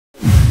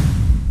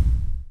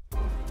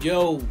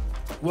Yo,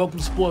 welcome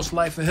to Sports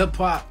Life and Hip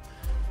Hop.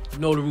 You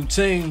know the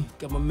routine.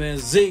 Got my man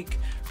Zeke,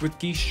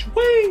 Ricky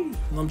Shwee.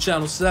 I'm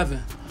Channel 7.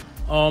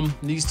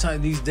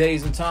 These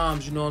days and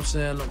times, you know what I'm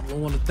saying? I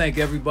want to thank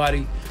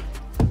everybody.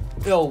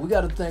 Yo, we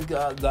got to thank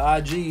the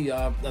IG,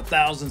 the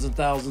thousands and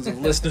thousands of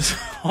listeners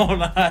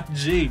on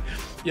IG.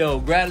 Yo,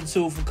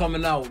 gratitude for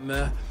coming out,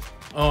 man.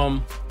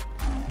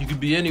 You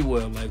could be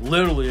anywhere, like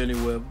literally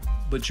anywhere,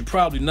 but you're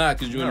probably not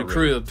because you're in the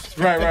cribs.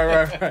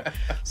 Right.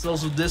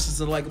 Social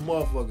distancing like a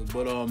motherfucker.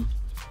 But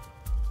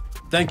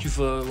thank you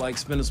for like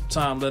spending some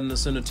time letting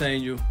us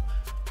entertain you.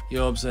 You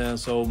know what I'm saying?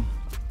 So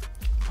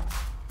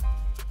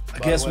I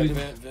guess we.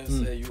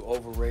 Vince said you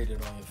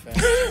overrated on your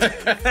family.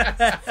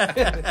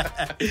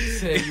 He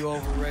said you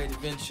overrated.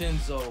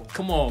 Vincenzo.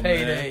 Come on,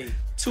 Payday. man.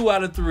 2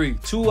 out of 3.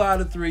 2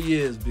 out of 3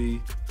 years, B.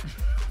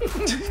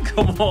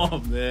 Come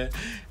on, man.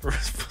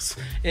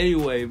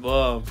 Anyway,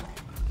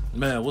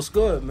 man, what's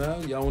good,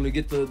 man? Y'all want to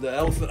get the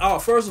elephant? Oh,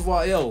 first of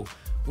all, yo,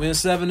 we're in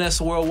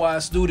 7S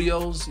Worldwide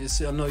Studios.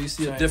 I know you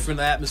see a different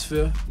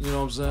atmosphere. You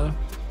know what I'm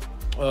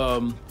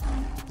saying?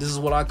 This is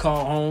what I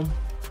call home.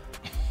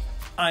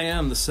 I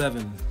am the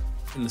 7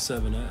 in the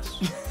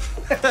 7S.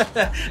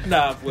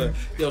 But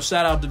yo,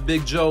 shout out to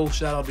Big Joe.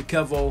 Shout out to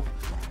Kevo,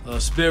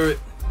 Spirit.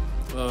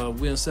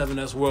 We're in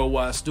 7S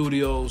Worldwide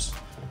Studios.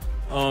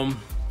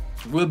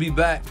 We'll be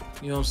back,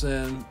 you know what I'm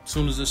saying, as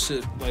soon as this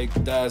shit like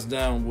dies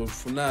down. Well,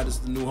 for now, this is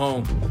the new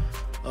home.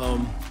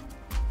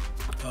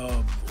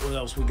 What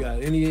else we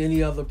got?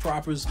 Any other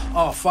propers?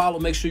 Follow,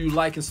 make sure you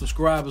like and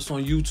subscribe us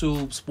on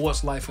YouTube,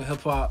 Sports Life and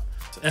Hip Hop,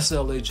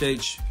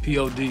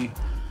 SLHHPOD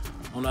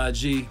on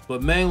IG.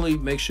 But mainly,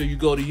 make sure you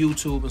go to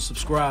YouTube and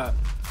subscribe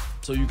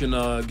so you can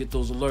get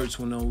those alerts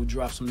when we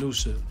drop some new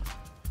shit.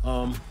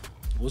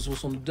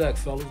 What's on the deck,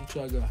 fellas? What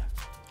y'all got?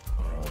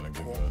 I want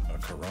to give a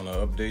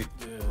Corona update.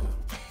 Yeah.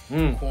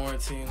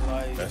 Quarantine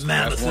life. That's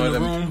one of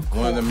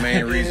the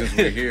main reasons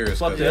we're here. Is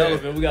fuck the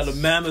elephant. We got the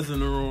mammoth in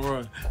the room,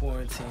 right?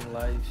 Quarantine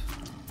life.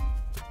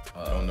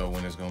 I don't know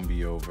when it's gonna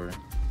be over.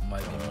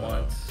 Might be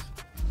months.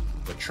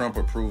 But Trump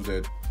approved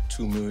that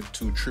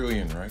 $2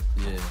 trillion, right?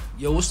 Yeah.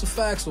 Yo, what's the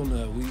facts on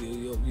that?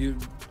 You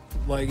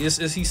like it's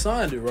he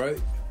signed it,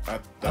 right? I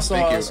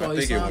think it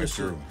went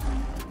through.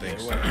 It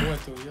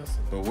went through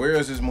yesterday. But where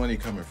is this money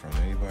coming from?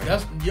 Anybody?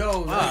 That's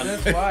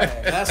why.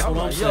 That's what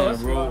I'm saying,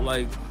 bro.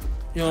 Like,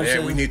 you know what I'm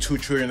saying? We need $2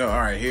 trillion. All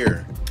right,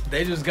 here.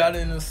 They just got it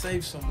in a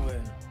safe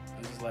somewhere.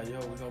 And it's like, yo,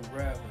 we're gonna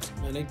grab it.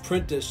 Man, they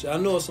print this shit. I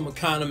know some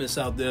economists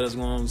out there that's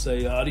going to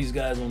say, "Oh, these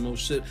guys don't know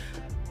shit."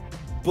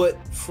 But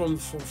from a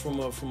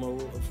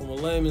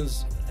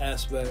layman's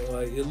aspect,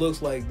 like it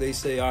looks like they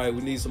say, "All right,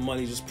 we need some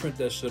money. Just print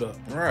that shit up."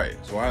 Right.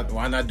 So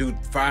why not do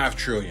 $5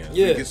 trillion?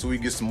 Yeah. So we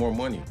get some more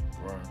money.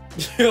 Right.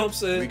 You know what I'm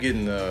saying? We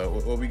getting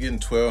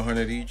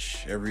 $1,200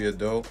 each every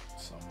adult.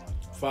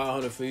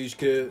 $500 for each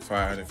kid.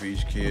 $500 for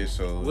each kid.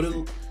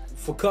 So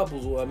for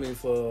couples, I mean,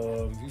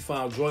 for if you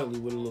found jointly,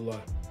 what it look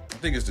like? I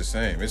think it's the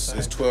same. It's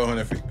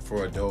 $1,200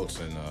 for adults,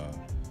 and a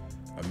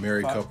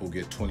married couple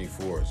get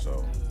 $24.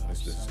 So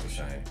it's just the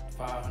same.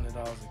 $500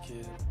 a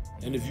kid.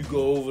 And if you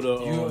go over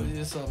the,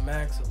 it's a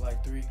max of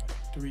like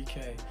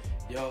 $3K.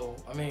 Yo,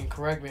 I mean,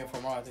 correct me if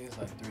I'm wrong. I think it's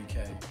like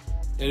 $3K.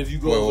 And if you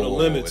go over the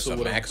limits, it's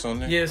a max on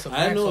there. Yeah, it's a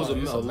max. I know it's a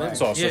limit.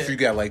 So if you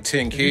got like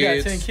 10 kids, you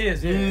got 10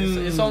 kids. Yeah,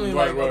 it's only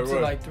like up to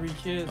like 3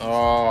 kids.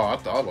 Oh, I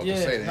thought I was about to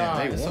say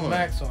that. It's a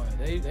max on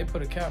it. They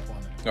put a cap on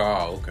it.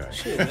 Oh, okay.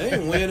 Shit, they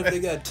ain't win if they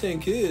got 10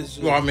 kids.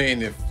 Well, I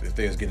mean, if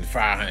they was getting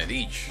 $500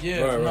 each.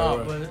 Yeah,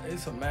 but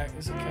it's a max.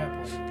 It's a cap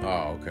on it.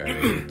 Oh, okay.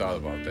 I thought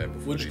about that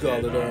before. What you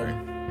call it?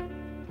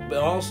 But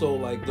also,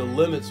 like the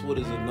limits. What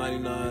is it?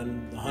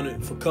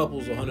 100 for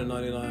couples.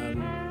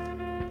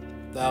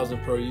 199,000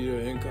 per year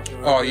income.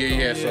 Right? Oh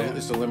yeah. So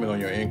it's a limit on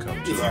your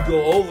income too. If you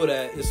go over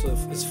that, it's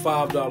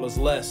 $5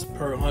 less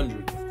per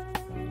 100.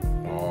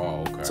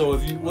 Oh, okay. So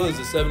if you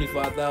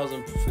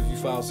 75,000 if you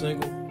file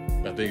single?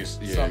 I think it's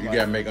you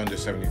gotta make under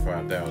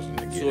 75,000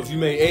 to get. So if you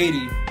make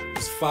 80,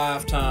 it's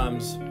 5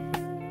 times.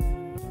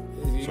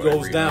 It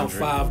goes down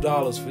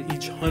 $5 for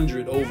each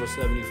 100 over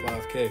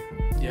 75K.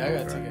 Yeah, I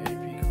gotta take an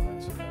AP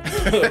class.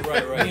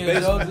 right.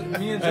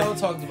 Me and Joe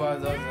talked about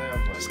it the other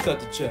day. Just cut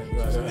the check.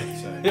 Right.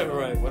 Yeah,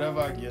 right.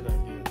 Whatever I get, I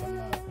get. I'm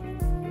not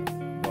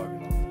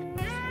bugging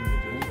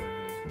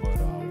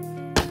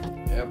on it.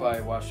 But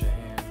everybody wash your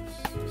hands,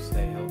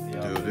 stay healthy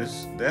out there.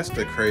 Dude, that's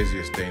the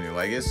craziest thing.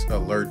 Like, it's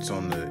alerts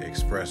on the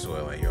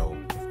expressway, like, yo,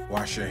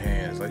 wash your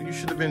hands. Like, you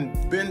should have been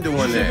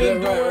doing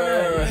that.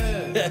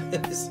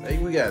 Right.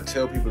 Like, we gotta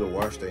tell people to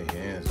wash their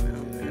hands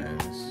now, man.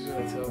 You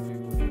gotta tell people.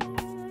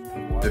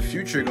 The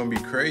future gonna be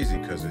crazy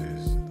because of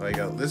this. Like,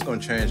 it's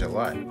gonna change a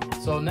lot.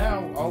 So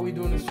now, all we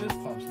doing is fist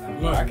pumps now.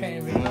 Right. I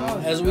can't even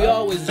acknowledge as we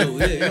always do.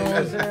 Yeah. You know what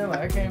I'm saying? Like,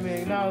 I can't even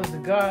acknowledge the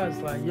guys.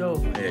 Like,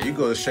 yo. Yeah, you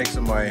go to shake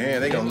somebody's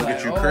hand, they gonna look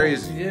at you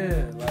crazy.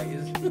 Yeah, like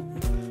it's.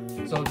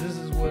 So this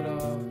is what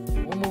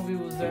movie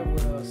was that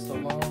with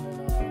Stallone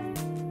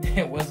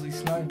and Wesley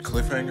Snipes?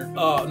 Cliffhanger?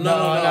 Oh no.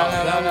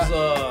 That was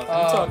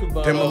I'm talking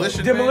about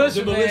Demolition Man. Man.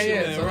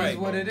 Yeah, So right. this is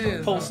what it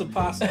is.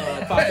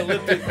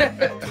 Post-apocalyptic.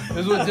 This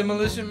is what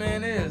Demolition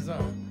Man is, huh?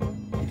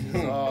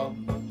 Just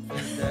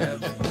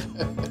dabs,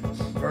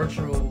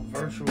 virtual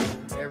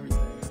everything.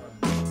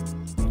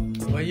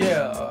 But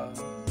yeah,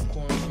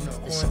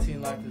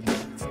 quarantine life is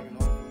definitely taking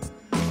over.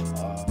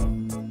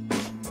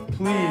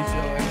 Please,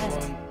 yo,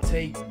 everyone,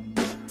 take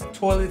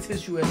toilet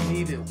tissue as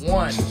needed.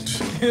 One,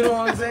 you know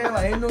what I'm saying?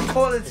 Like, ain't no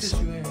toilet tissue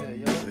in here,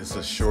 yo. It's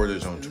a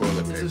shortage on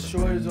toilet paper. There's a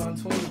shortage on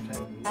toilet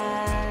paper.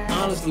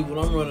 Honestly, when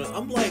I'm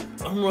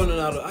running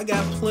out of. I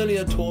got plenty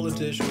of toilet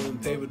tissue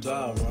and paper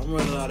towel. Bro. I'm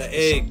running out of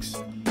eggs.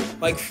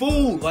 Like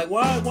food, like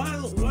why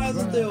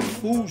isn't there a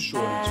food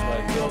shortage?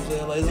 Like, you know what I'm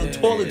saying? Like, there's a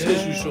toilet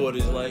tissue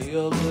shortage. Like, you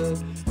know what I'm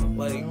saying?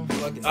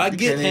 Like I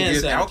get hand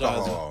sanitizer.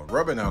 Alcohol,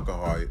 rubbing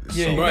alcohol.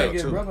 Yeah, right. You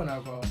get rubbing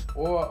alcohol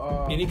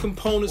or any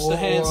components to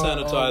hand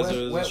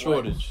sanitizer is a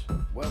shortage.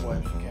 Wet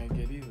wipes you can't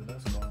get either.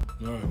 That's gone.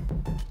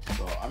 Right.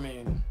 So I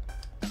mean,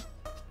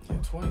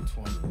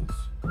 2020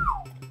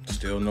 is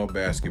still no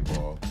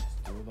basketball.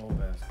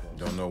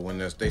 Don't know when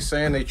that's. They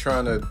saying they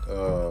trying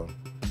to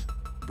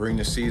bring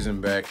the season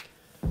back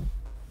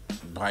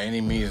by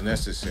any means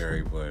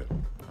necessary, but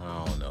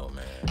I don't know,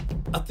 man.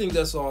 I think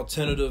that's all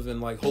tentative and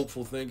like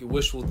hopeful thinking,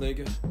 wishful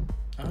thinking.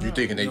 You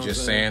thinking they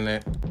just saying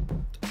that?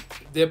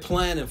 They're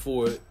planning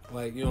for it.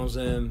 Like, you know what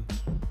I'm saying?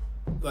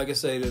 Like I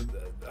say,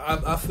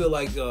 I feel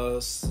like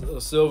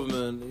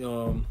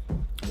Silverman,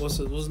 what's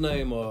his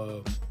name?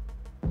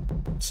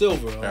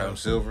 Silver. Adam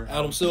Silver.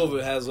 Adam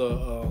Silver has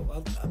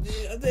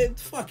they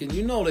fucking,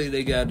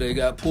 they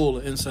got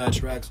pulled inside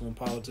tracks on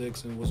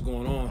politics and what's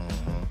going on.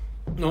 Mm-hmm.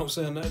 You know what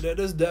I'm saying?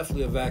 There's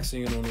definitely a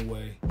vaccine on the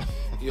way.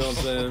 You know what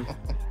I'm saying?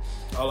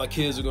 All our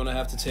kids are gonna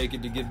have to take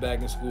it to get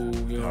back in school.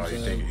 You know what I'm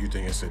saying? You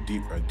think it's a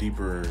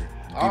deeper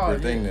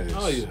thing that is?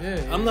 Oh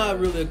yeah. I'm not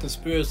really a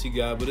conspiracy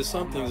guy, but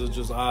some things are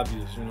just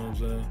obvious. You know what I'm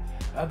saying?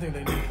 I think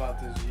they knew about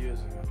this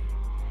years ago.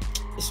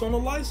 It's on the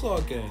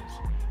Lysol games.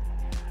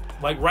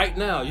 Like right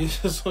now, you know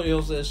what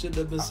I'm saying? Shit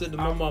that's been sitting in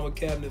my mama's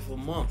cabinet for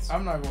months.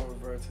 I'm not gonna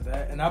revert to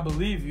that, and I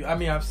believe you. I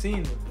mean, I've seen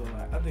it, but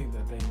I think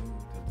that they knew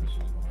that this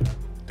was gonna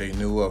happen. They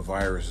knew a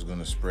virus is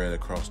gonna spread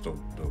across the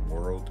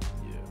world.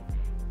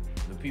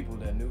 The people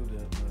that knew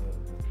the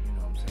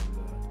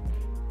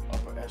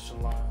upper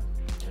echelon.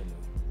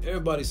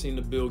 Everybody seen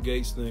the Bill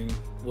Gates thing,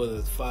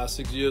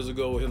 5-6 years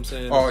ago, him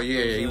saying. Oh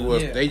yeah, he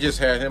was. Yeah. They just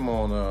had him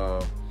on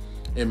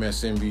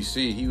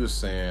MSNBC. He was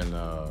saying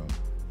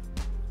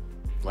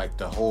like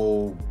the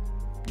whole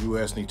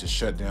U.S. need to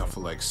shut down for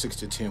like 6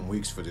 to 10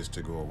 weeks for this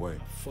to go away.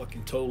 I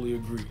fucking totally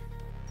agree.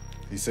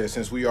 He said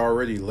since we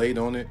already late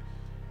on it,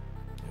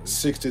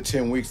 6 to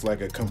 10 weeks,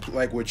 like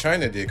what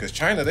China did, because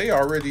China they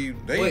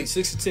wait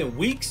 6 to 10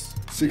 weeks.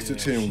 6 to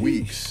 10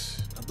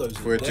 weeks. I thought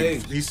For it to,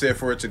 he said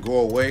for it to go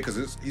away,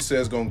 because he says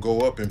it's gonna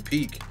go up and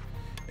peak,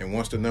 and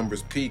once the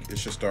numbers peak, it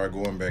should start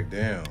going back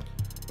down.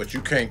 But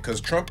you can't,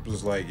 because Trump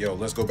was like, "Yo,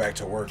 let's go back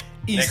to work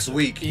next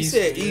week." He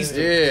said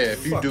Easter. Yeah,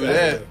 if you Fuck do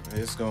that,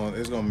 it's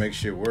gonna make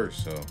shit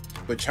worse. So,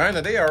 but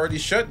China they already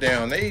shut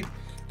down. They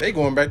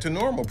going back to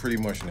normal pretty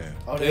much now.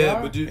 Oh, they are?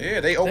 but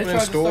they opening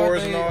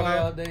stores and all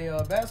that. They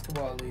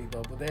basketball league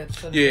though, but they had to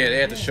shut. Yeah, they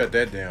had to shut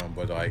that down.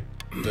 But like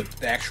the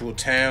actual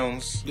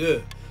towns,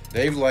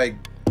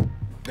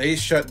 they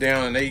shut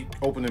down and they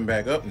opening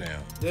back up now.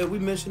 Yeah, we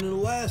mentioned in the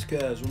last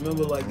cast.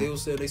 Remember, like they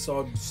said they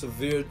saw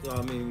severe.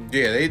 I mean,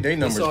 yeah, they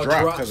numbers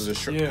dropped because of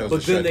the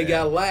but then they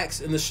got lax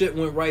and the shit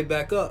went right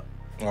back up.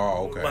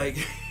 Oh, okay. Like,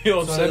 you know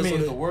what I'm saying? That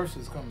means the worst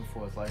is coming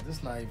for us. Like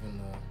this, not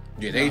even.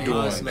 Yeah, they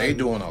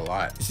doing a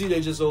lot. You see, they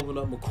just opened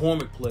up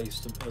McCormick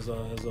Place as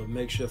a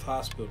makeshift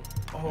hospital.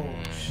 Oh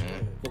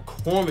shit,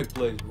 McCormick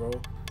Place, bro.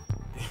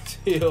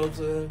 You know what I'm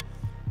saying?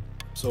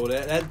 So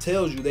that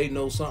tells you they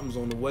know something's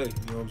on the way. You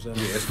know what I'm saying?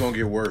 Yeah, it's gonna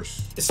get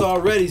worse. It's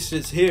already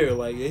shit's here.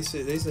 Like they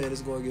saying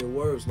it's gonna get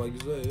worse. Like you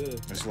said, yeah.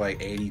 It's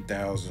like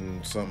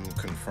 80,000 something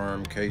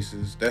confirmed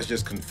cases. That's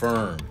just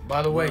confirmed.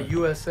 By the way,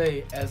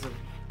 USA as of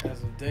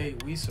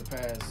date, we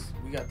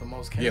got the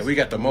most cases. Yeah, we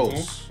got the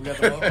most. We got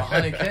the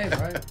 100K,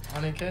 right?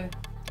 100K.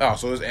 Oh,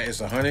 so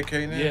it's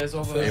 100K now? Yeah, it's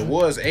over. It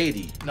was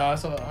 80. No,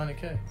 it's over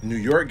 100K. New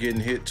York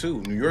getting hit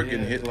too. New York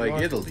getting hit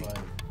like Italy.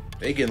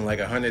 They getting like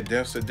 100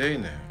 deaths a day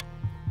now.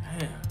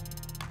 Man.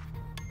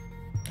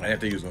 I didn't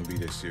think it was gonna be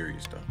this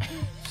serious though.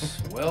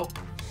 Well,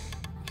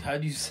 how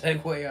do you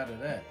segue out of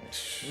that?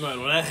 Right,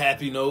 on that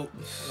happy note.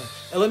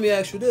 And let me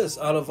ask you this: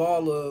 out of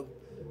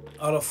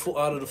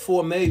the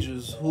four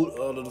major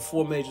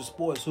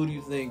sports, who do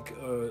you think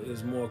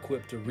is more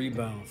equipped to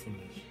rebound from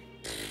this?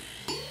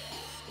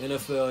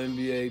 NFL,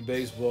 NBA,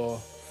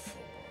 baseball.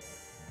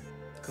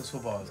 Because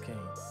football is king.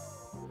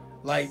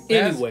 Like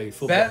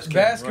football.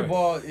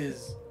 Basketball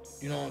is.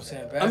 You know what I'm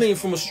saying? I mean,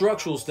 from a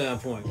structural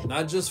standpoint,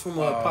 not just from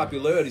a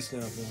popularity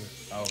standpoint.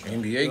 Okay.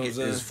 NBA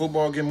is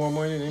football getting more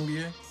money than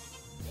NBA?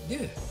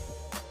 Yeah.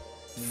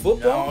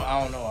 Football? No,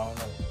 I don't know.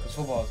 Because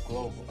football is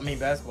global. I mean,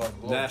 basketball is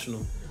global.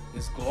 National.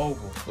 It's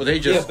global. Well, they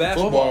just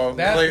basketball is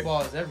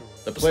everywhere.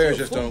 The players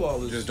just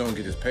don't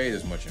get as paid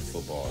as much in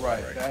football.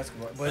 Right.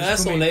 Basketball. But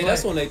that's on they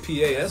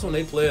PA. That's on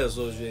their player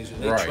association.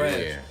 They trash.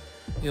 Yeah.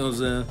 You know what I'm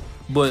saying?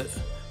 But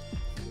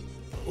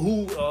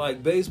who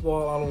like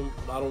baseball?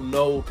 I don't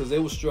know because they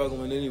were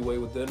struggling anyway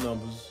with their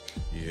numbers.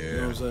 Yeah. You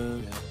know what I'm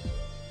saying?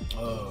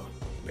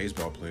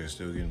 Baseball players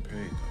still getting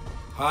paid though.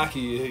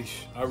 Hockey,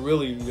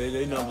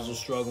 they numbers are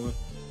struggling.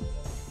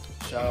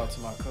 Shout out to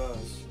my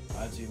cuz,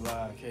 IG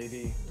Live,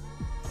 KD.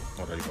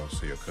 I thought you were going to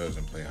see your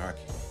cousin play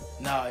hockey.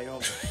 Nah, he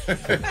don't.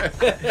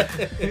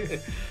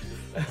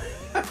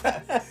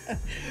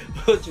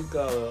 What you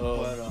call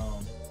it?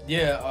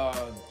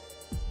 But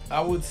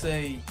I would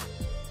say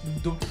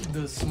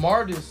the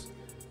smartest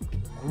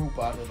group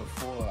out of the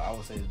four, I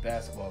would say, is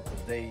basketball,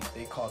 because they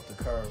caught the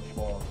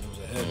curveball.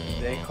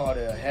 They caught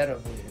it ahead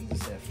of it and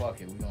just said,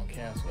 "Fuck it, we gonna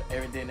cancel it."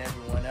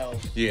 Everyone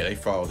else. Yeah, they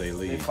followed their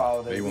lead.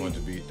 They wanted to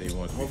be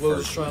Motherfuckers first.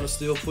 was trying to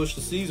still push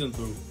the season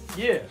through.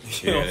 Yeah.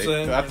 You know what I'm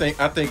saying?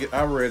 I think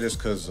I read this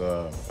because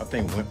I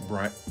think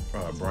Brian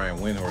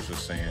Windhorst was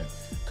saying,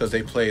 because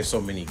they played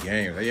so many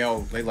games.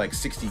 They like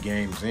 60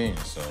 games in,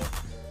 so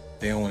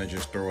they don't want to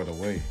just throw it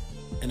away.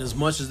 And as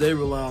much as they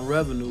rely on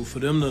revenue, for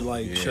them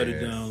to shut it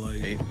down,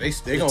 they gonna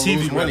TV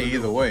lose money revenue.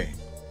 either way.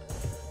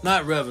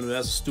 Not revenue,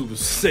 that's a stupid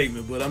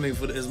statement, but I mean,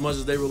 as much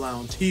as they rely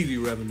on TV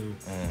revenue,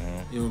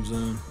 you know what I'm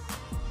saying?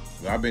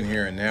 Well, I've been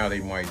hearing now they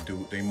might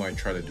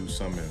try to do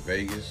something in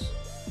Vegas,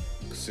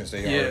 since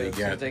they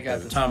already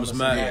got the Thomas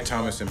Mack. Yeah,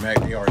 Thomas and Mack,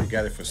 they already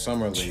got it for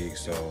Summer League,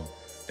 so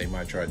they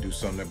might try to do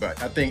something.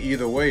 But I think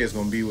either way, it's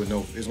gonna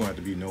have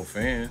to be no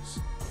fans.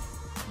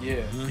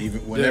 Yeah.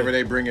 Even whenever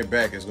they bring it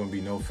back, it's gonna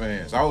be no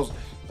fans. I was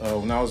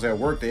when I was at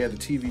work, they had the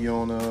TV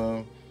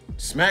on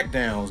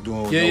SmackDown was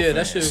doing that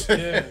fans. shit.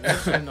 That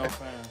shit no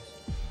fans.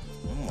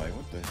 I'm like,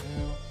 what the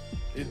hell?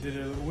 Did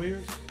it look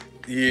weird?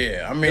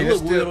 Yeah, I mean, It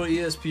it's looked weird still. on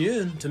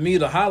ESPN. To me,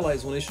 the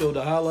highlights, when they showed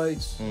the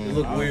highlights, it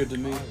looked weird to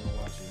me.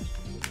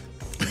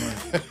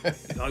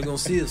 All you're gonna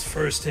see is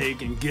first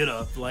take and get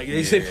up. Like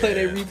they play,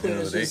 they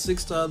replay that shit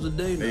 6 times a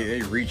day now.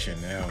 They reaching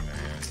now, man.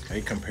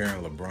 They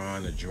comparing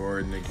LeBron to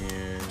Jordan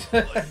again.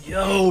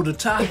 Yo, the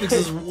topics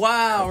is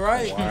wild,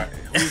 right?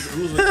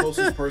 Who's the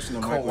closest person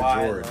to Michael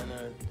Kawhi, Jordan?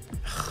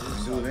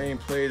 Dude, they ain't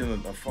played in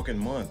a fucking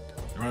month.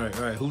 Right.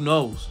 Who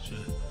knows? Shit.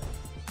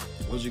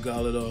 What you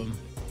call it?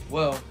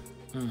 Well,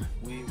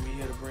 we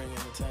here to bring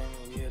entertainment.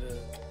 We here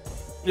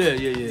to.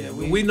 Yeah.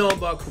 We know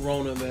about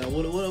Corona, man.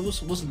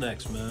 What's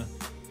next, man?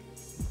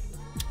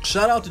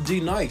 Shout out to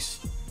D Nice.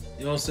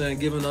 You know what I'm saying?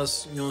 Giving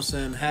us, you know what I'm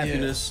saying,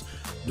 happiness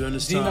during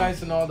this time. D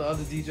Nice and all the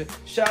other DJs.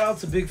 Shout out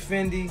to Big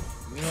Fendi.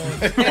 You know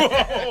what I'm saying?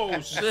 Oh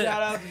shit!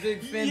 Shout out to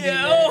Big Fendi.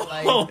 Yeah.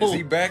 Man. Like, Is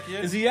he back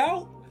yet? Is he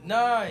out? nah,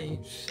 I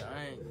ain't.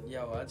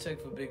 I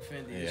checked for Big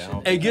Fendi.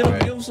 Yeah, Hey, give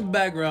him some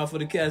background for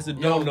the cats that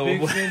don't know.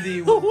 Big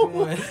Fendi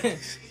was doing.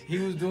 He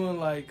was doing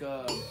like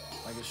a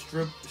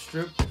strip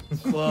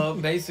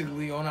club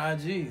basically on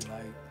IG.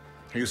 Like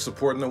He was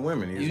supporting the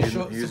women. He was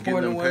getting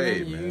supporting them women.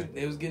 paid, man.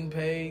 They was getting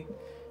paid.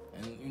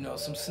 And,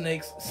 some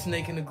snake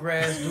in the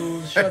grass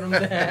dudes shut them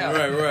down.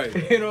 Right.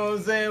 You know what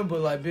I'm saying?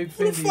 But, like, Big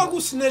Fendi. Who the fuck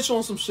would snitch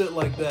on some shit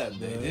like that,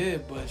 They man?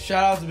 did. But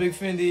shout out to Big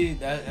Fendi.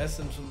 That's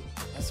some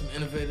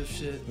innovative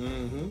shit.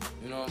 Mm-hmm.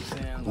 You know what I'm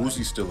saying? Like,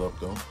 Boosie's still up,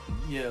 though.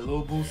 Yeah,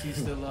 Lil Boosie's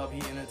still up. He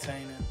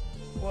entertaining.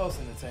 Who else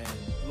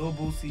entertaining? Lil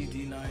Boosie,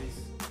 D Nice.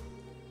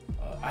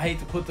 I hate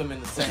to put them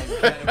in the same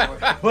category.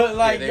 But,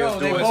 like, they they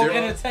both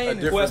entertaining.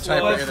 A different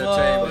type of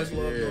entertainment.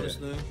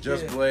 Questlove, Yeah.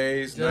 Just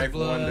Blaze, Just Knife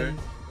Blood. Wonder.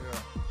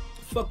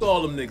 Fuck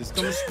all them niggas.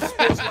 Come to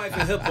Sports Life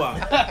and Hip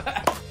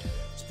Hop.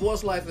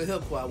 Sports Life and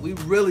Hip Hop. We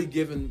really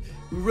giving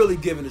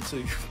it to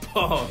you.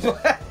 Pause.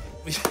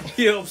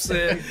 You know what I'm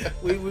saying?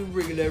 We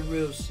bringing that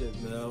real shit,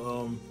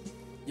 man.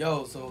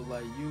 Yo, so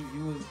like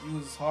you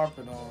was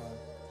harping on,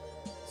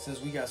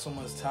 since we got so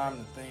much time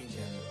to think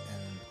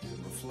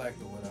and reflect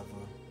or whatever.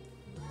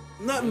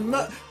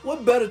 Not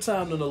what better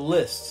time than a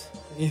list?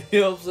 You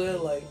know what I'm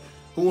saying? Like,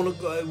 who wanna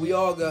go? We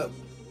all got.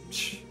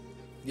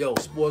 Yo,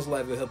 Sports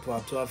Life and Hip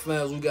Hop. To our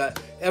fans, we got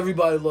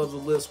everybody loves a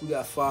list. We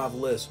got 5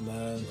 lists,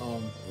 man.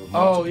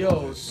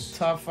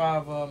 Top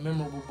 5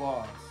 memorable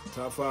bars.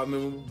 Top 5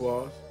 memorable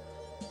bars.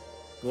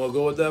 You wanna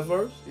go with that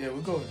first? Yeah,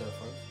 we'll go with that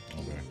first.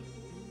 Okay.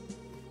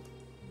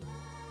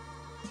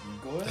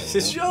 Go ahead.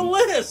 It's your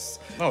list.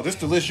 No, this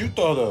the list you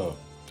thought of.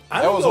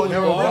 I That don't was go on with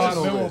your bars.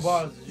 original Memorable list.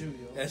 bars is you,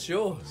 yo. That's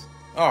yours.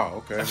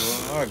 Oh, okay.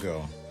 Well, I'll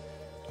go.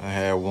 I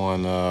had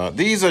one.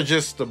 These are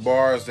just the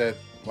bars that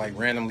like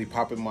randomly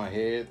pop in my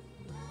head.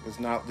 You're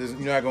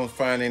not gonna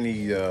find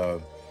any.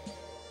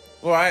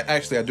 Well, I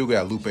do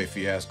got a Lupe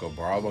Fiasco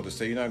bar. I was about to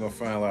say you're not gonna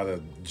find a lot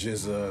of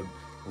Jizza,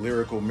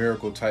 lyrical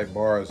miracle type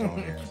bars on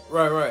here.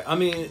 Right. I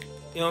mean, you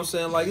know what I'm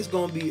saying? Like, it's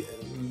gonna be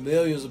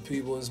millions of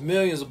people. It's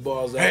millions of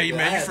bars. Hey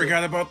man, you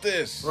forgot about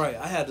this. Right.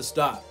 I had to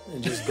stop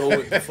and just go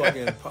with the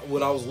fucking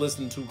what I was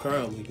listening to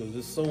currently because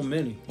there's so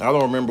many. I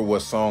don't remember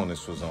what song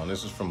this was on.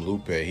 This is from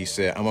Lupe. He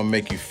said, "I'm gonna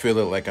make you feel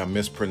it like I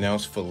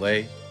mispronounced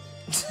filet."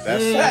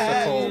 That's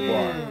a cold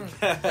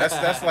bar.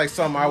 That's like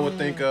something I would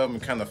think of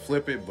and kind of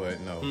flip it, but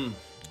no.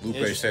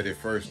 Lupe said it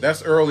first.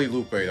 That's early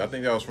Lupe. I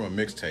think that was from a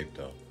mixtape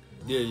though.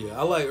 Yeah.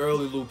 I like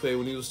early Lupe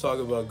when he was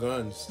talking about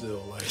guns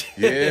still. Like,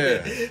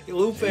 Yeah.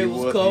 Lupe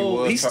was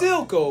cold. He's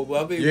still cold,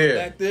 but I mean, Yeah.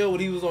 back then when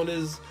he was on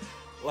his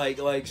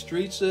like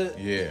street shit.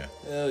 Yeah.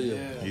 Hell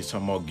yeah. He's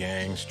talking about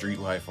gang, street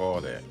life,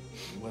 all that.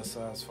 West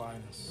Side's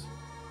finest.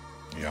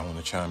 Y'all want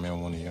to chime in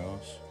on one of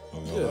y'all's?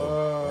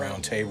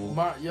 Round table.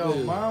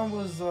 Mine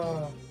was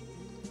the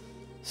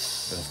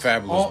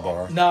Fabulous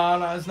bar.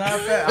 No, it's not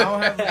fat. I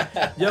don't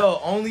have.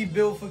 Only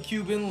built for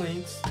Cuban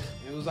links.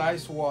 It was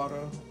ice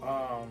water.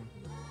 Hold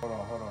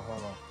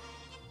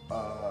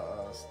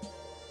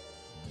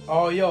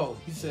on.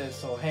 He said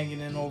so. Hanging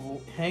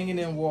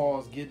in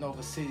walls, getting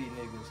over city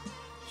niggas,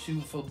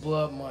 shooting for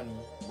blood money,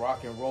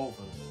 rocking Rovers.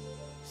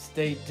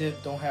 Stay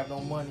dipped, don't have no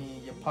money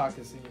in your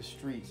pockets in your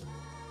streets.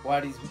 Why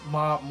these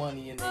mob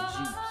money in their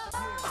jeeps?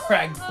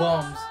 Crack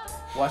bums.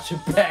 Watch your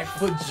back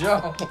for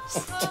Jones.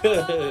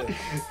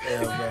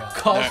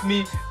 Cost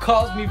me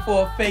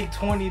for a fake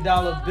 $20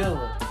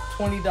 bill.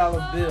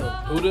 $20 bill.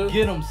 Who did?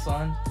 Get him,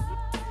 son.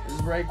 This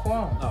is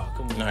Raekwon. Oh,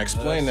 come on. Now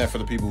explain that for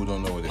the people who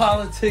don't know what it is.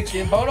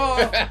 Politicking. Hold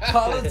on.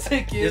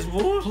 Politicking.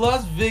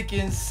 Plus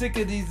Vickin. Sick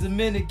of these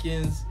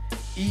Dominicans.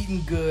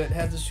 Eating good.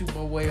 Had to shoot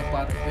my way up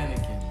out of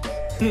Bennigan's.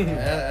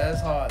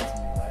 That's hard to me.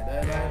 Like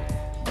that.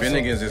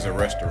 Bennigan's is a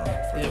restaurant.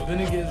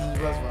 Bennigan's is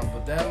a restaurant,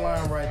 but that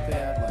line right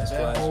there, like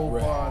that whole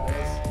bar,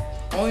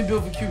 that's only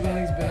built for Cuban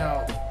links, been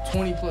out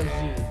 20 plus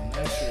years, and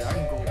that shit, I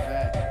can go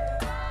back.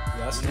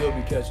 Yeah, I still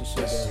be catching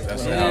shit.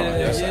 That's the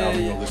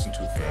album you'll listen to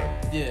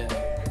forever. Yeah,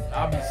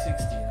 I'll be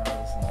 60 and I'll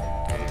listen to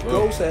that.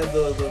 Ghost had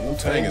the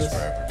Wu-Tang is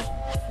rappers.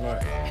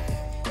 Right.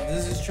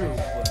 This is true,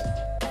 but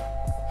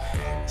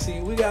see,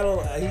 we got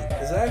on.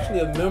 There's actually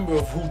a member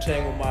of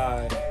Wu-Tang on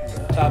my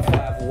top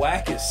 5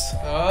 Wackest.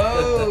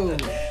 Oh.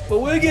 But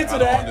we'll get to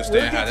that. I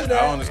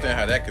don't understand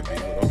how that could be.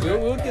 But okay.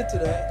 We'll get to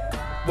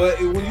that. But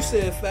when you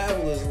said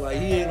Fabulous, like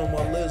he ain't on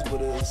my list,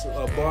 but it's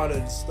a bar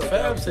that stuck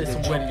Fab out. say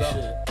some witty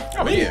shit.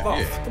 Oh yeah. Come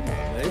on,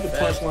 man. He's the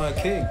punchline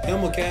king.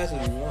 Him or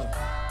Cassidy one.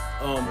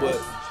 But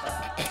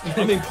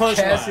I mean punchline.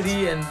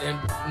 Cassidy and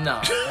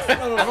nah.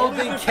 I don't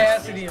think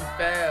Cassidy and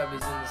Fab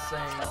is in the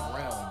same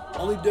realm.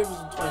 Only difference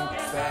between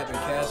Fab and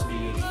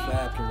Cassidy is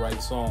Fab can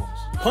write songs.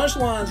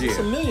 Punchlines, it's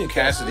a million.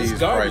 Cassidy is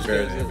probably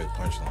better than him at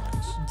punchlines.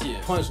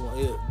 Yeah. Punchline,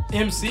 yeah.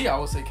 MC, I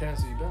would say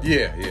Cassidy better.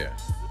 Yeah.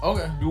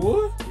 Okay. You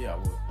would? Yeah, I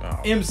would. Oh.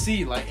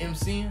 MC, like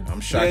MCing?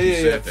 I'm shocked you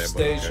said that.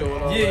 Stage but show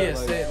and all yeah,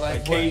 that.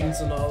 like cadence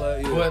and all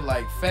that. Yeah. But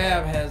like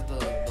Fab has the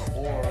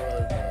aura.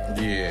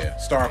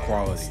 Star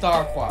quality.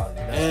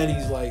 And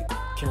he's like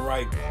can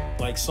write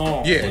like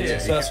songs. Yeah,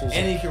 successful.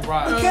 And he can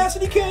rap. But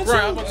Cassidy can't sing.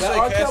 Right, I'm about to say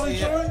R. Cassidy. Kelly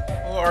joint?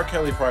 Well, R.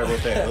 Kelly probably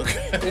wrote that.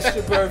 Okay. It's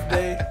your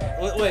birthday.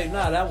 Wait,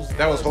 nah, that was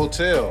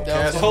Hotel.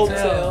 That was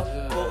Hotel.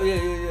 Yeah. Oh,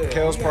 yeah.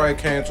 Kells probably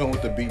came to him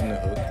with the beat and the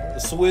hook. The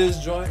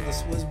Swizz joint, the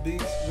Swizz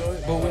Beats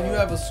joint. But when you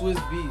have a Swiss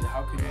beat,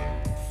 how can you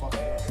fuck it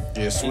up?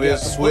 Yeah,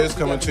 Swizz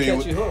coming to you.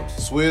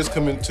 Swizz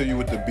coming to you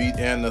with the beat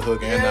and the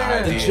hook and the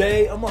idea. The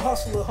J, I'm a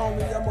hustler,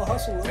 homie. I'm a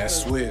hustler.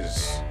 That's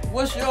Swizz.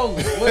 What's yours?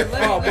 Let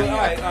me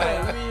hear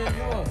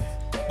yours.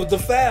 But the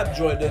Fab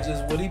joint, that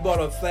just when he bought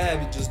up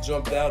Fab, it just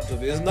jumped out to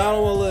me. It's not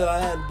on my list. I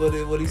had, but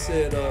what he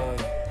said,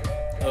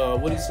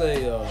 what he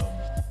say?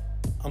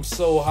 I'm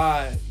so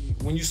high.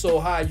 When you so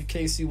high, you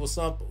can't see what's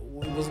up.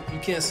 You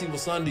can't see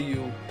what's under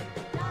you.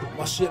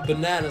 My shit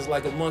bananas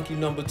like a monkey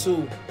number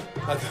 2.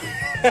 Like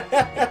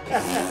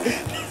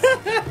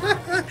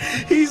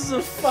he's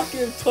a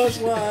fucking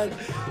punchline.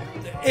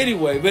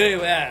 Anyway,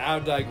 I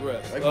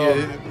digress. I get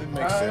it. It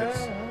makes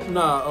sense.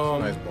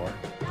 Nice bar.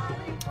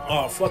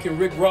 Oh, fucking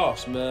Rick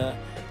Ross, man.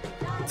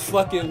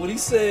 Fucking what he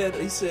said. What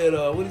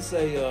did he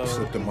say?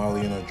 Slipped the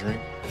Molly in a drink.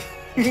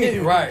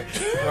 Right.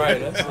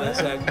 That's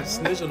actually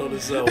snitching on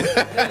himself.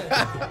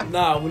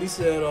 When he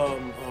said,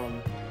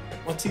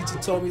 my teacher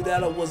told me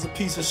that I was a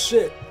piece of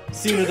shit.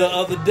 Seen her the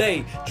other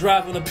day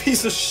driving a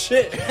piece of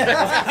shit.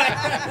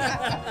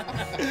 I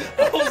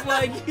was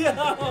like,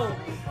 yo,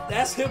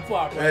 that's hip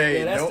hop right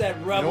there. That's that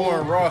rebel.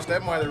 Knowing Ross,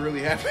 that might have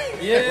really happened.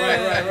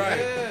 Yeah, right.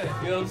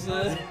 Yeah. You know what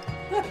I'm saying?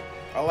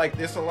 I like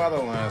there's a lot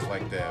of lines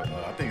like that.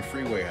 I think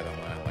Freeway had a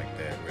line like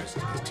that where his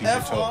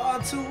teacher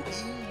told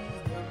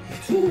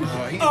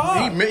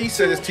he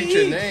said his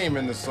teacher name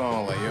in the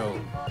song, like,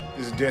 yo,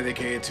 this is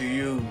dedicated to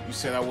you. You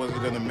said I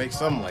wasn't gonna make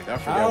something like that. I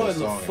forgot what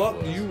song. How in the fuck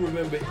do you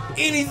remember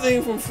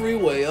anything from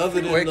Freeway other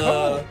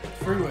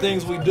than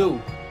Things We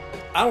Do?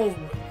 I don't.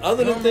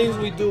 Other than Things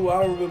We Do,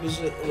 I don't remember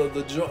shit,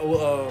 the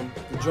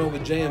joint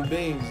with Jay and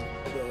Beans,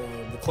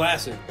 the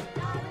classic.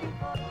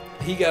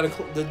 He got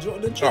the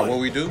joint. Oh, What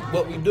We Do?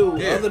 What We Do.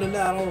 Yeah. Other than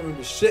that, I don't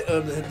remember shit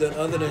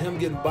other than him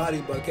getting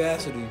bodied by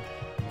Cassidy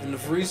in the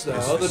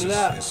freestyle.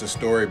 It's a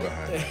story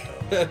behind it,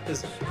 though.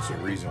 It's a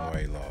reason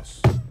why he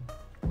lost.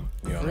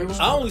 You know,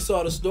 I only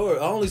saw the story.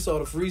 I only saw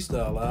the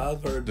freestyle.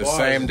 I've heard the bars.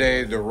 same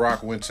day The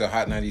Rock went to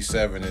Hot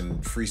 97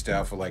 and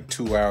freestyled for like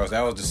 2 hours.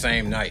 That was the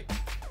same night.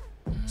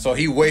 So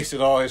he wasted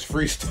all his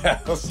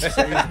freestyles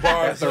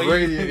at the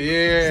radio.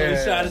 Yeah. So he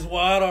shot his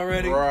wad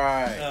already?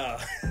 Right.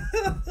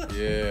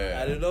 Yeah.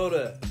 I didn't know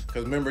that.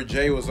 Because remember,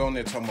 Jay was on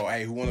there talking about,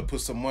 hey, who want to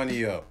put some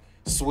money up?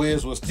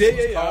 Swizz was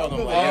calling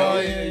him.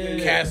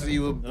 Like, Cassidy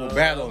was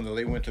battling him.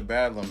 They went to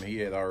battle him. He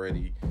had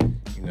already,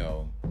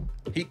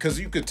 because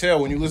you could tell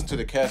when you listen to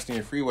the Cassidy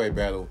and Freeway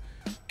battle,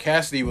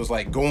 Cassidy was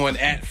like going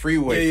at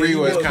Freeway.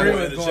 Freeway was kind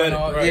of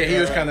he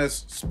was kind of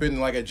spitting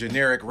like a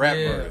generic rap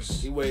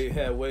verse. He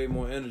had way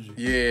more energy.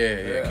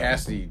 Yeah.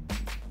 Cassidy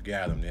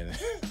got him, then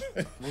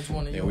Which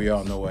one of yours? then we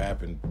all know what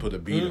happened. Put a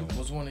beat on.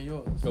 What's one of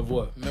yours? Of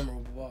what?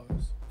 Memorable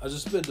bars. I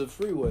just spit the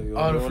freeway. Yo.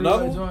 Oh, the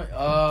freeway joint?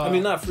 I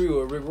mean, not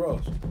freeway, Rick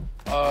Ross.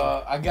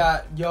 I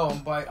got,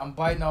 I'm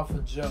biting off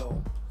of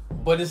Joe.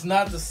 But it's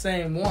not the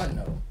same one,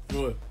 though.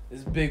 What?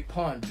 It's Big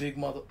Pun. Big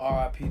mother,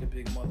 R.I.P. the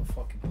big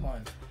motherfucking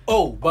Pun.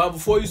 Oh, but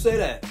before you say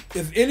that,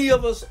 if any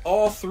of us,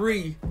 all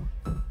three,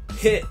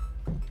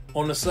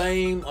 on the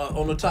same,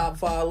 on the top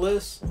 5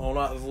 list,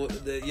 what we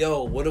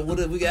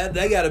got?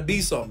 That gotta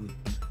be something.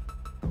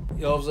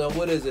 You know what I'm saying?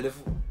 What is it?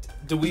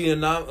 Do we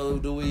elect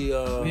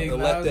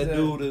that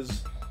dude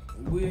as?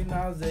 We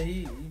acknowledge that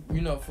he,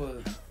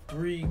 for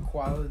 3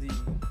 quality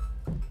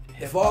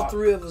hip-hop. If all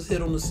 3 of us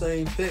hit on the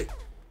same pick,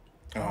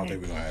 I don't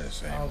think we're gonna have the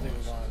same. I don't think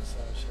we're gonna have the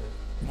same shit.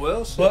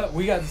 well, shit. But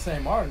we got the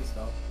same artist,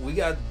 though. We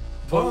got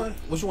Pun.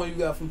 Which one you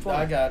got from Pun?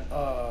 I got,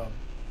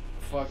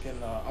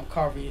 I'm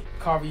carving your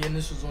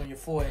initials on your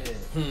forehead.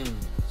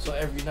 So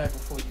every night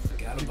before you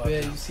go to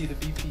bed, you see the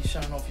BP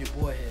shine off your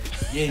boy head.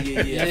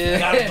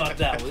 Yeah. I forgot about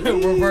that one.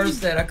 Reverse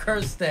that. I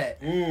cursed that.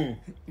 You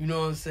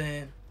know what I'm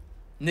saying?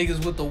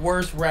 Niggas with the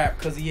worst rap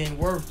because he ain't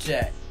worth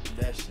jack.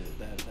 That shit,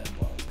 that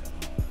bar was kind of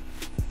hard.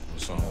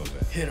 What song was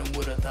that? Hit him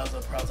with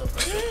 1,000 pounds of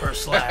pressure per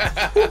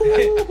slap. Dude,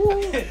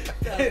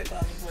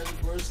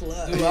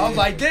 I was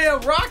like,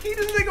 damn, Rocky,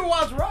 this nigga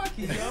watch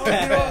Rocky, yo. You know what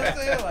I'm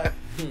saying? Like,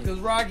 because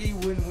Rocky,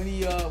 when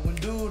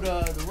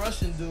the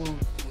Russian dude,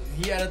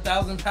 he had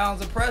 1,000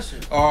 pounds of pressure.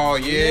 Oh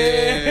yeah.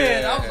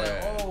 And I was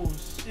like, oh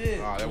shit.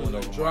 Oh, that was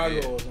over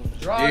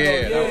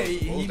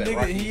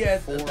Drago, he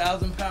had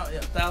 1,000 pounds,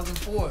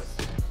 1,000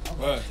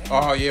 Right.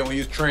 Oh yeah, when he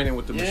was training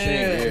with the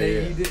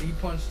machine. He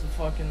punched the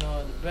fucking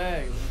the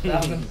bag,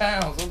 1,000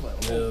 pounds. I was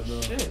like, oh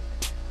shit.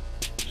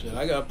 Shit,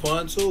 I got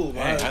Pun too.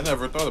 Man, I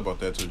never thought about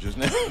that till just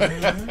now.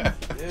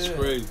 It's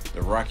crazy.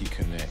 The Rocky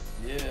Connect.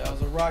 Yeah, that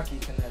was a Rocky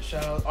Connect.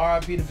 Shout out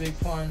R.I.P. the Big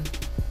Pun,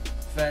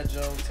 Fat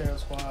Joe, Terror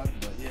Squad.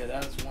 But yeah,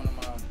 that's one of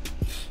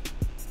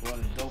the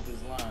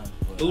dopest lines.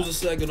 But Who's the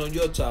second on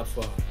your top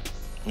 5?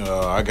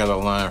 I got a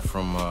line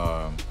from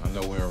I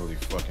know we ain't really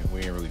fucking on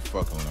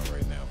it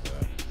right now, but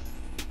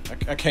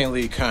I can't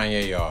leave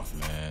Kanye off,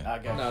 man.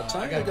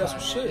 Kanye got some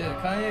shit.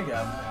 Yeah, Kanye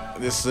got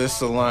it. This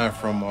is a line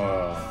from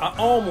I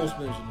almost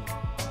mentioned it.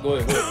 Go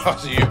ahead. Oh,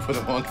 so you didn't put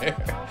him on there.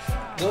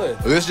 Go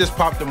ahead. This just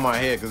popped in my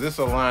head because this is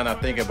a line I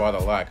think about a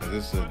lot because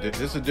this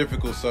is a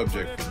difficult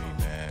subject for me,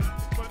 man.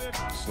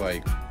 It's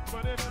like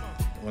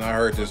when I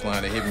heard this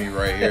line, it hit me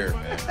right here,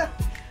 man.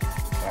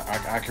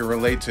 I can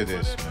relate to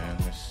this, man.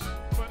 It's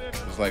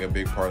like a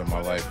big part of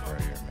my life right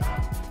here,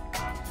 man.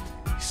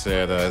 He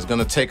said, it's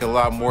gonna take a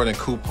lot more than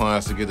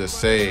coupons to get us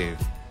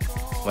saved.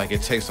 Like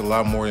it takes a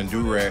lot more than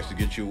do-rags to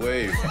get you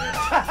waved, man.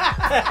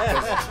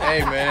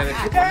 Hey, man,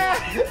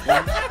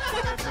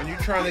 when you're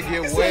trying to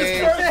get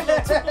waved,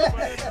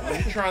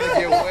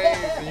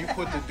 and you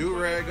put the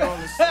do-rag on,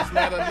 it's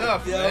not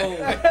enough, man.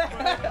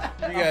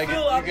 You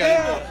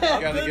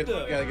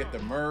gotta get the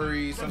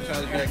Murray.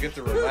 Sometimes you gotta get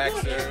the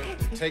relaxer.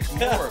 It takes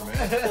more,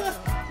 man.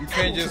 You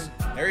can't just.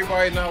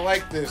 Everybody not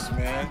like this,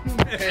 man. You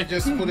can't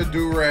just put a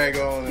do-rag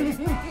on and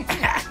you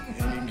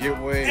can get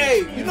waved.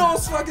 Hey, man. you know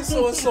what's fucking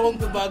so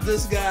insulting about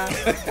this guy?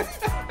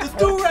 The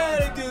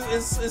do-rag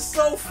is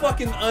so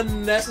fucking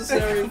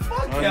unnecessary. This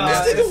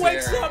nigga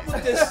wakes up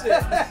with this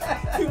shit.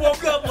 He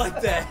woke up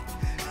like that.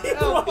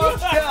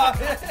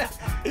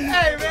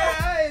 Hey,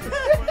 man.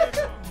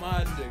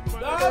 My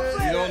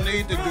nigga. You don't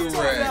need the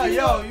do-rag.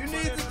 Yo, you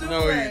need the do-rag.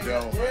 No, you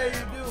don't. Yeah, you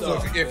do.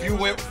 So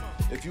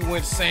if you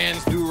went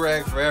sans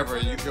do-rag forever,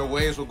 your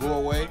waves will go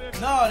away?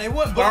 No, they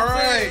wouldn't. All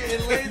right.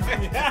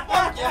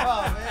 Fuck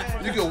y'all,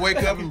 man. You can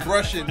wake up and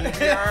brush it and it'll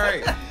be all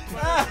right.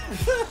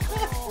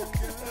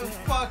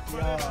 Fuck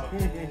y'all.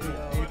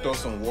 You throw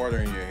some water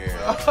in your hair.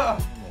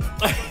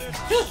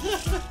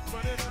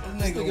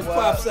 This nigga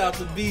pops out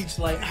the beach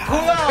like, pull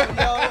out,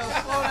 yo,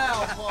 slow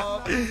down,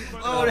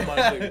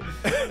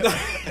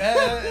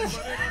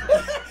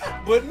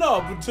 But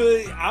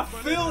I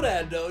feel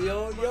that though,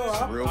 yo.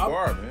 It's a real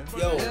bar, man.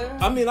 Yo,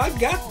 I mean, I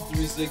got the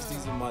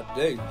 360s in my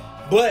day,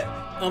 but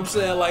I'm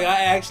saying like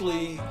I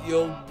actually,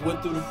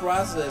 went through the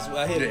process.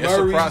 I hit It's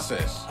Murray. a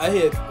process. I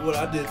did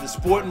the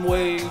Sporting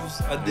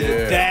Waves. I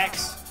did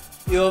Dax.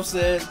 You know what I'm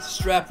saying?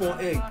 Strap on.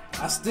 Hey,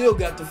 I still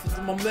got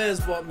my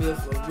man's bought me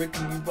Ricky,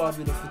 you bought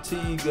me the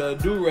fatigue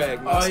do-rag.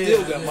 I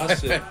still got my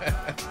shit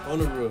on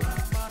the real.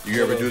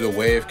 You ever do the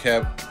wave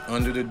cap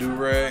under the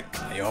do-rag?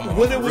 Yo, I'm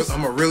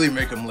gonna really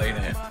make him lay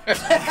down.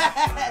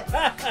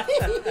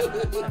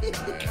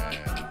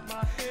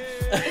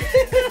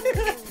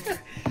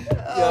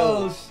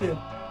 Oh, shit.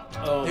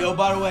 Yo,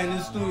 by the way, in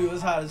this studio,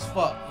 it's hot as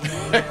fuck. You know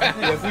what I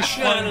mean? If we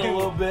shine a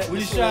little bit. We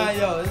shine,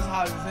 yo. It's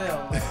hot as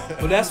hell. Man.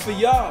 But that's for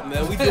y'all,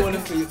 man. We doing it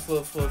for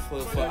IG, for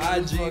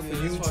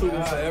YouTube,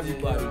 and for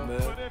everybody,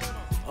 man.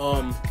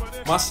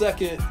 My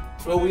second,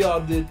 we all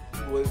did.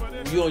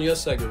 You on your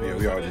second, right? Yeah,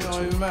 we all did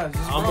too.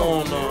 I'm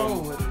on.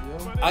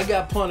 I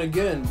got Pun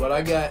again, but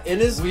I got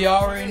we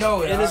already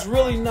know it. And it's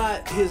really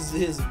not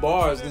his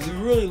bars, because you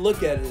really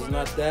look at it, it's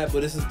not that,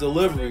 but it's his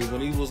delivery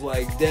when he was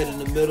like dead in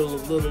the middle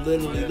of little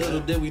did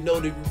we know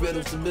that we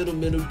riddles the middle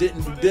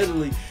didn't do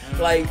diddly.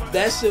 Like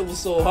that shit was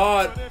so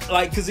hard,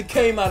 like because it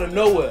came out of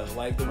nowhere,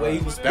 like the way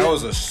he was. That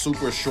was a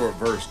super short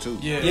verse too.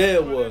 Yeah,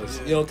 it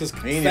was. You know, because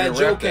Fat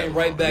Joe came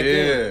right back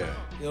in.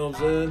 You know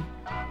what I'm saying?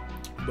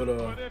 But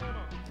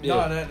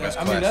yeah. No,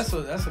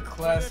 that's a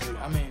classic.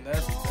 I mean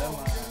that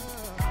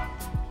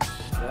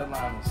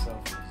line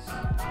itself is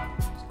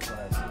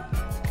classic.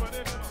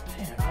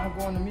 Damn, y'all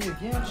going to me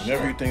again?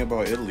 Whenever you think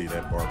about Italy,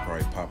 that bar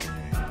probably popping in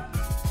your head.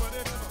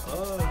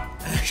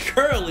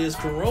 Currently it's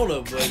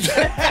Corona, but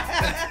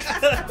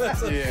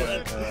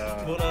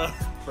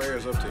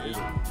prayers up to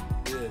Italy.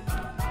 Yeah.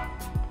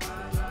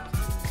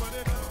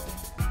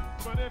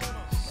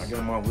 I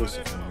got my list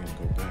if you want me to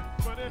go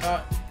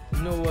back.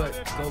 You know what?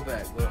 Go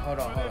back. Well, hold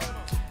on.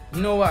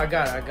 You know what? I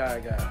got it.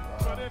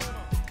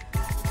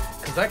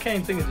 Cause I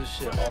can't think of this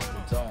shit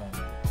off the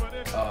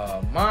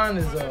dome. Mine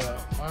is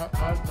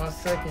my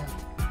second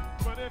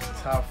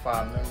top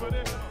 5 memorable.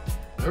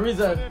 The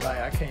reason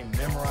I can't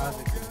memorize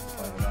it because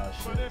it's like a lot of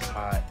shit. It's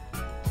hot.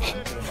 I'm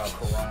thinking about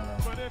Corona.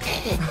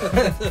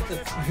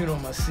 You know,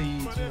 my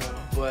seeds. You know,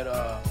 but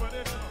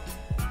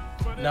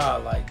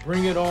like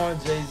Bring It On,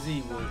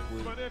 Jay-Z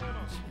with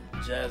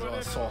Jazz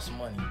on Sauce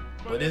Money.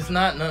 But it's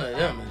not none of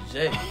them. It's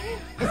Jay.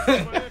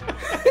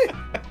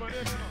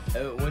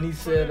 When he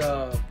said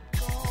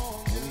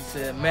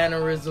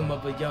mannerism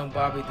of a young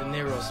Bobby De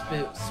Niro,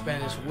 spit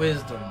Spanish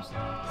wisdoms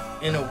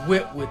in a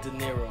whip with De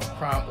Niro,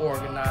 crime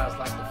organized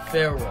like the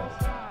Pharaoh.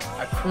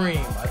 I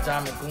cream, I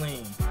diamond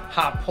gleam,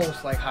 hot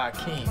post like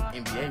Hakeem,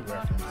 NBA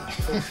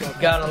reference.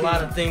 Got a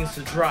lot of things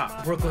to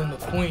drop, Brooklyn to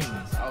Queens.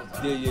 I was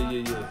like,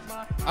 yeah.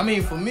 I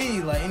mean, for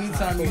me, like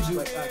anytime you do,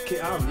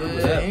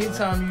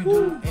 anytime you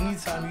do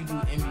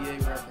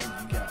NBA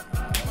reference, you got me.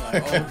 I'm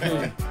like,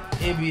 okay,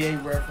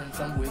 NBA reference,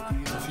 I'm with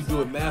you. If you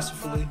do it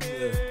masterfully,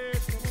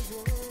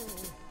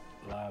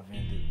 live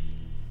ended.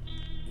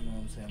 You know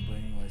what I'm saying? But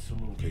anyway,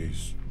 salute.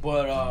 Peace.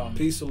 But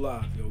peace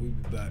alive, yo. We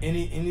be back.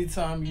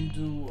 Anytime you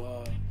do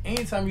an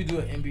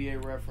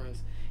NBA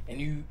reference and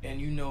you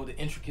know the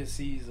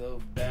intricacies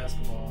of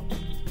basketball,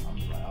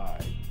 I'm like, all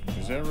right.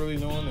 Is that really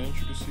knowing the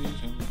intricacies?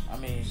 I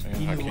mean,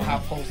 he knew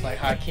hot posts like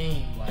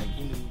Hakeem. Like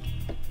he knew.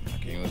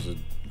 Hakeem was a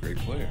great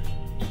player.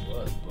 He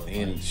was, but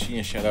she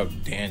didn't shout out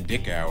Dan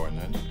Dickau or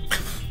nothing.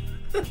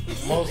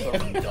 Most of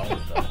them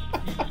don't,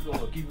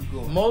 though. Keep it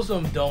going. Most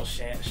of them don't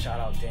shout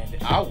out Dan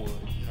Dickau. I would,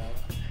 you know.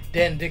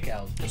 Dan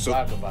Dickau,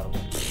 Gonzaga, by the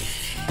way.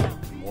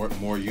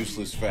 More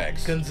useless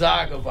facts.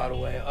 Gonzaga, by the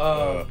way.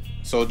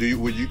 So do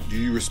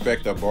you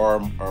respect a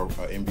bar or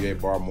an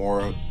NBA bar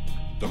more?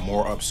 The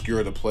more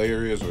obscure the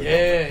player is, or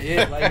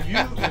yeah. Like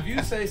if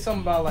you say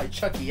something about like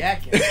Chucky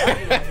Atkins, I'd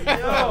be like,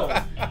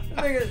 yo,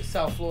 nigga,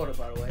 South Florida,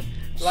 by the way.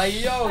 Like,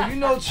 yo, you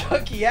know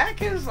Chucky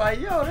Atkins? Like,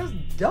 yo, that's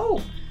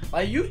dope.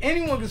 Like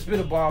anyone can spit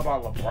a bar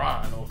about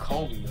LeBron or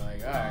Kobe.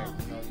 Like, all right,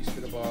 you know, you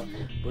spit a bar.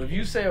 But if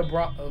you say a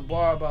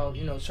bar about,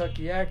 you know,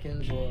 Chucky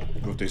Atkins or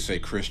what if they say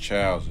Chris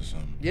Childs or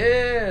something?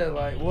 Yeah,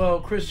 like, well,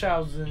 Chris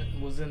Childs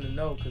was in the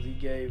know because he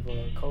gave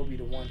Kobe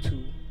the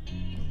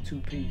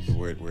 1-2 piece.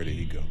 Where did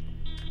he go?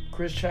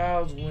 Chris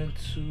Childs went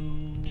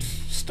to...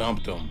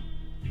 Stumped him.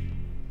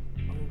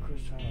 Where did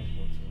Chris Childs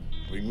go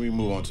to? We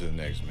move on to the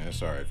next, man.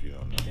 Sorry if you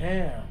don't know.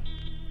 Damn.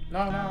 No,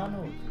 I know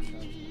where Chris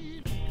Childs went.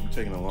 It's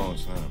taking a long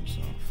time, so...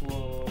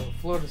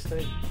 Florida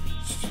State.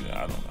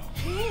 I don't know.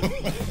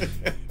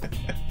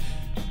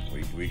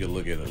 we could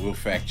look at it. We'll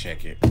fact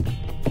check it.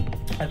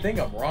 I think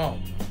I'm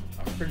wrong.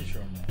 I'm pretty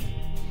sure I'm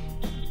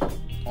wrong.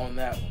 On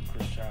that one,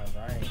 Chris Childs.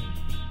 I ain't...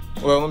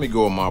 Well, let me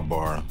go with my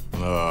bar.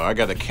 I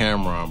got a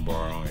Cameron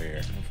bar on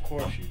here. Of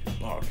course you do.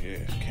 Oh,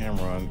 yeah.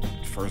 Cameron,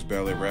 first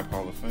Ballet Rap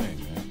Hall of Fame,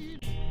 man.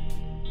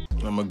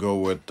 I'm going to go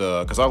with...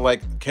 Because I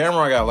like...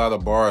 Cameron got a lot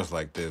of bars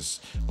like this.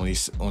 When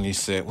he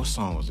said... What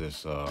song was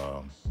this?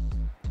 I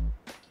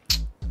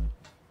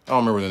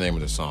don't remember the name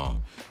of the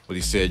song. But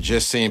he said,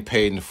 just seen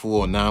Paid in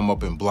Full, now I'm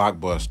up in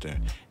Blockbuster.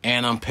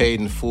 And I'm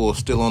paid in full,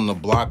 still on the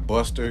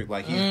Blockbuster.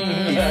 Like, he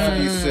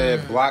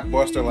said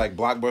Blockbuster, like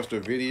Blockbuster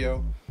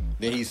Video.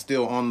 Then he's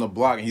still on the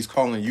block, and he's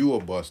calling you a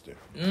buster.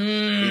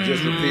 He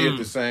just repeated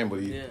the same, but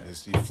he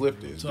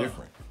flipped it. It's tough.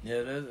 Different.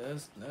 Yeah,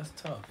 that's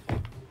tough.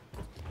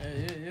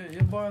 Yeah,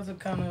 your bars are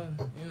kind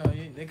of, you know,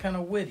 they're kind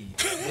of witty.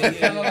 They're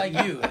kind of like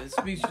you. It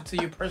speaks to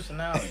your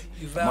personality.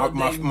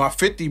 My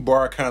 50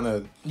 bar kind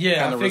of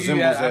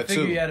resembles that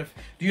too. Do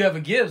you have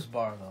a Gibbs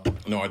bar though?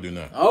 No, I do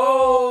not.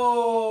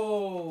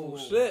 Oh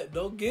shit!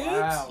 No Gibbs.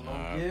 Wow, no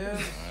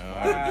Gibbs.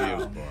 I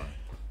have a Gibbs bar.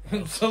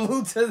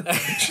 Salute to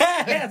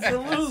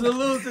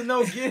salute to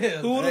no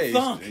Gibbs. Who would have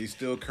thought? He's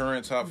still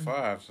current top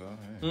 5. So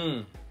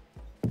hey.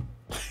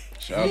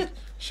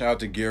 Shout out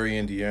to Gary,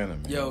 Indiana,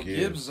 man. Yo,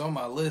 Gibbs is on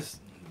my list,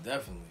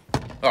 definitely.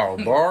 Oh,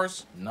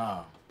 bars?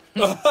 Nah.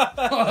 Top rap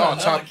album.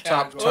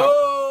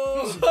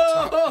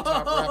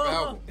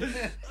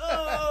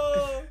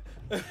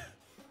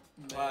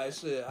 Alright,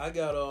 shit. I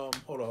got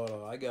hold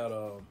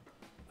on.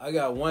 I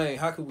got Wayne.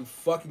 How could we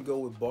fucking go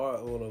with bar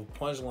or the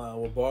punchline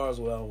or bars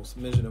without I was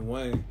mentioning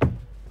Wayne?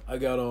 I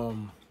got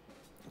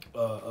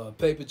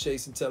paper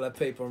chasing, tell that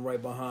paper I'm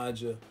right behind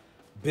you.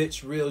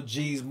 Bitch, real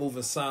G's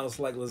moving silence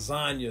like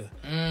lasagna.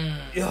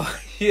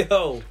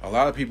 Yo. A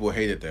lot of people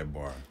hated that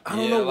bar. I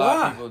don't know why. A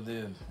lot of people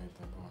did hate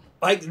that bar.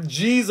 Like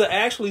G's are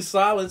actually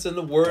silence in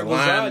the word the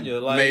line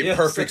lasagna. Like, made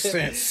perfect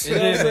sense. You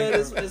know what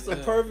I'm saying? It's a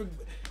perfect.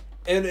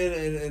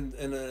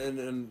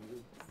 And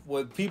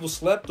what people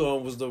slept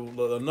on was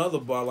another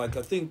bar. Like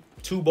I think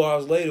 2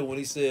 bars later when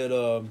he said,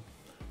 because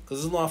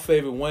this is my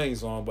favorite Wayne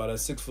song by that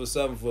 6 foot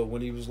 7 foot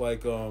when he was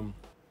like,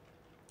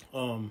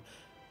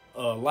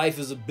 life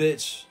is a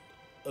bitch.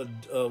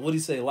 What do you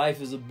say?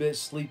 Life is a bitch.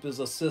 Sleep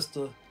is a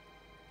sister.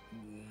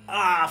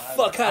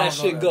 Fuck how that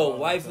shit go.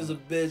 Life is a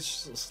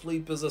bitch.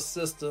 Sleep is a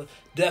sister.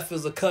 Death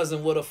is a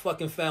cousin with a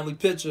fucking family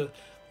picture.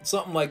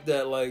 Something like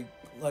that. Like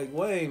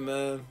Wayne,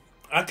 man.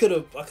 I could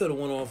have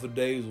went on for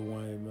days with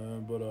Wayne,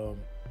 man. But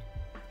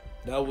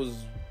that was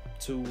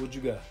 2. What you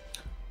got?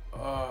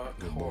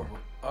 Good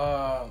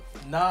bar.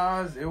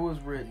 Nas, it was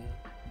written.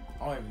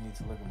 I don't even need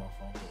to look at my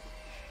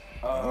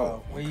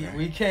phone. Okay.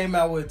 We came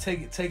out with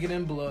Take It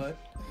in Blood.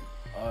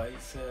 He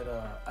said,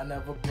 I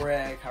never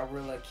brag how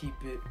real I keep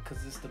it, cause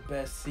it's the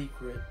best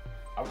secret.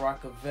 I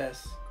rock a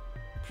vest,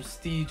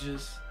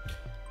 prestigious,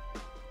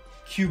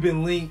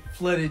 Cuban link,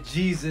 flooded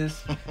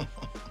Jesus,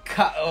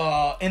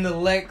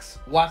 intellects,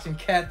 watching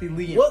Kathy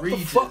Lee and what Regis.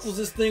 The fuck was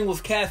this thing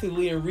with Kathy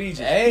Lee and Regis?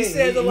 Hey, he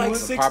said it like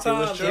was 6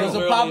 times. show. It was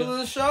a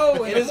popular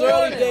show in his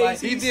early days.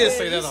 Like, he did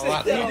say that a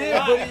lot. He did,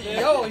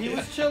 but he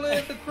was chilling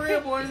at the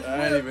crib on his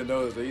I didn't even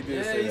notice that. He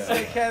did say that. He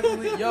said Kathy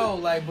Lee. Yo,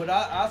 like, but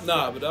I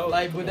nah, but that was,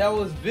 like, but that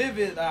was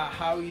vivid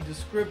how he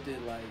described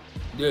it. Like,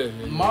 yeah.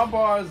 My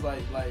bars,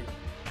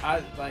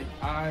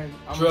 I'm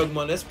drug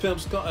money. That's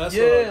Pimp's come. That's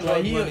yeah, drug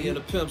like money and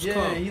the Pimp's come.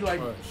 Yeah, he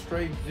like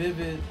straight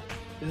vivid.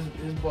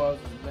 His bars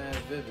was mad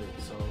vivid.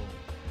 So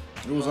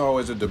there was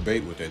always a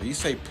debate with that. Did he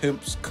say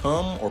Pimp's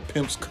cum or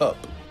Pimp's cup?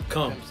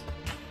 Cum.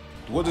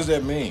 What does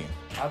that mean?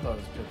 I thought it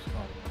was Pimp's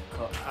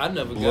cum. I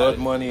never got Blood it.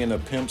 money and a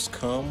Pimp's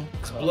cum?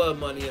 Blood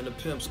money and the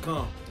Pimp's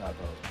come. I thought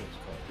it was Pimp's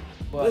cum.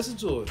 But Listen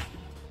to it.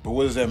 But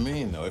what does that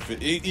mean though? If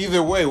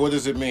either way, what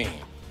does it mean?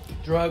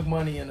 Drug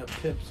money and a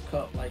pimp's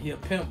cup. Like he a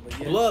pimp, but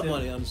yeah, Blood still,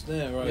 money, I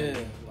understand, right? Yeah,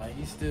 like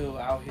he's still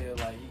out here.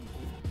 Like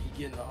he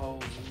getting the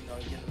hoes, and,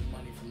 he getting the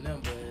money from them,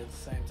 but at the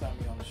same time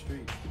he on the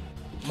street.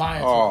 My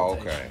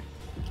interpretation. Okay.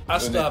 I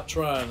stopped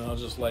trying. I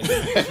was just like,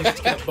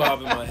 just kept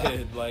bobbing my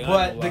head. Like,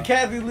 But the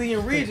Kathy Lee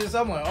and Regis,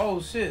 I'm like,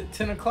 oh shit,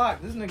 10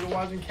 o'clock. This nigga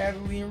watching Kathy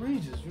Lee and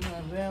Regis. You know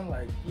what I'm saying?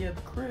 Like he at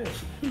the crib,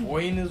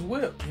 waiting his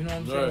whip. You know what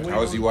I'm saying? Right. How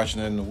was he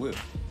watching that in the whip?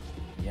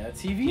 Yeah,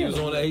 TV. He was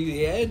on that.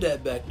 He had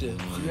that back then.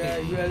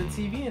 You had a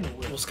TV in the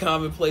whip. What's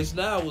commonplace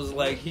now was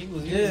like he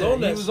was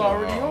on that. He was shit.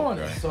 already on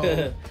it.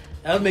 So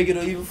that'll make it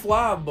an even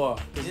fly bar.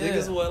 Cause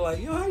niggas were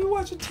like, yo, how you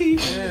watching TV?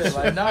 Yeah,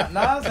 like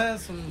Nas had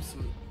some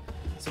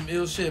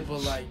ill shit,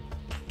 but like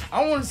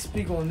I want to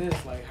speak on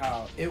this, like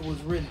how it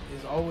was written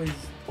is always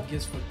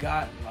gets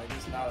forgotten. Like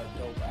it's not a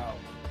dope album.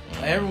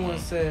 Like everyone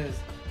says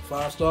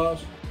 5 stars.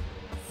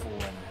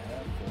 4.5.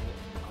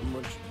 I'm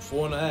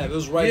 4.5. It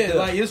was right there. Yeah,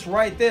 like it's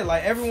right there.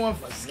 Like everyone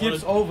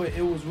skips over.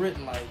 It was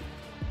written like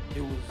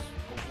it was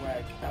a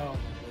whack album.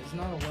 It's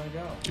not a whack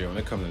album. Yeah, when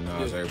it comes to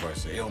Nas, everybody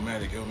say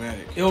Illmatic.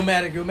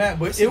 Illmatic.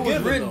 But That's it a was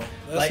given, written though.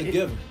 That's like a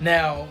given.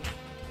 Now,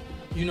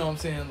 you know what I'm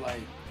saying?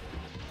 Like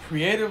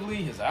creatively,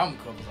 his album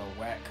covers are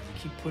whack because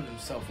he keep putting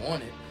himself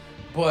on it.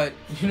 But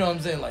you know what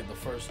I'm saying? Like the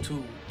first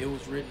 2, it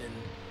was written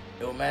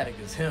in Illmatic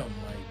as him.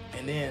 Like,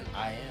 and then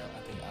I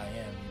think I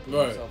am. He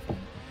put himself on.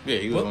 Yeah,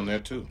 he was on there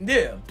too.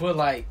 Yeah, but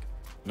like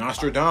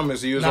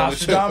Nostradamus, he was on the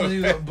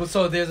show. but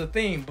so there's a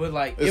theme, but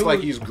like it's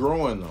like he's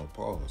growing though.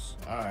 Pause.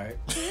 All right,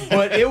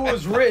 but it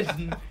was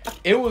written.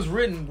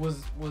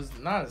 Was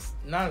not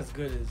as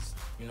good as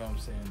you know what I'm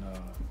saying.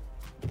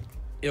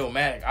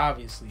 Illmatic,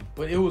 obviously,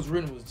 but it was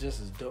written was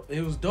just as dope.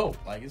 It was dope.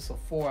 Like it's a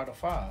 4 out of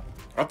 5.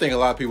 I think a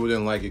lot of people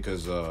didn't like it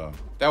because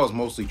that was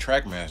mostly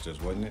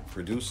Trackmasters, wasn't it?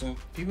 Producing.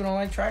 People don't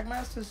like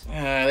Trackmasters.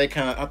 I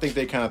think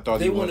they kind of thought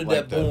they wanted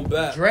that boom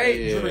bap.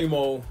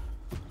 Primo.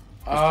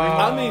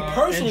 I mean,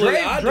 personally,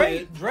 I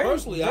did. Dre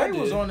was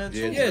on it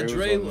too. Yeah,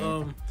 Dre.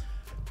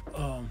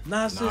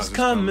 Nas is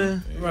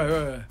coming. Yeah.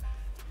 Right.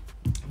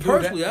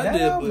 Personally, I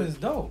did. That album But is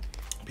dope.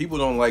 People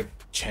don't like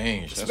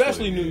change,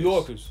 especially New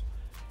Yorkers.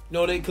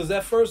 No, because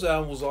that first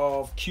album was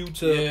all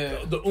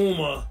Q-Tip, the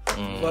Uma,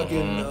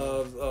 fucking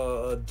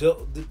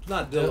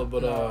not Dilla,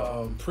 but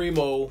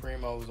Primo.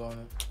 Primo was on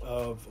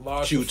it.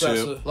 Large Q-Tip.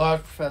 Professor.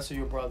 Large Professor,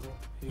 your brother.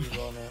 He was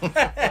on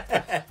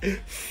there.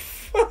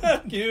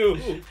 Fuck you.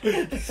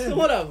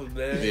 Whatever,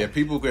 man. Yeah,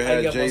 people could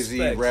have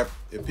Jay-Z rap.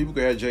 If people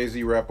could have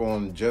Jay-Z rap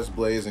on Just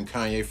Blaze and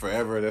Kanye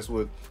Forever, that's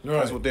what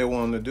they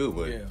wanted to do.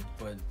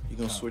 But you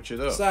gonna switch it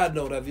up. Side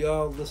note: have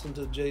y'all listened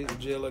to J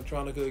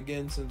Electronica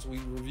again since we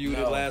reviewed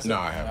it last? No,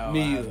 I haven't.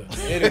 Me either.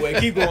 Anyway,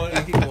 keep going.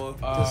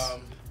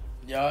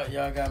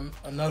 Y'all got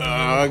another.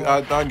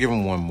 I'll give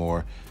him one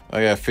more.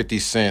 I got 50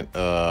 Cent.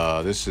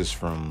 This is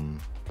from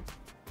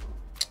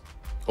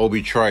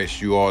Obi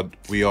Trice,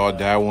 we all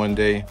die one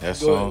day. That Go ahead,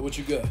 song. what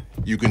you got?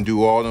 You can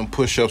do all them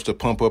push-ups to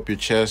pump up your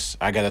chest.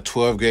 I got a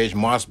 12-gauge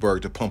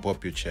Mossberg to pump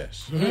up your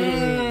chest.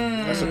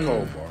 That's a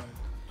cold bar.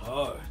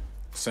 Hard.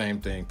 Same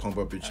thing, pump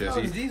up your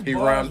chest. These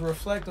bars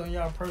reflect on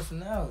your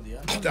personality.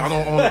 I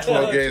don't own a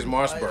 12-gauge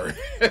Mossberg.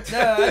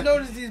 Nah, I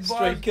noticed these bars.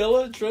 Straight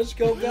killer, trench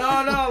coat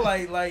guy? No,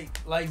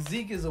 like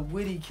Zeke is a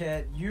witty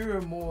cat. You're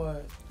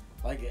more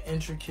like an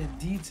intricate,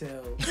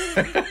 detailed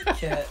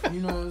cat. You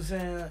know what I'm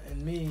saying?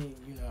 And me,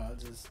 I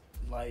just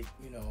like,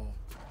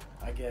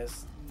 I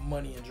guess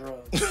money and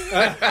drugs.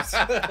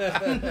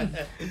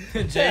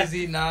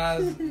 Jay-Z,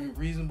 Nas,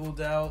 Reasonable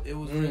Doubt. It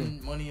was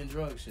written money and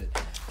drug shit.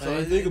 So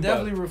it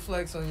definitely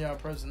reflects on your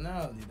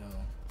personality,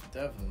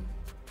 though.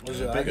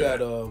 Definitely. I got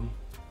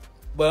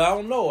but I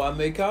don't know. I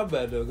may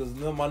combat though because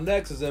my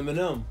next is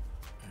Eminem,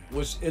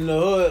 which in the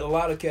hood a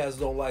lot of cats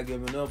don't like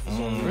Eminem for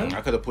some reason.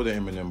 I could have put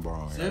an Eminem bar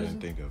on here. I didn't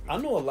think of it. I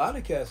know a lot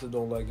of cats that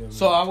don't like Eminem.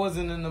 So I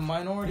wasn't in the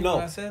minority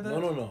when I said that?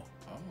 No.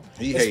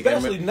 He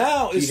Especially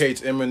now, he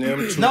hates Eminem.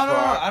 Tupac. No.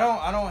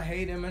 I don't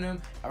hate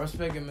Eminem. I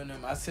respect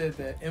Eminem. I said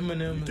that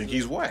Eminem. You think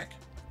he's whack?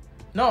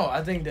 No,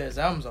 I think that his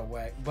albums are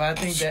whack. But I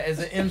think that as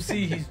an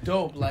MC, he's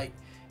dope. Like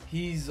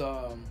he's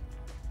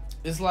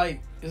it's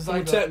like from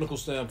a technical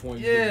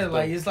standpoint. Yeah,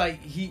 like it's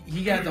like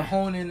he got to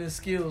hone in his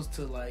skills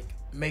to like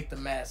make the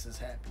masses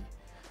happy.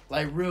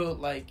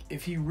 Like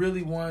if he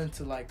really wanted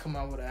to like come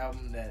out with an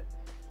album that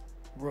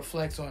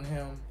reflects on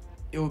him,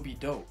 it would be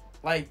dope.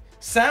 Like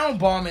sound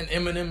bombing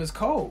Eminem is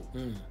cold.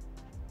 Yeah.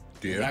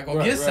 You're not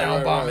gonna get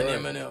sound bombing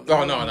Eminem.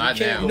 Oh no, not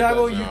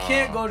now. You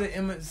can't go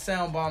to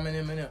sound bombing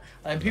Eminem.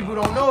 Like people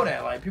don't know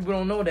that. Like people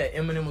don't know that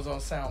Eminem was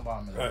on sound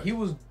bombing. Like, he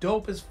was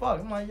dope as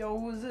fuck. I'm like, yo,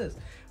 who is this?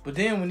 But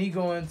then when he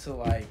go into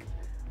like,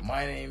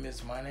 my name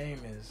is,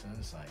 and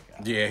it's like,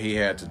 yeah, he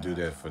had to do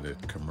that for the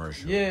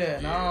commercial.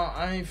 Yeah, no,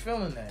 I ain't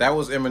feeling that. That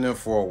was Eminem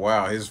for a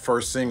while. His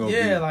first single,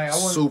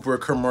 super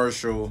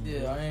commercial.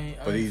 Yeah, I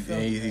ain't. But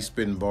he's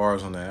spitting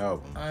bars on the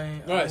album.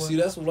 See,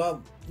 that's what I.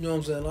 You know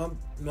what I'm saying?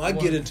 I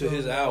get into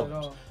his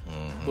albums,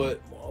 but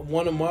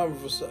one of my,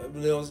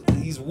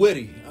 he's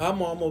witty.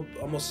 I'm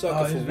a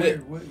sucker for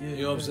wit.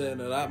 You know what I'm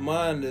saying? And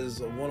mine is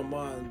one of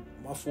mine.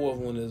 My fourth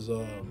one is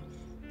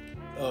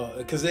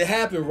because it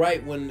happened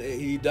right when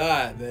he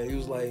died. Man, he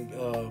was like,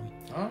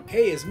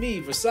 "Hey, it's me,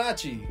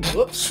 Versace.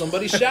 Whoops,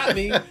 somebody shot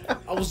me.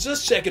 I was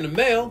just checking the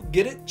mail.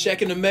 Get it?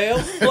 Checking the mail."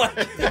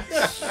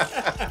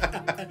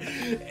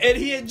 And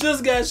he had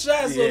just got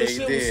shot, so the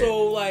shit was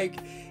so like.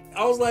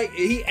 I was like,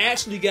 he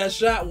actually got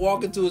shot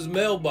walking to his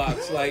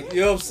mailbox. Like,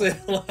 you know what I'm saying?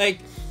 Like,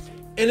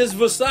 and it's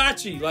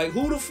Versace. Like,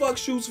 who the fuck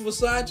shoots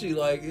Versace?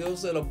 Like, you know what I'm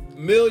saying? A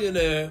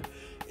millionaire.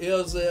 You know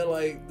what I'm saying?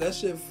 Like, that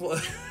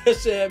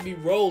shit had me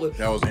rolling.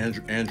 That was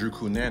Andrew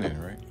Cunanan,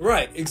 right?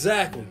 Right,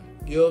 exactly.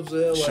 You know what I'm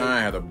saying? Like,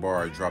 Shine had a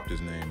bar, dropped his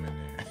name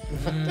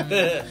in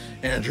there.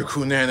 Andrew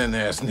Cunanan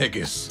ass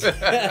niggas.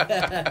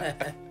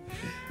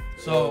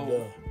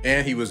 So...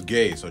 And he was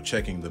gay, so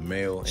checking the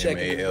mail,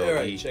 M-A-L-E.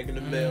 Right, checking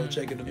the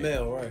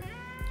mail, right.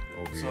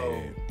 Over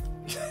so,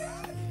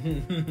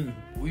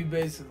 we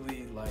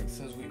basically, like,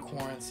 since we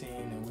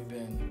quarantined and we've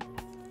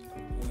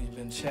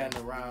been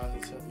chatting around,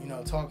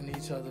 talking to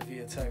each other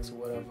via text or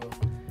whatever,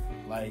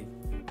 like,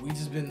 we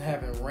just been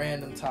having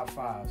random top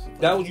fives.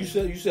 That what you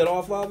said? You said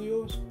all five of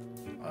yours?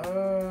 Do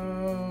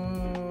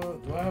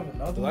I have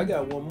another one? I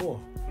got one more.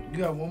 You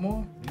got one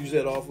more? You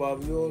said all five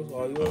of yours?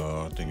 All yours?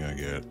 I think I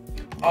got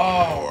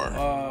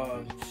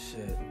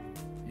shit.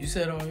 You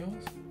said all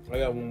yours? I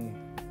got one more.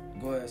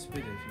 Go ahead, spit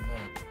it if you know.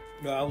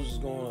 No, I was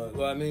just going.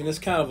 Well, I mean, it's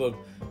kind of a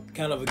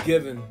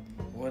given.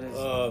 What is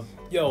it?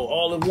 Yo,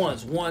 all at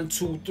once. 1,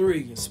 2,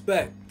 3.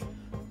 Inspect.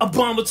 A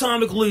bomb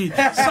atomically.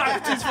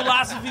 Socrates'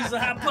 philosophies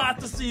and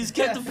hypotheses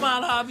can't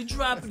define how I be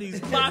dropping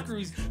these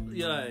mockeries.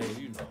 Yeah,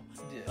 you know.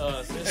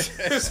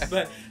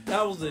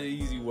 That was the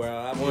easy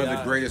word. One of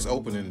the greatest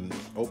opening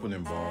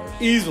bars.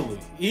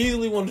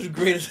 Easily one of the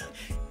greatest.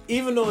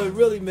 Even though it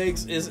really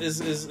makes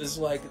it's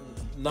like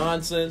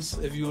nonsense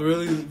if you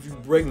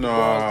break the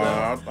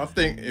bars down. I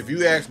think if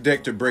you ask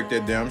Deck to break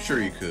that down, I'm sure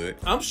he could.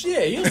 I'm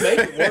sure he'll make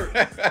it work.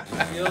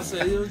 You know what I'm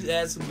saying? He'll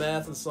add some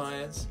math and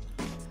science.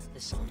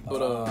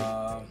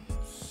 But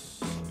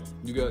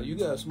you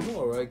got some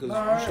more, right?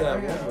 Because you should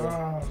have one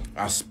more.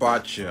 I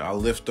spot you. I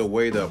lift the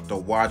weight up. The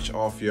watch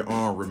off your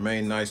arm.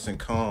 Remain nice and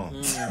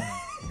calm.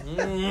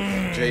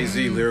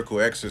 Jay-Z lyrical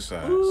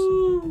exercise.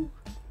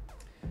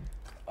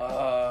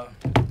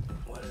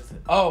 What is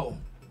it? Oh,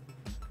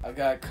 I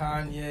got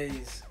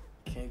Kanye's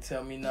Can't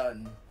Tell Me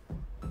Nothing.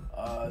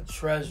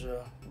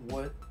 Treasure.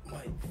 What?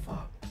 Wait,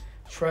 fuck.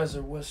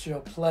 Treasure. What's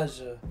your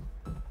pleasure?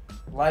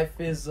 Life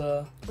is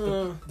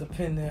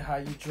depending how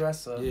you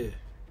dress up. Yeah.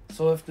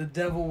 So if the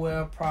devil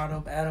wear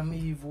Prada, Adam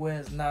Eve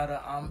wears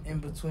nada, I'm in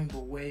between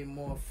but way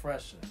more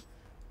fresher.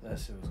 That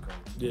shit was cool.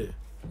 Yeah.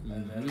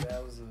 And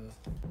that was a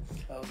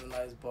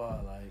nice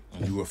bar. Like,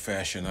 you a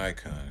fashion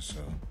icon, so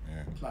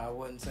yeah. I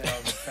wouldn't say I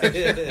was a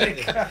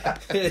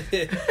fashion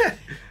icon.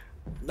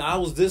 Nah, I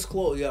was this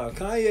close. Yeah,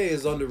 Kanye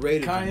is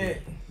underrated. Kanye,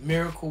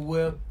 Miracle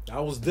Whip. I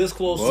was this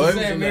close What? to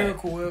saying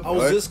Miracle Whip. I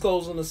was this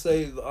close to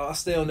say I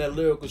stay on that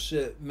lyrical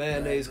shit.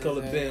 Mayonnaise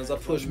colored Benz. I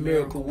push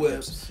Miracle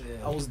Whips.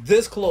 Yeah. I was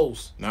this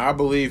close. Now I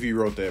believe he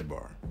wrote that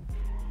bar,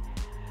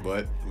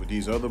 but with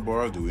these other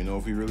bars, do we know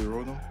if he really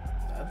wrote them?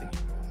 I think he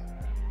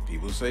wrote.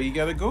 People say he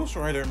got a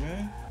ghostwriter,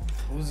 man.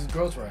 Who's his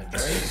ghostwriter?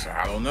 Right?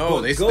 I don't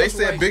know. They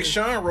said Big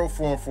Sean wrote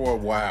for him for a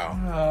while.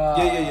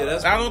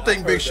 Yeah. I don't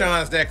think Big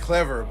Sean's that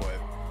clever, but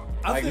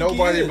like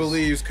nobody he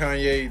believes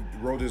Kanye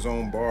wrote his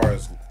own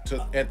bars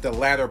at the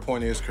latter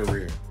point of his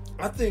career.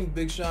 I think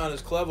Big Sean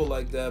is clever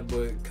like that,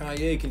 but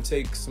Kanye can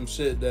take some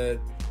shit that.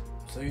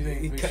 So you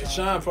think Big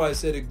Sean probably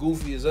said it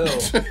goofy as hell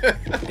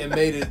and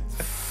made it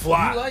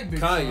fly. You like Big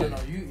Kanye. Sean,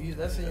 though. You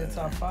that's in your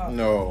top 5.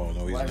 No,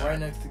 he's like not. Right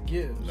next to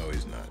Gibbs. No,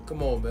 he's not.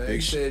 Come on, man. Big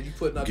You said you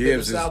putting our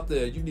Gibbs business out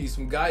there. You need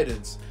some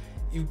guidance.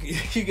 You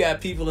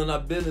got people in our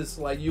business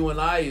like you and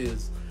I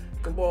is.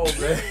 Come on,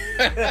 man.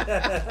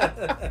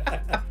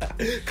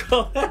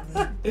 Come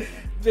on.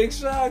 Big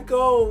Sean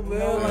Cole,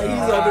 man. Like,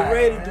 he's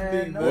underrated to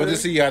me, man. What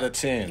is he out of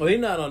 10? Well, he's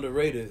not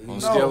underrated. On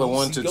a scale of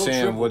 1 to 10,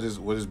 triple.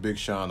 what is Big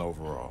Sean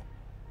overall?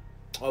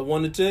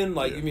 1 to 10?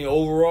 Like, you mean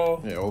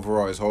overall? Yeah,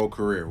 overall, his whole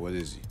career, what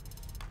is he?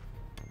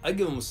 I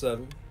give him a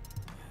 7.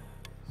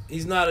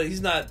 He's not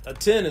a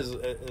 10 is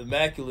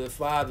immaculate,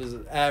 5 is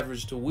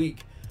average to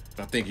weak.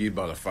 I think he's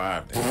about a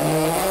 5. Then.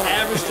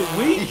 Average to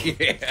weak?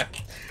 Yeah.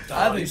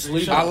 I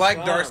think I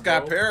like Dark Sky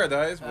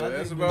Paradise, but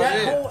that's about that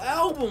it. whole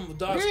album,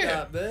 Dark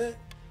Sky, man.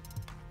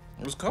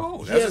 It was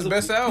cold. That's his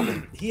best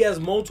album. He has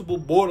multiple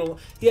borderline.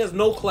 He has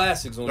no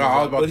classics on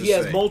it, but he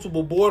has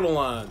multiple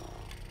borderline.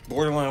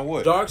 Borderline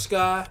what? Dark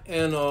Sky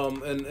and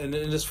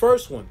his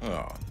first one.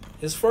 Oh.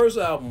 His first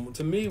album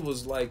to me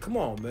was like, come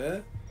on,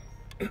 man.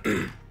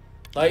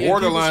 Like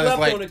Borderline people slept is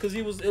like on it because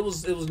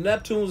it was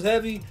Neptune's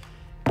heavy,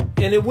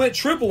 and it went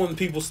triple when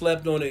people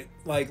slept on it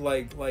like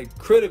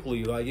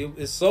critically. Like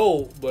it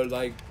sold, but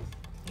like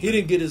he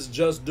didn't get his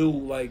just due.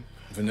 Like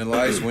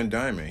Vanilla Ice went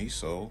diamond. He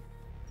sold.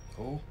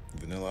 Who?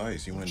 Vanilla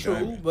Ice. He went true,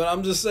 diamond. but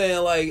I'm just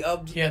saying like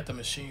he had the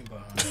machine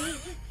behind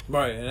him.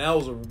 Right, and that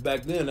was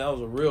back then that was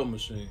a real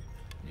machine.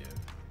 Yeah.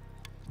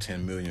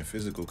 10 million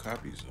physical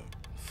copies though.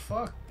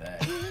 Fuck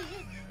that. Man.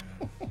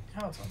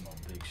 Y'all talking about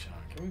Big Sean?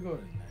 Can we go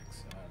to the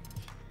next?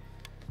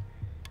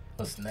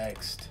 What's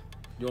next?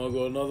 You want to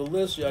go another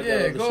list?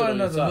 Yeah, go to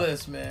another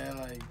list, man.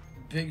 Like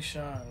Big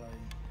Sean, like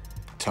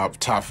top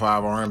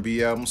 5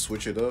 R&B albums.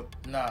 Switch it up.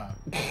 Nah.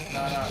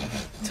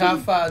 Top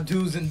 5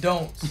 do's and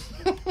don'ts.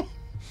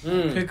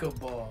 Pickup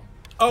ball.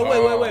 Oh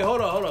wait,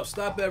 hold up,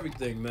 stop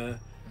everything, man.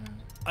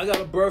 I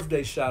got a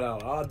birthday shout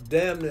out. Oh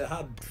damn it,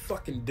 how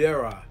fucking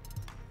dare I?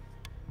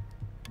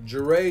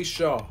 Jeray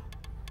Shaw,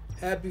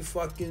 happy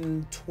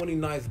fucking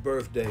 29th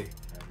birthday.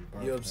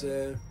 You know what I'm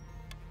saying?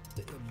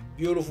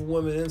 Beautiful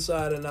woman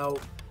inside and out.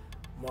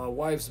 My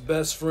wife's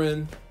best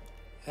friend.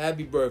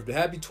 Happy birthday.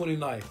 Happy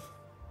 29th.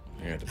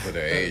 You have to put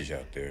her age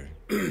out there.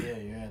 Yeah,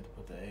 you had to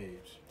put the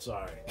age.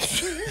 Sorry.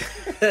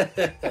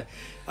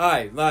 All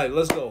right,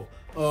 let's go.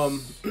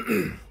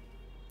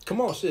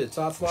 Come on, shit.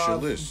 Top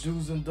 5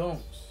 do's and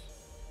don'ts.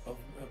 A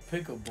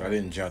pickup ball. I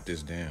didn't jot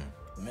this down.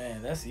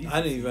 Man, that's easy.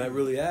 I didn't even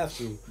really have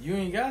to. You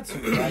ain't got to.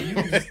 Like, you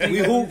can just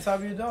think on the top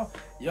of your dome.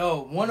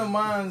 Yo, one of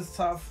mine's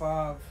top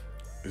 5.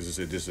 Is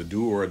this a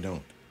do or a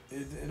don't?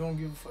 It don't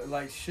give a fuck.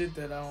 Like shit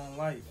that I don't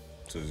like.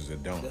 So this is a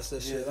don't. That's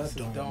that Yeah, shit that's a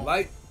I don't. don't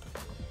like.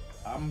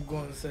 I'm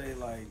gonna say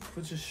like,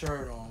 put your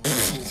shirt on.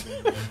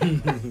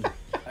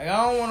 Like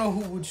I don't want to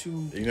hoop with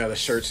you. You're not a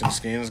shirts and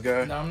skins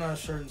guy? No, I'm not a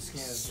shirt and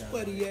skins guy.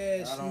 Sweaty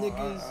ass niggas. You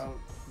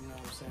know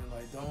what I'm saying?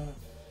 Like don't.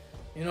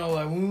 You know,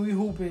 like when we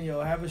hooping,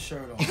 yo, have a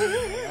shirt on. Man.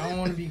 Like, I don't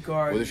want to be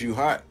guarded. What if you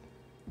hot?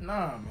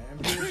 Nah, man,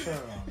 put your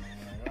shirt on, man.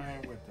 Like, I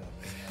ain't with that,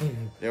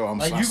 man. Yo,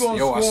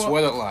 I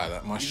sweat a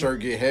lot. My shirt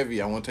get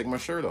heavy. I want to take my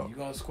shirt off. You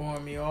gonna score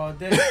me all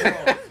day?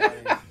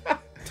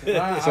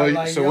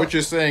 So what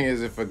you're saying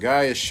is, if a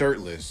guy is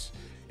shirtless,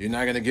 you're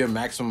not gonna give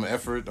maximum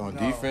effort on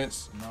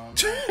defense. No.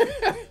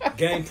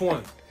 Game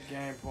point.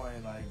 Game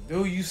point, like,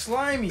 dude, you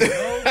slimy, bro.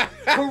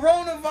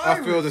 Coronavirus.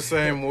 I feel the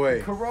same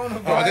way.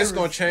 Coronavirus. Oh, this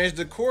gonna change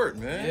the court,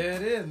 man. Yeah,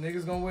 it is.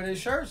 Niggas gonna wear their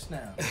shirts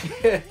now.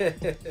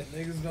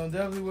 Niggas gonna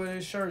definitely wear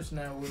their shirts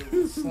now with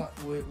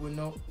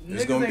no.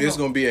 It's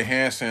gonna be a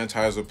hand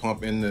sanitizer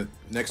pump in the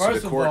next to the court.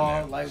 First of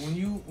all, now. like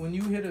when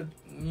you hit a,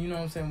 you know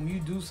what I'm saying, when you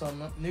do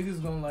something,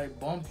 niggas gonna like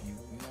bump you. You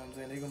know what I'm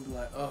saying? They gonna be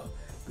like,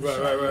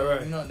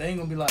 Right. You know, they ain't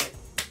gonna be like,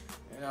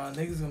 you know,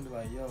 niggas gonna be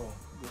like, yo,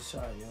 good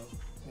shot, yo.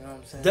 You know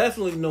what I'm saying?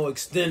 Definitely no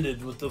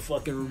extended with the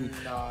fucking.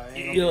 Nah,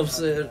 you know what I'm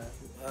saying?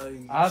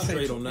 I'll say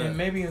straight on that.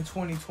 maybe in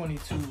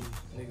 2022 niggas will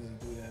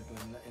do that,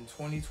 but in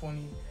 2020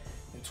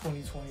 and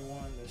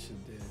 2021 that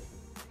shit did.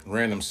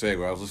 Random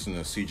segue. I was listening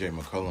to CJ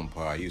McCollum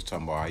pod. He was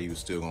talking about how he was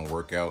still gonna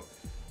work out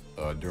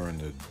during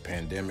the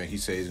pandemic. He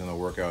said he's gonna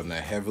work out in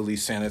a heavily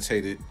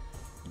sanitized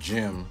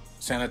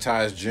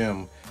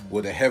gym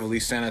with a heavily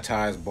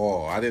sanitized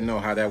ball. I didn't know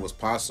how that was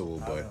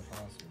possible, but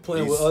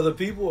playing with other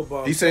people or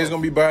by he said he's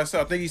gonna be by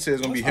himself. I think he said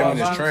it's gonna be him and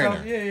his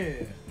trainer.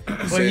 Yeah.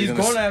 But he's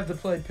gonna have to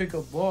play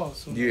pickup ball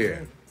soon. Yeah.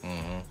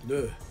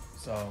 Yeah.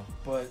 So,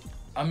 but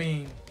I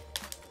mean,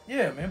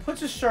 Yeah, man, put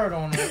your shirt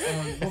on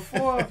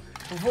before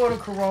the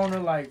corona,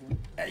 like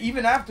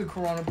even after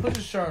corona, put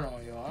your shirt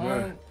on,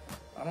 yo.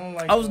 I don't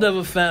like. I was never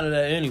a fan of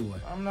that anyway.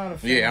 I'm not a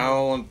fan.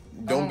 Yeah,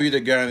 don't be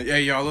the guy.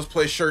 Hey, y'all, let's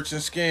play shirts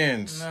and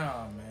skins.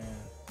 Nah, man,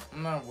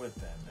 I'm not with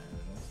that, man.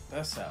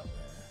 That's out, man.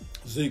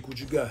 Zeke, what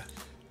you got?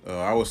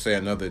 I would say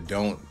another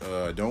don't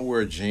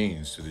wear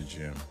jeans to the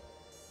gym.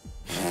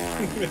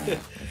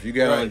 If you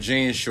got on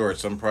jean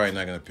shorts, I'm probably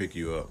not gonna pick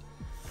you up.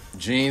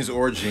 Jeans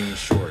or jean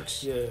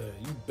shorts. Yeah,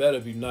 you better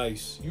be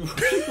nice. You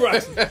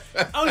right.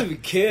 I don't even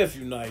care if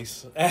you're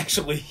nice.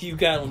 Actually, you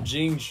got on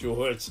jean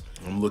shorts.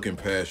 I'm looking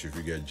past you if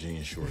you got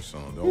jean shorts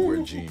on. Don't wear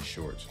jean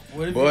shorts.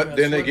 But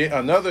then again,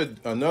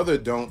 another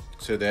don't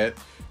to that.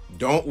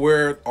 Don't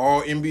wear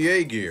all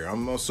NBA gear.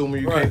 I'm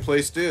assuming you can't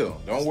play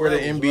still. Don't wear the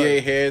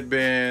NBA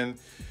headband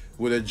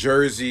with a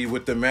jersey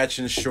with the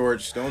matching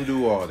shorts. Don't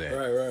do all that.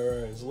 Right.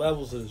 There's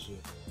levels to this shit.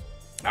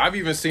 I've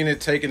even seen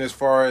it taken as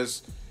far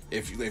as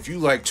if you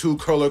like two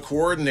color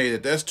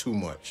coordinated, that's too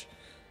much.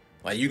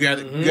 Like you got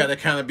to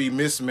kind of be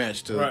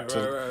mismatched to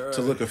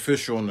look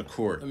official on the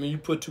court. I mean, you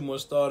put too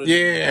much thought in Yeah.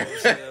 it.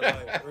 You know what I'm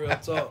saying? Like, real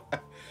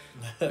talk.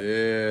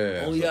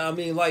 Yeah. Oh yeah, I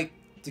mean, like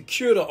the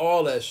cure to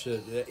all that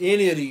shit.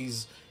 Any of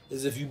these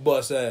is if you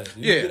bust ass.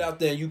 You get out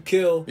there and you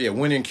kill. Yeah,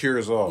 winning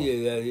cures all.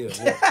 Yeah.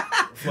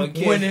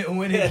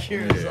 Winning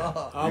cures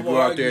all. You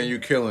go out there and you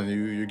killing,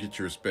 you get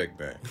your respect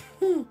back.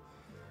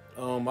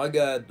 I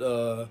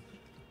got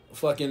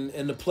fucking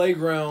in the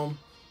playground,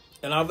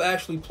 and I've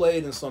actually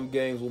played in some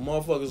games where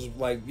motherfuckers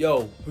like,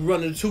 yo, we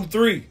running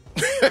 2-3.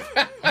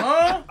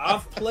 Huh?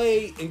 I've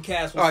played in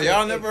cats. Oh,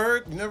 y'all never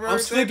heard? Never heard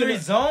that? 3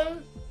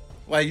 zone?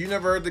 Like, you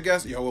never heard the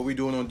guys, yo, what we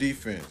doing on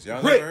defense?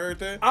 Y'all Rick, never heard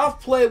that? I've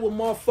played with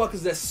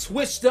motherfuckers that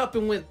switched up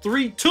and went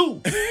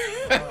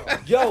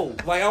 3-2. Yo,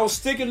 like I was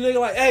sticking the nigga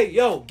like, hey,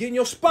 yo, get in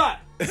your spot.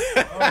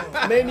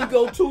 Made me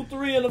go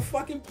 2-3 in a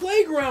fucking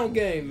playground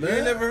game, man. You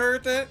ain't never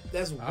heard that?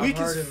 That's I've weak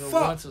heard as of it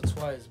fuck. once or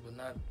twice, but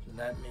not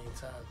that many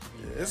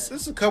times.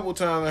 It's a couple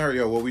times I heard,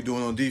 yo, what we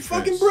doing on defense?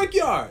 Fucking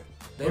Brickyard.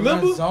 They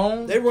Remember? run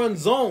zone? They run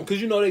zone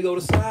because you know they go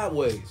the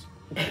sideways.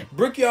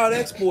 Brickyard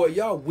Export,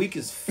 y'all weak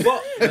as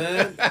fuck,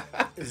 man.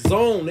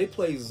 Zone, they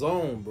play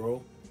zone,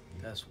 bro.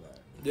 That's right.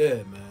 Yeah,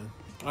 man.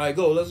 All right,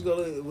 go. Let's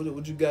go.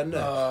 What you got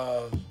next?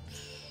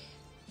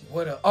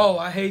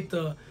 I hate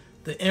the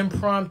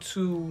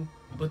impromptu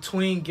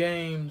between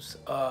games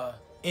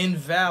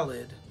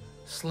invalid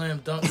slam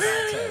dunk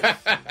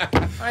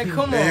contest. Like,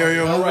 come on.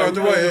 Yo, move out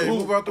the way.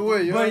 Move out the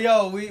way, yo. But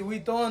yo, we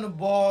throwing the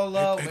ball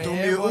up Hey, and don't be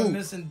a everyone hoop.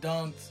 missing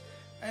dunks.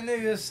 And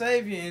nigga,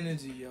 save your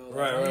energy, yo.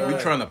 Right. We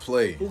trying to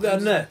play. Who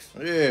got next?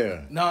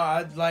 Yeah. No,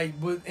 I like,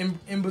 but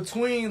in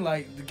between,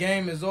 like the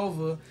game is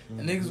over,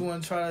 and niggas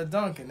want to try to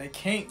dunk and they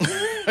can't.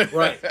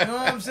 Right. You know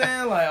what I'm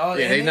saying? Like,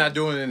 They not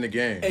doing it in the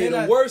game. Hey,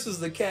 the worst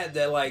is the cat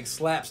that like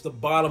slaps the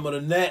bottom of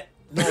the net.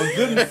 No,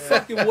 good and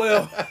fucking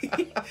well.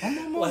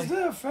 I'm almost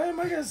there, fam.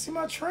 I gotta see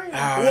my trainer.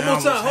 One more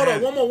time. Hold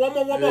on.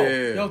 One more.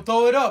 Yeah. Yo,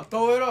 throw it up,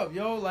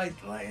 yo. Like,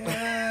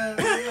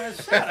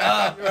 shut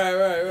up.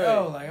 Right.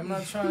 Yo, like, I'm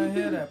not trying to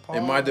hear that. Paul.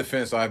 In my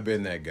defense, I've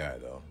been that guy,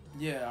 though.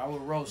 Yeah, I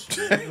would roast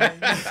you. Clown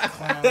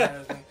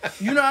ass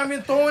nigga. You know, I've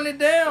been throwing it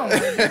down.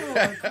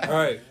 Like, All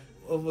right.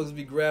 Motherfuckers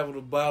be grabbing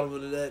the bottom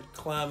of the net,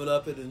 climbing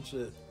up it and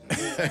shit.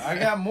 I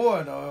got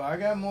more though. I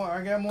got more.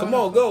 Come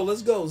on, go.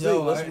 Let's go. Z.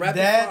 Yo, Let's wrap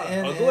that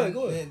it up. and,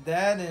 Go ahead. and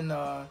that and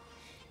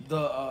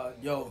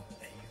yo,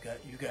 hey,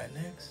 you got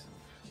next.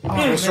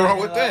 What's wrong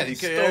with that? He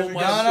can't stole have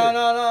my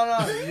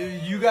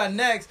it. No. You got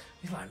next.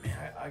 He's like, man,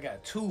 I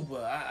got 2,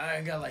 but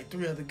I got like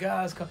 3 other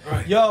guys come.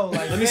 Right. Yo,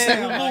 like, Let me see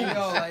who like, lose.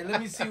 yo, like,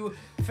 let me see what,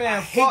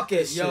 fam, hate fuck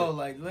that it, yo, shit.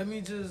 like, let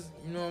me just,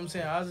 you know what I'm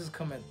saying? I'll just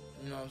come at,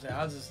 you know what I'm saying?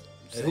 I'll just.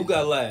 Hey, who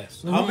got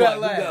last? Who got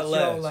last?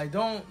 Yo, like,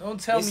 don't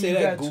tell They me you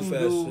say that got 2 goof-ass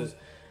dudes. shit.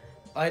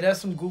 Like, that's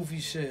some goofy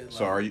shit.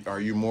 So like,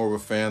 are you more of a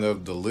fan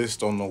of the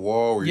list on the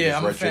wall? Where you yeah, just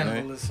I'm a write your fan of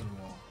name? the list on the wall.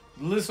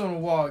 The list on the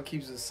wall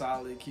keeps it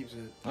solid, keeps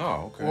it.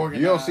 Oh, okay.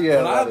 Organized. You don't see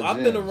that. But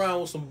I've been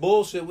around with some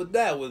bullshit with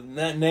that, with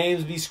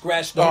names be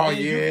scratched Oh, off.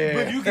 yeah.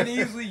 But you can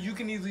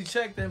easily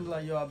check them.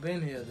 Like, yo, I've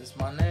been here. This is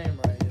my name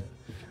right here.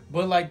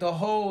 But like the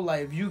whole,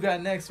 like, if you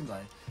got next, you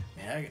like,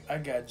 man, I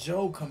got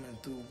Joe coming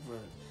through, but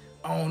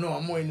I don't know.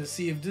 I'm waiting to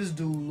see if this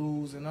dude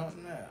lose and all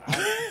that.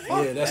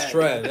 Yeah, that's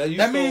trash.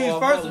 That means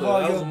first of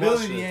all, that your was my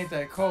ability shit. ain't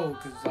that cold,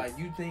 cause like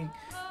you think,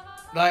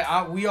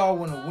 like we all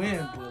want to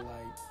win, but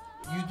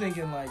like you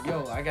thinking like,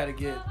 yo, I gotta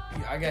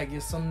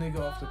get some nigga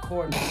off the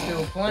court that's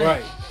still playing.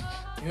 Right.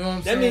 You know what I'm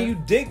That saying? mean you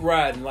dick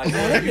riding like,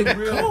 man, that You nigga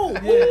real- cold.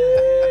 yeah,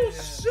 Ooh, yeah.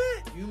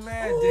 shit. You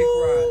mad Ooh.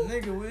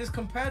 dick ride, nigga? It's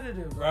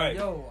competitive, Right.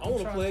 Yo, I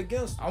want to play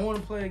against him. I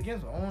want to play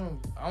against him.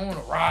 I want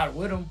to ride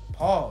with him.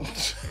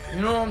 Pause.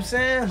 You know what I'm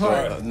saying? So,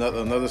 Like,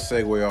 another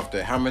segue off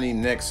that. How many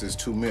necks is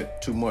too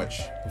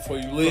much? Before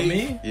you for leave.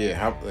 me, Yeah.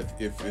 How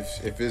if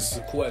it's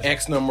question.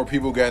 X number of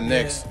people got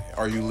necks,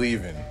 are you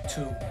leaving?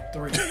 2,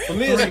 3. For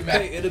me, it's 3, the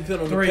Mac. it depends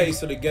on 3. the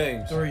pace of the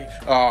games. 3,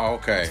 Oh,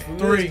 okay. For me,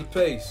 3. it's the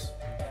pace.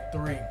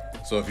 3,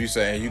 So if you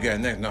say, hey, you got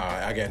next, nah,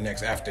 I got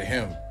next after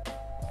him.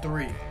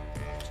 3.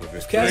 So if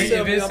it's Can't three, say-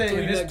 If me it's I'm 3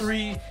 if it's next.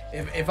 3,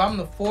 if I'm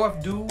the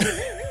 4th dude,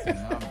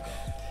 then I'm good.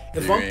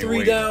 If I'm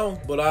 3 down,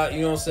 but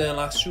you know what I'm saying,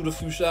 I shoot a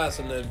few shots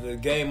and the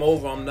game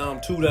over, I'm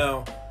down 2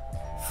 down.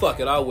 Fuck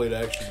it, I'll wait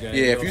an extra game.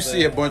 Yeah, if you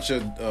see a bunch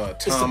of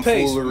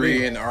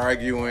tomfoolery and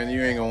arguing,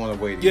 you ain't gonna want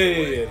to wait.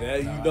 Yeah.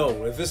 That, you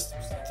know, if it's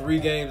 3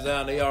 games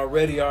down, they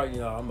already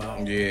arguing. I'm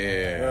out.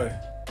 Yeah. Right.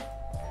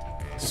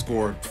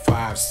 Scored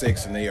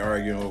 5-6, and they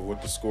arguing over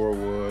what the score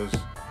was.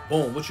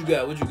 Boom. What you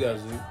got? What you got,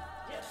 Z?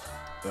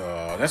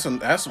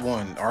 That's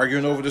one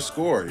arguing over the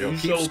score. Yo,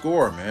 keep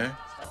score, man.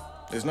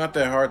 It's not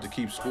that hard to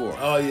keep score.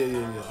 Oh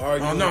yeah.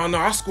 Arguing. Oh no,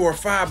 I scored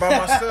 5 by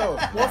myself.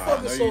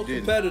 Motherfuckers so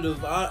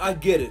competitive. I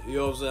get it. You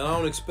know what I'm saying? I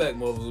don't expect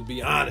motherfuckers to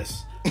be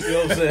honest. You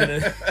know what I'm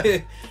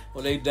saying?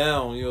 When they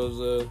down, you know what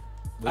I'm saying?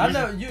 I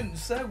never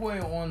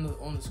segue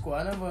on the score.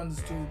 I never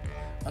understood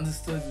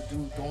the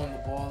dude throwing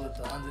the ball at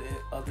the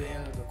other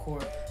end of the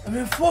court. I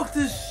mean, fuck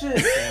this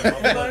shit.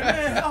 Like,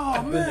 man,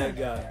 oh man, that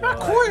guy, dog.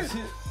 Of course,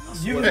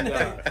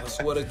 I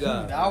swear to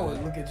God. I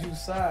would look at you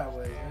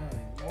sideways.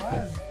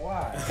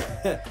 Why?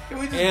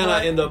 And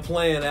I end up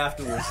playing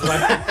afterwards.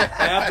 Like,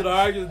 after the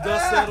argument,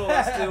 dust settled,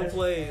 I still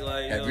played.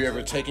 Like, have you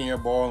ever taken your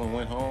ball and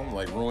went home,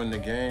 like ruined the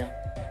game?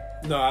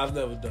 No, I've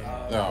never done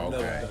that. Never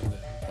done that.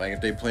 Like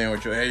if they playing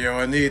with you, hey yo,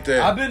 I need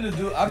that. I've been the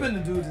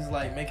dude that's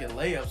like making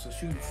layups or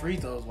shooting free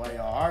throws while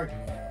y'all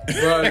arguing.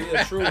 Right,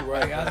 yeah, true,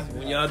 right.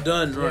 When y'all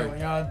done, right. When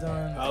y'all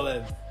done, I'll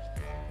let.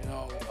 You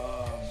know,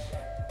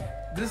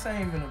 this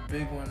ain't even a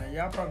big one, and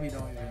y'all probably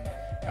don't even.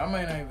 Y'all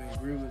might not even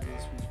agree with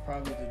this. It's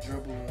probably the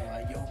dribble,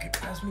 like, yo,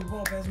 pass me the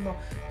ball. It's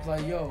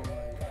like, yo,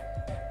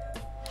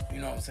 like,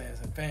 you know what I'm saying?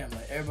 It's a fam.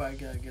 Like, everybody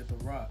gotta get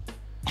the rock.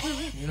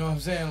 You know what I'm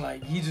saying?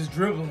 Like, he just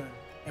dribbling,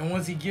 and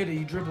once he get it,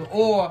 he dribble.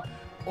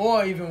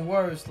 Or even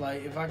worse,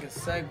 like, if I could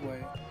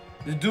segue,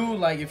 the dude,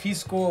 like, if he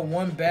scored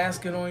 1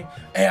 basket on you,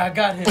 hey, I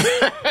got him.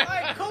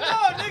 Like, come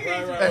on,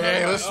 nigga. Right.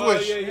 Hey, let's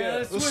switch.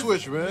 Let's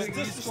switch, man. It's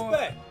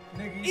disrespect.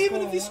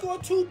 Even if he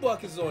scored 2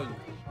 buckets on you.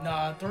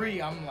 Nah,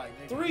 3. I'm like,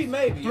 nigga, 3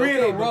 maybe. 3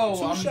 in a row.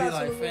 I'm gonna be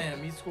like,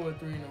 fam, he scored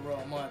 3 in a row.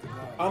 I'm gonna have to go.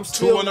 I'm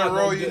still 2 in a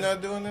row. You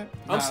not doing that?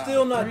 I'm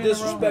still not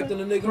disrespecting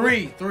the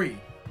nigga. 3.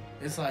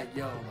 It's like,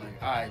 yo,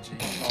 like, all right, G,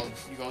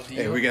 you gonna deal.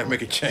 Hey, we gotta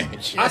make a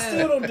change. I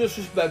still don't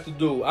disrespect the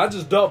dude. I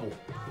just double.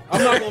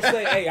 I'm not gonna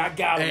say, hey, I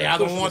got him. Hey, I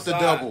don't want the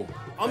double.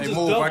 I'm just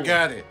move, double. I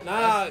got it.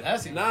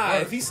 Nah.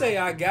 If he say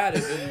I got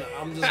it, then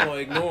I'm just gonna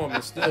ignore him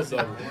and still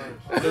double.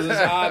 Because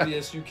it's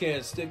obvious you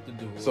can't stick the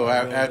dude. So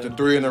after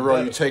 3 in a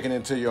row, you taking it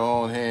into your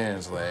own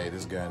hands. Like, hey,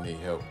 this guy need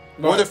help.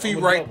 What if he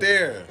right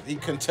there? He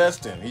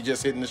contesting. He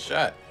just hitting the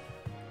shot.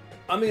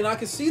 I mean, I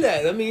can see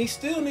that. I mean, he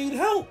still need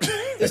help.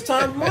 It's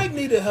time Mike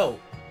needed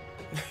help.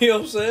 You know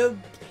what I'm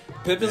saying?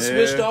 Pippen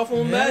switched off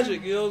on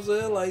Magic. You know what I'm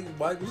saying? Like,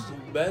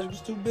 Magic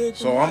was too big for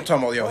So Mike. I'm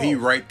talking about, yo, he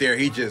right there.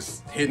 He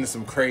just hitting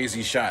some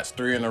crazy shots,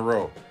 3 in a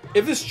row.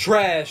 If it's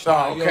trash, you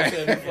know what I'm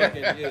saying?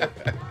 Fucking, yeah.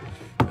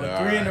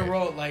 But 3 in a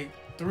row, like,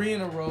 he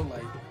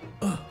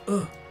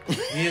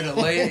hit a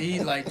lay,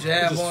 he like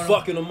jab just on him.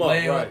 Fucking him up,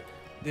 right.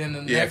 Then the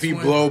Yeah, next if he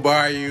one, blow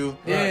by you,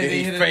 then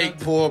he fake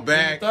pull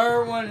back. The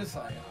third one, it's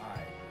like, all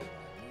right.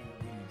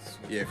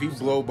 Yeah, if he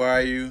blow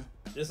by you,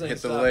 hit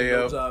the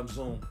layup. No time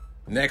soon.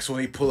 Next one,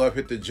 he pull up,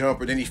 hit the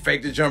jumper. Then he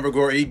fake the jumper,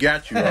 go. He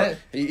got you. Right?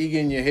 he get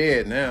in your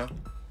head now.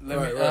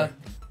 Right.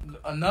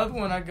 Another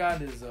one I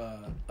got is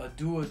a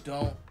do or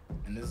don't,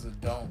 and this is a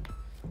don't.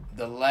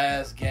 The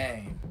last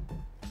game,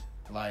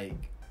 like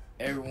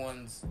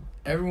everyone's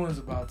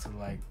about to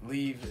like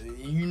leave.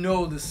 You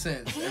know the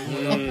sense.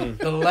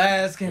 The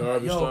last game,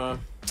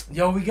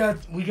 yo, we got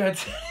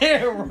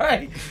 10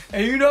 right,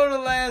 and you know the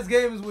last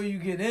game is where you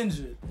get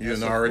injured. You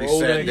done already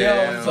sat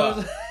down.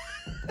 So,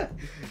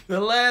 the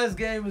last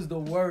game is the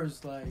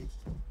worst. Like,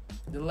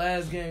 the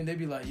last game, they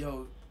be like,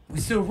 yo, we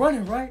still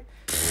running, right?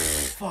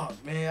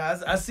 Fuck,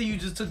 man. I see you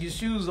just took your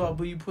shoes off,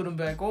 but you put them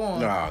back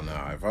on.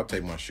 Nah. If I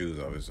take my shoes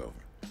off, it's over.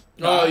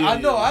 I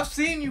know. I've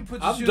seen you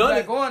put your shoes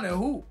back on and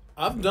hoop.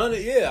 I've done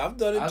it, yeah. I've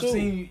done it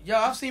too.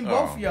 I've seen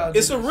both of y'all.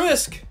 It's a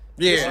risk.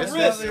 Yeah, it's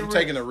definitely I'm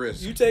taking a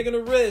risk. You taking a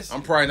risk.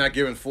 I'm probably not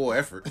giving full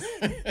effort.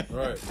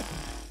 Right.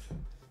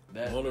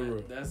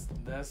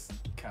 That's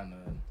kind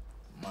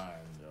of mine,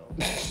 though.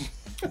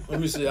 Let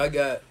me see. I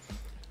got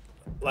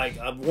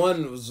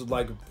one was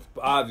like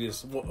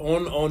obvious.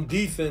 On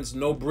defense,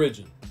 no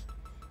bridging.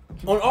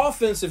 On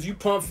offense, if you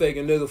pump fake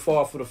and nigga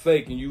fall for the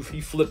fake and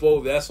he flip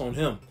over, that's on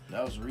him.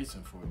 That was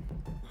recent for you.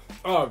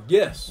 Oh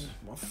yes,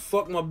 I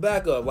fucked my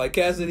back up. Like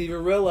Cass didn't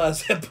even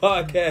realize that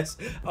podcast.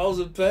 I was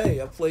in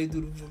pain. I played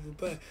through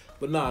the pain.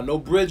 But nah, no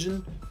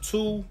bridging.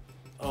 2,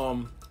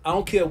 I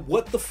don't care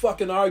what the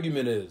fucking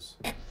argument is.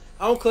 I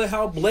don't care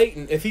how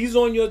blatant. If he's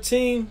on your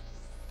team,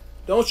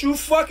 don't you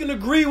fucking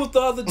agree with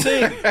the other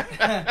team.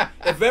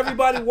 If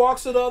everybody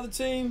walks to the other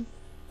team,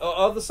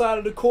 other side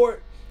of the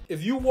court,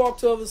 if you walk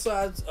to the other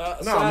side, side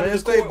of the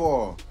stay court,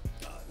 ball.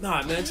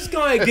 Nah, man, just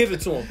go ahead and give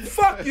it to him.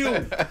 Fuck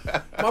you.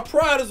 My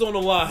pride is on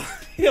the line.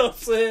 You know what I'm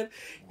saying?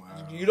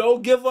 Wow. You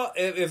don't give up.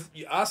 If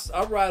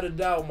I ride it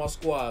down with my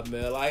squad,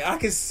 man. Like, I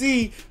can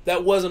see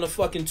that wasn't a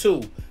fucking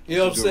 2. You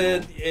know what I'm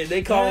saying? And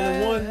they calling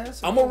it 1.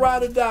 I'm going to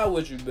ride or die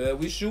with you, man.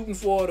 We shooting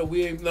for it or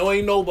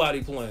ain't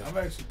nobody playing. I've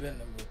actually been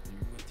there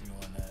with you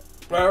on that.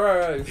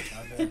 Right.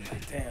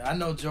 Damn, I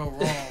know Joe wrong,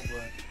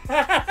 but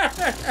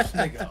this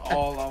nigga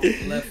all out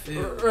left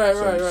field. Right.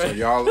 So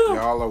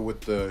y'all are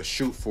with the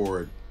shoot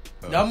for it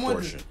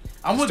portion.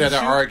 I'm with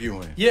instead of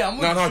arguing. Yeah, I'm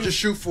with No, just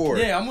shoot for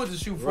it. Yeah, I'm with the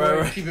shoot for it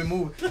and keep it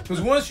moving.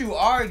 Because once you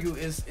argue,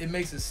 it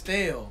makes it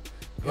stale.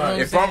 You know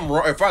If I'm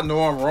wrong, if I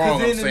know I'm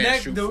wrong, I'm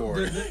saying shoot for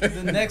it.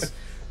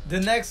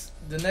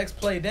 The next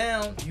play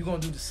down, you gonna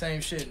do the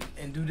same shit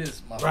and do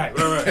this. Right.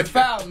 The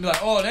foul, and be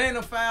like, oh, there ain't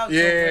a foul.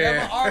 Yeah. So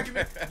whatever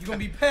argument, you gonna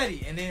be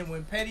petty, and then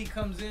when petty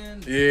comes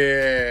in,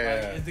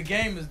 Yeah. the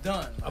game is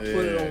done. I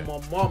put it on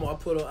my mama.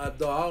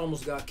 I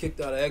almost got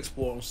kicked out of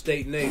export on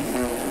state navy.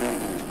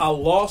 I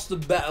lost the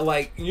battle.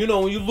 Like, you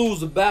know, when you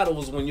lose the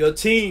battle is when your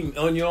team,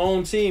 on your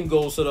own team,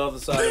 goes to the other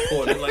side of the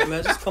court. They're like,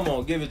 man, just come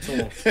on, give it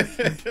to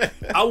him.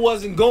 I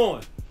wasn't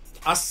going.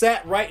 I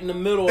sat right in the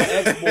middle of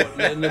export,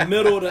 in the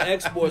middle of the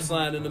export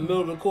sign, in the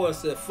middle of the court.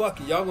 Said, "Fuck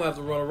it, y'all gonna have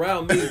to run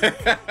around me."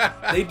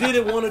 They did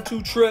it 1 or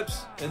 2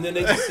 trips, and then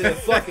they just said,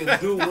 "Fuck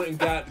it." Dude went and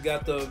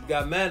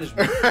got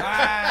management. You know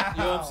what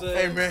I'm saying?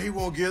 Hey man, he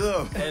won't get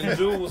up. And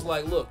dude was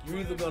like, "Look, you're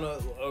either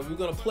we're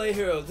gonna play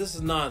here, or this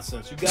is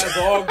nonsense. You guys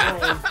are all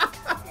grown."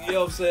 You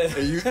know what I'm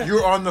saying? And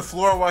you're on the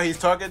floor while he's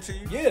talking to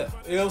you? Yeah,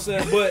 you know what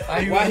I'm saying? But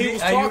Are you while he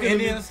was talking to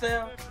Indian me,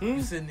 style?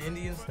 You sitting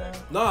Indian style?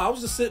 no, I was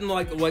just sitting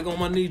like on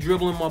my knee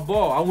dribbling my ball.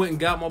 I went and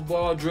got my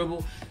ball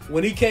dribble.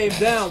 When he came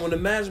down, when the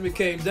management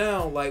came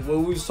down, like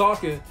when we was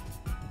talking,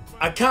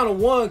 I kind of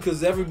won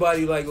because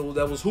everybody like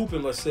that was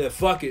hooping like said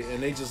fuck it,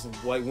 and they just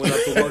like went up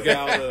to work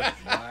out,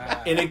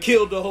 and it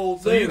killed the whole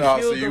thing.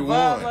 So you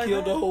won. Like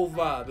Killed that? the whole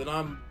vibe, and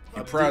I'm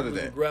proud of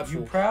that.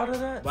 regretful. You proud of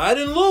that? But I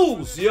didn't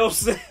lose, you know what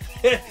I'm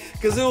saying?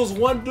 Because it was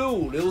one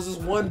dude. It was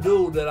just one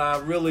dude that I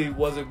really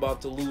wasn't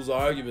about to lose an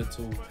argument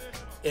to,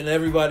 and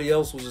everybody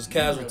else was just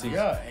casualties.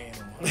 Yeah,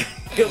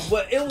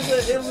 But it was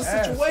a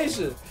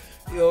situation.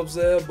 You know what I'm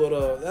saying?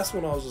 But that's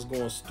when I was just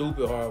going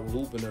stupid hard with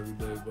hooping every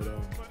day. But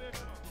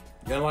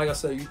and like I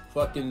said, you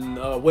fucking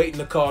waiting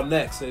to call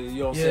next. You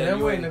know what I'm saying? they're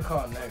waiting to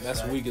call next.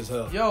 That's like, weak as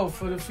hell. Yo,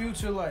 for the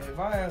future, like if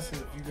I ask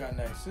if you got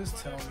next, just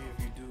tell me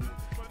if you do.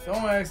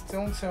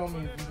 Don't tell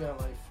me if you got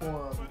like 4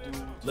 other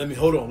dudes.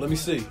 Hold on. Let me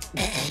see.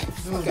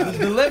 Dude,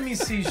 the let me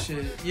see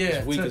shit. Yeah.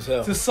 It's weak as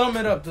hell. To sum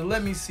it up, the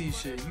let me see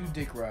shit. You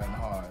dick riding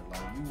hard.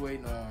 Like you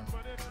waiting on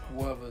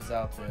whoever's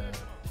out there.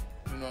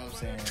 You know what I'm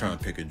saying? Trying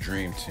to pick a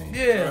dream team.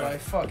 Yeah, like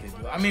fuck it,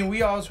 dude. I mean,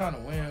 we all trying to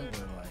win,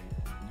 but like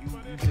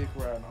you dick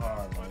riding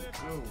hard. Like,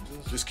 dude,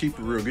 just keep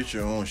it real. Get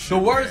your own shit.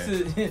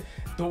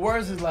 The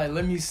worst is like,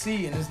 let me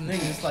see, and this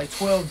nigga, it's like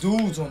 12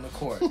 dudes on the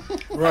court.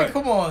 Right. Like,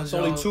 come on, It's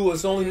only 2.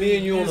 It's only me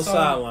and you on the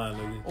sideline,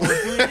 nigga. Or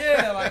 3,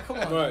 yeah, like come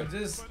on, Right.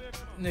 just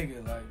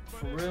nigga, like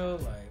for real,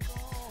 like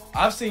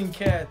I've seen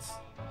cats.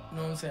 You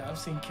know what I'm saying? I've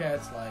seen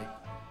cats like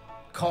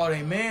call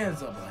their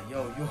mans up, like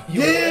yo,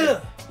 you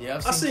Yeah.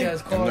 yeah. I've seen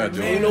cats call their mans.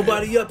 Ain't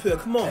nobody up here.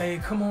 Come on. Hey,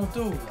 come on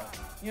through. Like,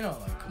 you know,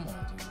 like come on,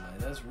 dude. Like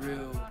that's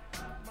real.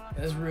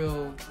 That's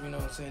real, you know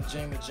what I'm saying,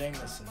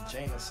 Jameson. You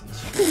know what I'm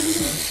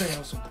saying,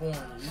 on some porn.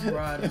 You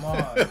ride them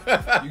hard.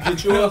 You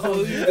get yours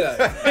or you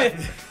got.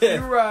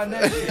 You ride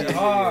that shit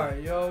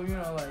hard, yo. You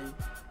know, like,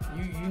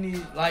 you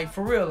need, like,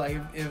 for real,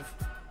 like,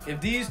 if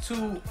these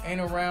two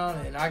ain't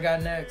around and I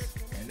got next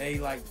and they,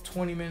 like,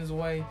 20 minutes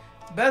away,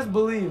 best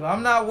believe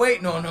I'm not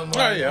waiting on them.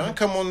 Oh, yeah, I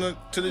come on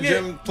to the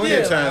gym plenty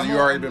of times. You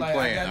already been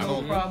playing. I got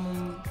no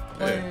problem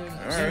playing. Yeah.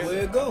 All right.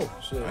 Where it go?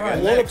 Shit. Right, I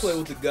want to next. play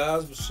with the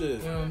guys, but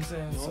shit. You know what I'm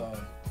saying?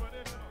 So.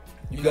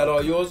 You got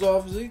all yours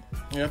off, Zeke?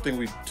 Yeah, I think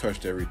we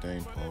touched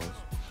everything,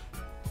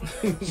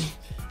 pause.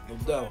 No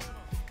doubt.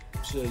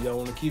 Shit, y'all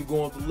want to keep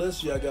going with the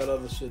list? Y'all got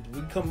other shit.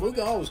 We can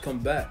always come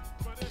back.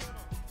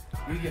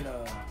 We can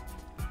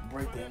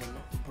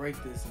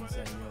break this and say,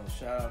 yo,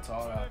 shout out to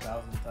all our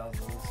thousand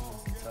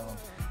listeners and tell them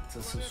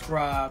to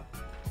subscribe.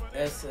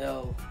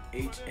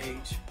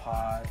 SLHH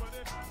Pod.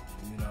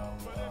 You know,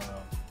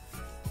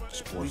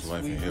 Sports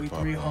Life and we Hip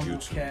Hop 3 on humble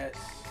YouTube. cats.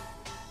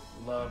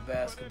 Love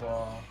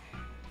basketball,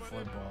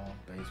 football,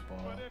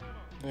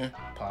 baseball,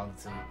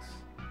 politics.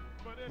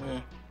 Yeah.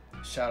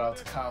 Shout out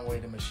to Conway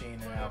the Machine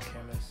and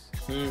Alchemist.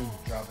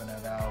 Dropping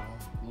that album.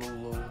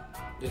 Lulu.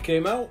 It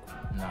came out?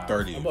 Nah.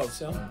 30. I'm about to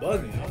say, I'm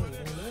bugging. I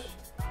wasn't doing that.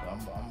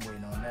 I'm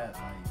waiting on that,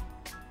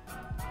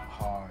 like,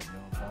 hard, yo,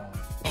 ball.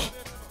 You know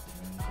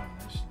what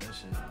I'm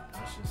saying?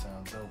 That shit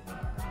sounds dope when I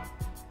heard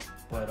it.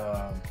 But,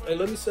 Hey,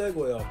 let me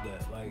segue off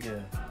that. Like,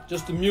 yeah.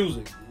 just the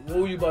music. What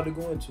were you about to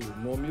go into?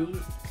 More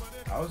music?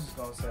 I was just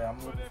gonna say I'm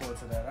looking forward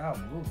to that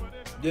album, Lulu.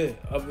 Yeah.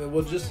 I mean,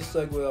 well, just to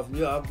segue off,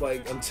 I'm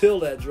like, until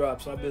that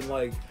drops, I've been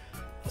like,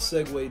 I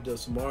segued to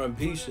some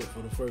R&B shit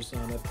for the first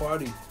time at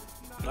Party.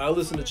 I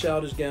listened to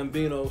Childish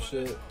Gambino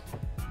shit.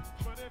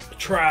 I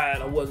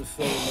tried. I wasn't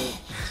feeling it.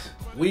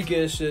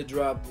 Weekend shit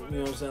dropped. You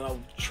know what I'm saying? I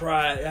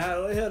tried.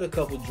 I had a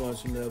couple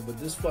joints from there, but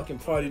this fucking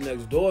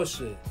Partynextdoor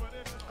shit.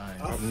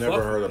 I've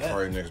never heard of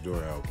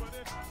Partynextdoor album.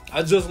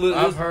 I just listened.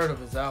 I've heard of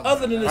his album.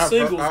 Other than the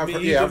singles,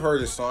 I've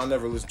heard his song. I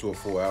never listened to a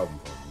full album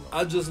from him.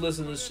 I just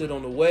listened to shit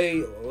on the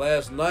way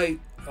last night.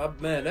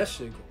 Man, that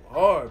shit go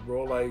hard,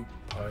 bro. Like,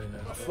 Party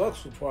Next I Door.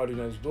 fucks with Party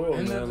Next Door,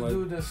 Isn't that man. the Like,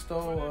 dude that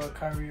stole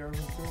Kyrie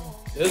Irving's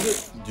girl?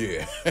 is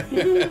it?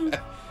 Yeah.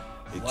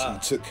 Wow. He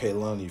took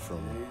Kaylani from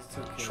Yeah, him. he's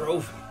took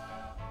Trophy.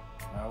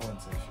 I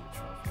wouldn't say she a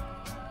trophy.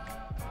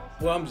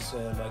 Well, I'm just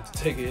saying, like, to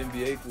take an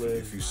NBA player.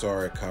 If you saw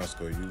her at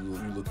Costco,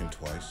 you looking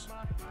twice.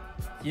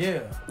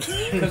 Yeah,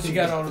 because she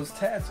got all those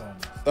tats on her.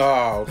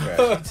 Oh,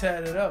 okay. She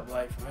tatted up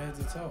like from head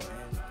to toe,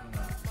 and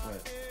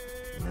but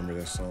Remember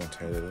that song,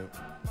 Tatted Up?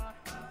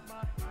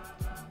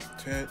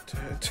 Tat,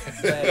 tat, tat.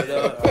 Tatted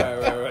up.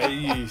 Right.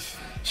 Yeesh.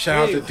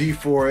 Shout out to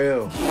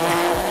D4L.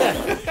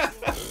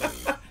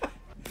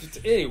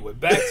 Anyway,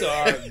 back to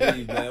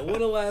R&B, man. When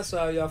the last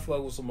time y'all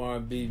fuck with some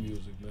R&B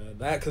music, man?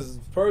 That, because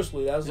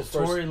personally, that's the is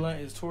first.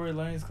 Is Tory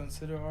Lanez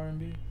considered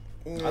R&B?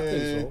 I think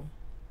so.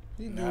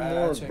 He do Nah,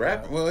 more I check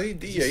rap. out. Well, he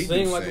Just do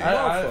sing like sing.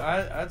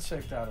 I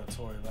checked out a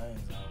Tory Lanez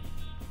album.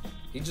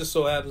 He just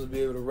so happens to be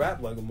able to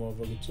rap like a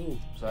motherfucker too.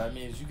 So that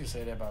means you can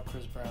say that about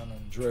Chris Brown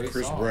and Drake. Trey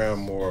Chris Songz. Brown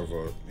more of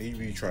a he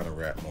be trying to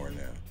rap more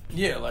now.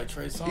 Yeah, like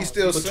Trey Songz. He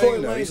still But sing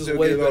Tory though. Lanez He is still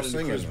way get better off than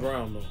singing. Chris though.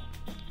 Brown though.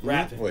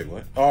 Rapping. Wait,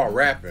 what? Oh,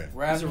 rapping.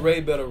 He's a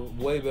way better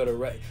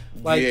rap.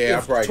 Like Yeah, I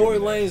if probably Tory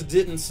give him that. Lanez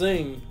didn't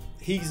sing,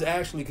 he's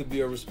actually could be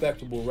a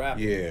respectable rapper.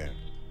 Yeah.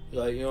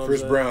 Like, you know what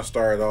Chris I'm Brown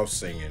started off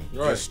singing,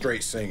 Right. just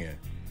straight singing.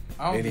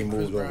 I don't Then he think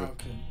Chris moved over. Brown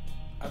can.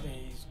 I think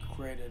he's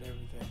great at everything.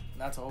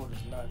 Not to hold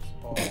his nuts.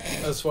 Paul.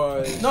 saying? As far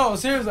as No,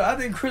 seriously, I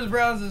think Chris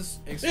Brown's is.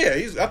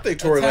 Yeah, I think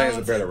Tory Lanez is a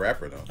talented- better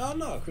rapper though. oh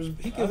no, Chris,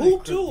 he I can think hoop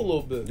Chris- too a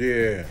little bit.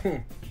 Yeah.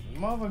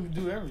 Motherfucker can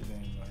do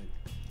everything.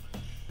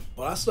 Like,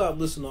 But I stopped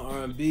listening to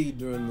R&B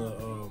during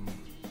the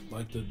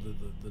like the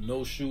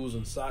no shoes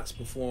and socks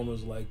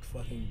performers like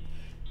fucking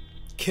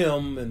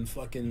Kim and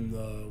fucking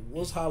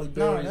what's Holly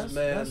no, Berry's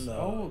that's man?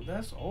 old.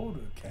 That's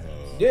older cats.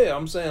 Yeah,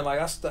 I'm saying like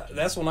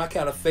that's when I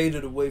kind of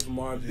faded away from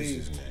This R&B.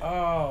 is name.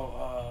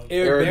 Eric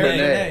Eric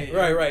Benet.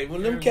 Benet. Right.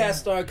 When them Eric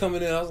cats Benet. started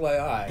coming in, I was like,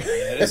 all right,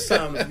 man, it's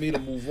time for me to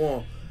move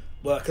on.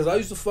 But because I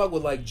used to fuck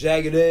with like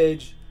Jagged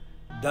Edge,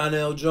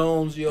 Donnell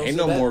Jones. You know, Ain't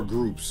so no that- more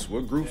groups.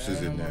 What groups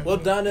is it now? Well,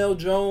 Donnell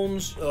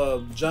Jones,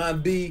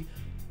 John B.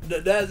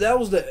 That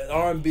was the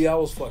R&B I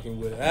was fucking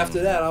with.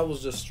 After that, I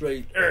was just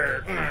straight. You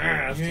ain't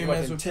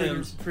mess fucking with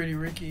Tim's. Pretty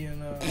Ricky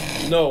and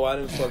No, I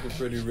didn't fuck with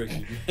Pretty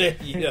Ricky.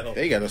 Yo,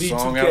 They got a B2K.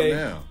 song out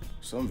now.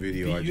 Some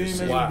video I you just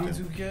ain't seen. mess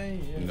with B2K.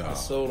 Yeah. No. I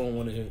so don't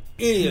want to hear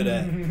any of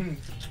that.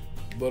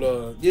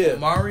 But yeah.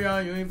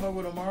 Marion, you ain't fuck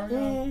with a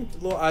Marion?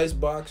 A little ice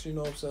box, you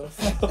know what I'm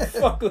saying?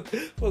 fuck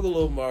a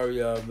little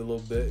Mario a little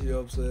bit, you know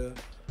what I'm saying?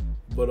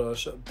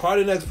 But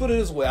Party Next, put it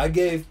this way,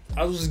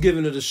 I was just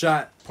giving it a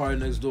shot. Party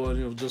Next Door,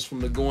 you know, just from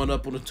the going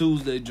up on a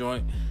Tuesday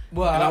joint.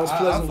 Well, And I was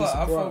pleasantly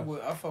I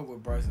surprised. fuck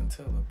with Bryson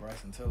Tiller.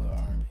 Bryson Tiller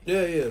R&B.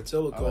 Yeah,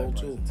 Tiller I Cole like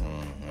too. Bryson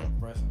Tiller.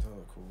 Bryson Tiller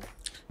cool.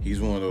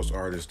 He's one of those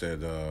artists that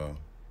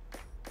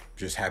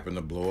just happened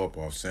to blow up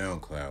off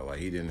SoundCloud. Like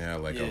he didn't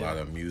have like a Yeah. lot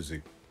of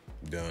music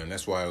done.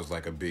 That's why it was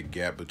like a big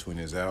gap between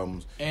his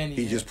albums. And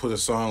He just put a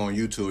song on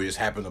YouTube. It just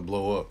happened to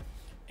blow up.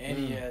 And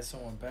he had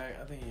someone back.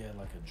 I think he had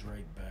like a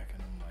Drake back,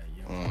 and I'm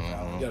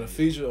like, yo, You got a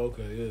feature?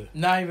 Okay, yeah.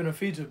 not even a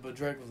feature, but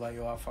Drake was like,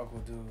 yo, I fuck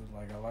with dudes,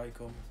 like I like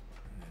him.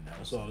 And that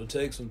That's was all it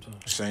takes sometimes.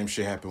 Same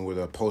shit happened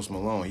with Post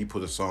Malone. He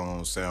put a song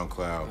on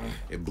SoundCloud.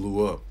 It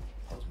blew up.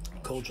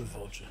 Culture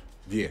vulture.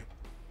 Yeah.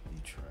 he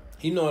tried.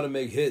 He know how to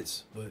make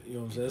hits, but you know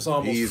what I'm saying? It's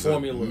almost He's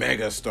formula. a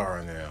mega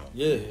star now.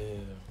 Yeah.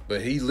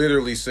 But he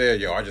literally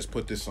said, yo, I just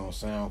put this on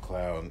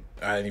SoundCloud.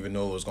 I didn't even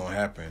know it was going to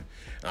happen.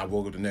 And I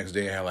woke up the next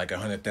day and had like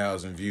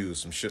 100,000 views,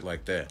 some shit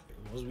like that.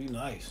 It must be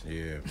nice.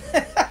 Yeah.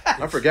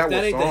 I forgot That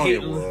what ain't the song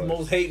it was.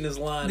 most hatingest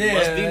line. Yeah.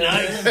 Must be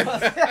nice.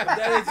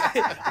 That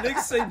ain't,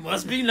 niggas say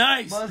must be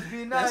nice. Must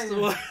be That's nice. the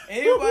one.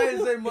 Anybody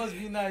say must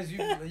be nice, you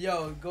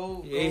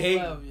go Yeah, hate.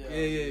 left, yo.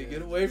 Yeah,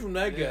 get away from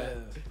that guy.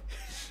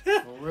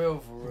 Yeah. For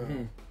real.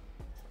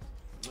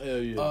 Hell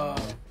yeah.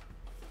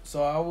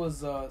 So I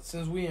was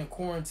since we in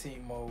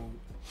quarantine mode,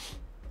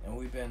 and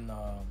we've been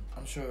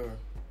I'm sure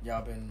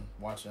y'all been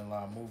watching a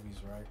lot of movies,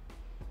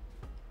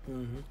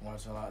 right?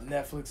 Watching a lot of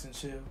Netflix and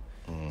shit.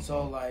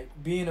 So like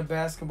being a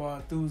basketball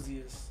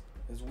enthusiast,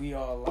 as we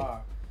all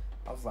are,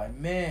 I was like,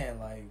 man,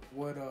 like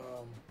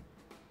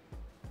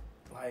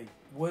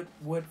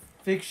what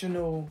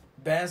fictional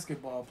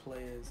basketball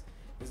players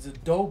is the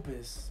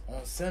dopest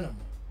on cinema?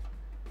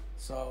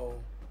 So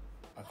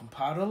I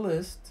compiled a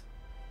list.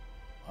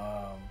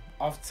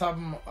 Off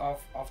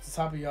the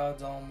top of y'all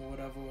dome or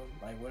whatever,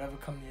 like whatever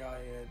come to y'all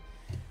head,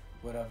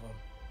 whatever.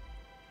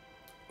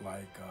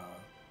 Like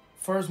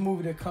first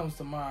movie that comes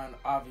to mind,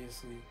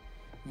 obviously,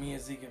 me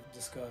and Zeke have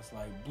discussed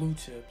like Blue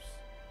Chips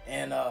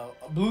and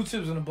Blue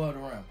Chips and Above the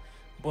Rim.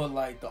 But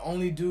like the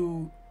only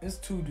dude, it's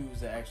two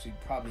dudes that actually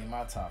probably in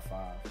my top 5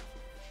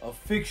 of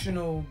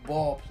fictional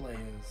ball players.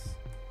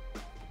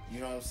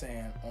 You know what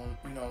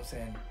I'm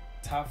saying?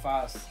 Top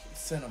 5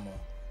 cinema.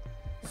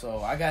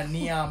 So I got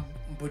Neon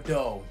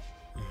Bordeaux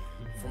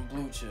from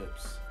Blue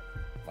Chips.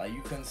 Like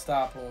you couldn't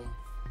stop him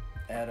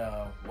at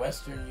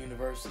Western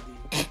University.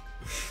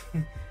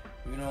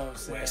 You know what I'm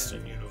saying?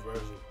 Western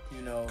University.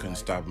 You know, Couldn't like,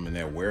 stop him in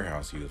that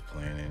warehouse he was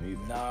playing in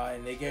either. Nah,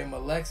 and they gave him a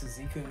Lexus.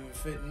 He couldn't even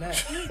fit in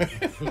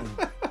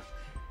that.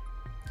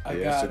 I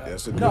Yeah, got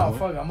that's a good no, one.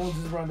 fuck it. I'm gonna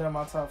just run down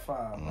my top 5.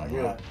 I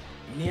Mhm. got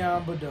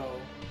Neon Bordeaux.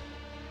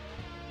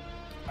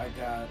 I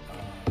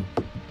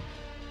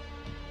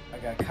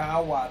got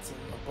Kyle Watson,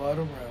 Above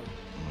the Rim.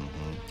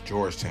 Mm-hmm.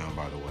 Georgetown,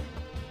 by the way.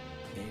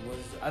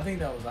 I think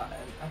that was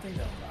Iverson.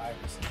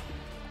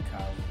 Kyle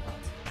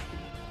Watson.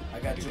 I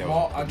got You think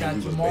Jamal. that I got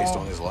was Jamal. based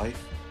on his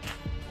life.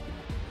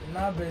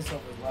 Not based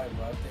off his life,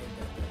 but I think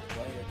that the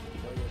player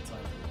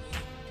type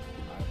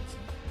was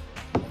Iverson.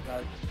 I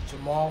got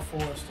Jamal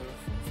Forrester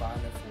from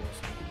Finding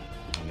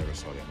Forrester. I never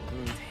saw that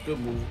movie. Good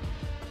movie.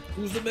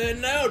 Who's the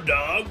man now,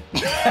 dog?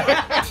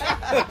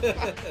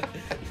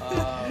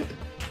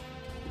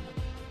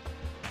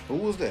 Who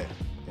was that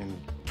in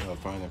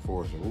Finding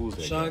Forrester? Who was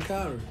that? Sean guy?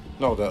 Connery.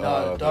 No, the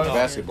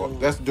basketball. dude.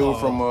 That's the dude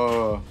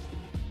from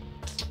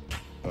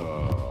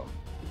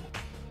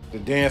the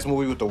dance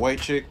movie with the white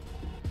chick.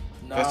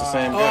 That's the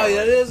same Oh guy.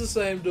 yeah, it is the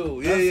same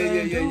dude. Yeah, That yeah, same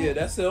yeah, dude? yeah.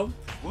 That's him.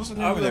 What's the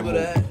name I of that remember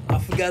movie? that. I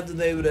forgot the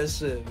name of that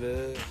shit,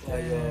 man.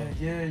 Like,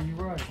 Yeah, you're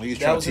right. He was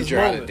That trying was to teach his her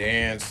how to moment.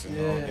 dance. And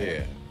all. Yeah.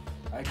 Yeah.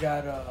 I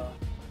got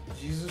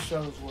Jesus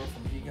Shuttlesworth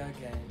from He Got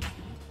Game.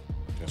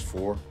 That's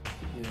 4.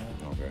 Yeah.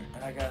 Okay.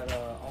 And I got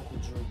Uncle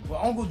Drew. Well,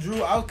 Uncle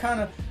Drew, I was kind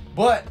of,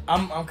 but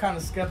I'm kind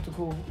of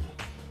skeptical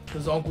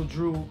because Uncle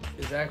Drew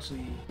is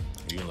actually.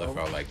 You left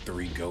out like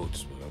 3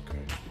 goats, but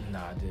okay.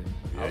 Nah, I didn't.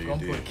 Yeah, I was you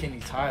gonna did. put Kenny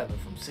Tyler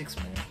from 6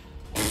 Man.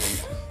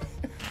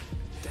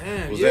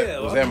 damn, Was yeah.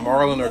 that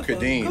Marlon or Let's go.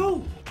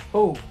 Kadeem?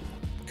 Who?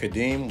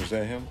 Kadeem, was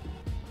that him?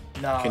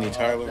 Nah. Kenny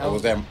Tyler? Or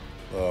was that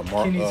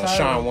Kenny Tyler?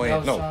 Sean Wayne? That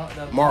was No,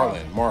 that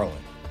was Marlon.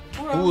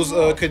 Who was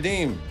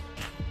Kadeem?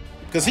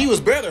 Because he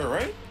was better,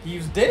 right? He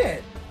was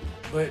dead,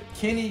 but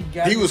Kenny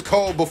got. He was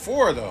cold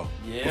before, though.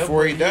 Yeah,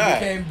 before he but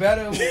died. He became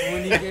better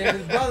when he gave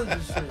his brothers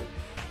and shit.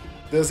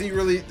 Does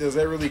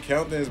that really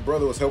count that his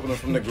brother was helping him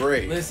from the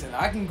grave? Listen,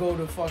 I can go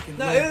to fucking.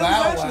 No, Lil it was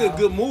Bow actually Wow. a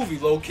good movie,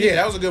 low key. Yeah,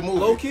 that was a good movie.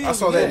 Low key, I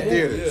saw that in yeah,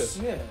 theaters.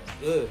 Yeah.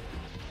 Good.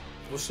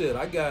 Well, shit,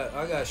 I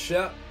got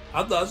Shep.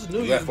 I just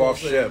knew you Left was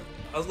off gonna say. Shep.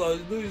 I was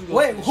like, knew you was gonna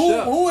Wait, say who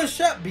Shep. who is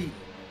Shep beating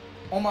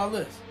on my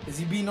list? Is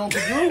he beating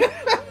Uncle Drew?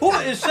 Who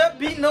is Shep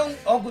beating on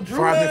Uncle Drew?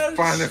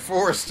 Finding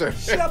Forrester.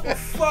 Shep will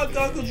fuck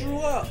Uncle Drew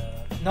up.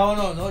 No,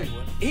 he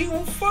wouldn't. He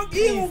gonna fuck.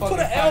 He gonna put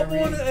an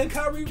elbow on it and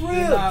Kyrie He's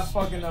not ribs.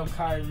 fucking up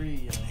Kyrie.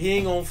 Yo. He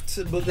ain't gonna.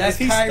 But That's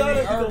if he Kyrie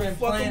stutter, he gonna Irving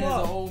fuck playing him as an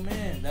up. old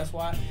man. That's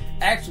why.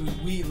 Actually,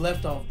 we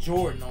left off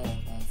Jordan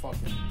on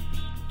fucking.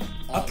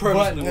 I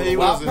purposely but he I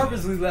wasn't-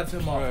 purposely left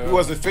him off. Right, He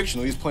wasn't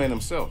fictional. He's playing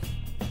himself.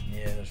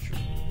 Yeah, that's true.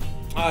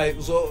 All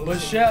right, so But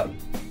Shep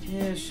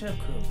could.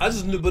 I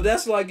just knew, but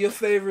that's like your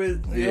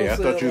favorite. You know Yeah, I what I'm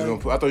thought you was saying?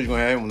 gonna. I thought you was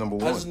gonna have him number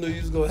Like, 1. I just knew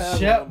you was gonna have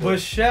Shep, him. but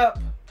Shep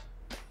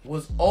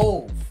was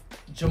old.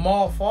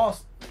 Jamal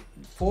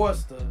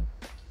Forrester,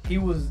 he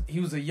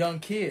was a young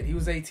kid. He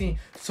was 18.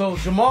 So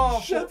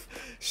Jamal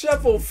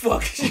Shep will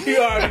fuck you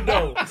already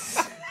know.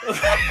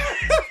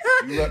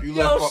 You Yo,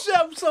 left off.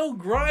 Shep so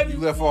grimy. You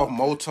left off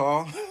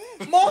Motar.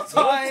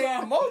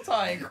 Multi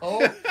ain't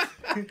cold.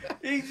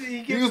 He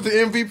was the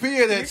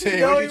MVP of that team.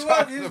 No, What he you was.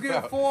 talking He was getting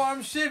about?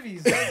 forearm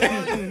shivvies.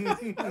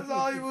 That's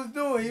all he was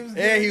doing. He was.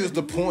 And he was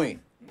the point.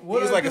 What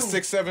he was did I like a do?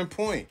 6-7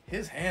 point.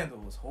 His handle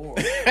was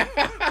horrible.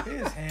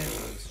 His handle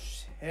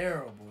was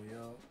terrible,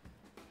 yo.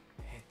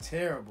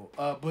 Terrible.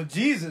 But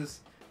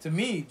Jesus, to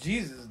me,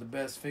 Jesus is the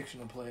best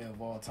fictional player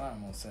of all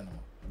time on cinema.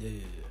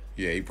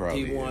 Yeah, he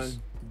probably is.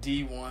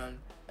 D1.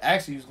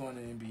 Actually, he was going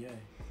to the NBA.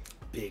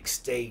 Big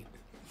State.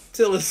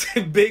 Till it's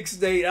Big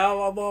State.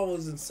 I'm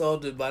always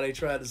insulted by they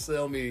tried to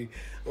sell me.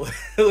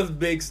 It was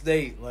Big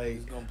State. Like,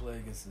 He's going to play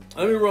against his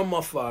let me run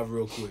my 5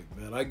 real quick,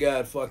 man. I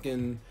got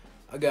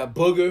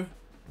Booger.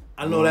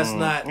 I know that's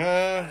not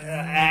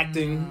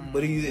acting,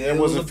 but it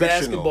was a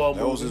basketball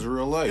movie. That was his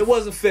real life. It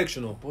wasn't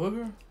fictional.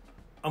 Booger?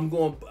 Ed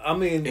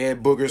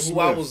Booger Smith. who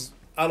I was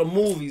out of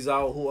movies,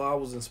 who I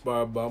was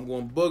inspired by. I'm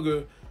going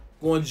Booger,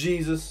 going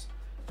Jesus,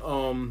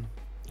 I'm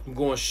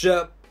going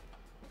Shep.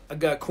 I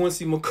got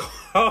Quincy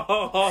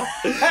McCall.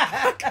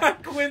 I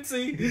got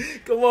Quincy.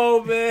 Come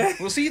on, man.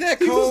 Was he that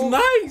He cold?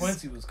 was nice.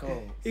 Quincy was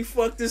cold. He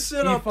fucked this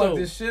shit He up fucked though.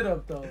 this shit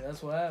up, though.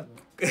 That's what happened.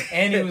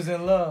 And he was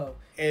in love.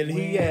 And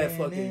he had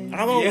fucking.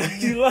 I don't. Yeah,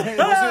 you like,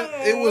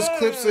 It was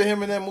clips of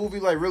him in that movie,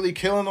 like really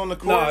killing on the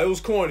court. No, it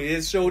was corny.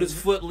 It showed his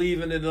foot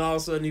leaving, and then all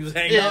of a sudden he was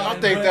hanging Yeah, out.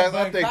 I think that's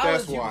But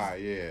college, he why.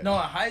 was- Yeah. No, in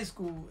high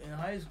school,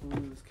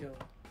 he was killed.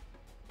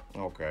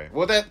 Okay.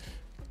 Well, they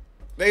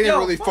didn't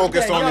really fuck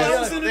focus that. on Yo,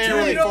 this. yo, They didn't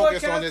really you know what,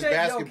 focus can I on his tell you-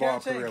 basketball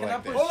can I career put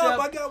like that. Hold up, Shep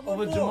I got one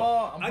over more.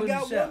 Jamal? I'm I putting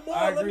got Shep. one more.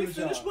 I Let agree me with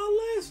finish y'all.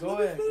 my list. Go Let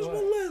me ahead, finish go my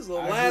ahead. list. The I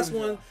agree last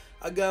with one, y'all.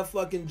 I got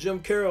fucking Jim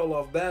Carroll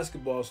off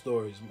Basketball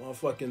Stories.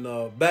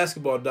 Motherfucking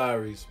Basketball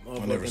Diaries.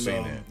 I've never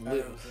seen that. I've never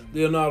seen that.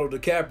 Leonardo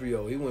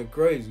DiCaprio. He went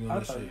crazy on I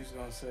that thought shit. you was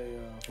gonna say.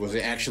 Was it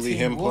actually Teen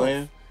him Wolf.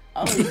 playing?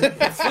 I was gonna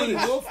put Teen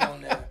Wolf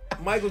on there.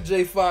 Michael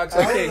J. Fox.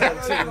 I can't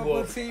go Teen Put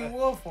Wolf. Teen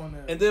Wolf on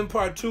there. And then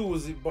part 2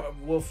 was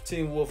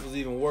Teen Wolf was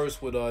even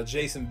worse with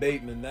Jason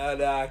Bateman. Now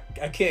that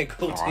I can't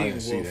go Oh, Teen I didn't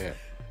Wolf. see that.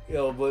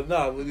 Yo, but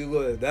nah, go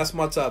ahead. That's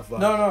my top 5.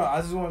 No,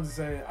 I just wanted to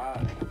say,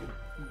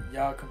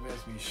 y'all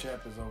convinced me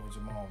Shep is over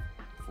Jamal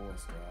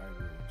forced though. I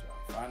agree with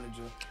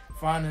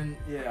y'all.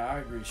 Yeah, I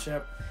agree.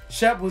 Shep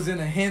was in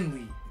a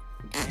Henley.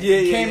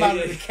 Came out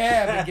of the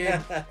cab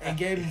and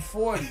gave him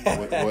 40.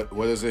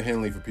 What is a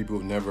Henley for people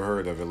who've never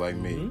heard of it like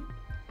me?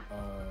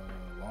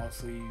 Long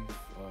sleeve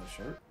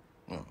shirt.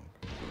 Oh,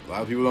 a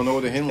lot of people don't know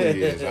what a Henley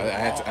is. I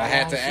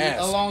had to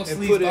ask. A long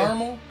sleeve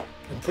thermal.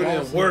 And put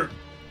in work.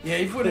 Yeah,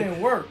 he put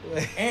in work.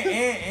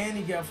 and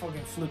he got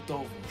fucking flipped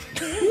over.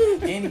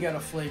 And he got a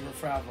flagrant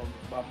foul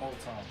by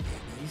Motown.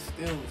 He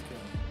still was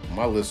killing.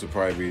 My list would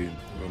probably be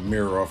a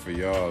mirror off of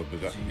y'all,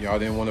 but y'all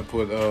didn't want to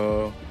put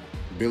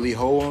Billy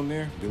Ho on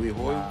there? Billy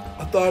Hoy?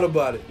 I thought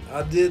about it.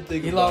 I did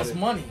think he about it. He lost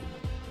money.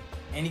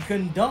 And he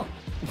couldn't dunk.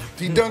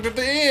 He dunked at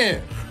the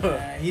end.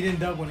 He didn't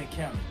dunk when it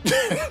counted.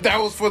 That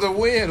was for the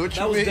win. What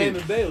you mean? That was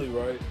Damon Bailey,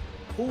 right?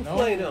 Who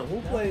played him? Who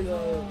played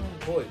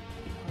Hoy?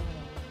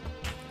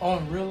 Oh,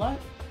 in real life?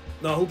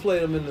 No, who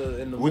played him in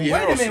the movie?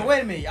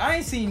 Wait a minute. I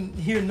ain't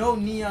hear no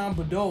Neon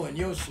Bordeaux in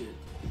your shit.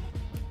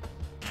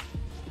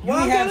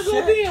 Why I gotta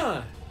go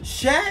Neon?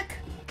 Shaq?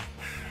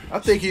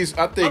 I'm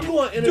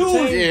going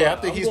entertainment. I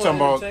think he's talking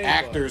about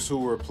actors who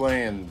were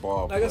playing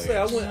ball. Like players.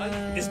 I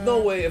said, it's no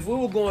way. If we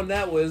were going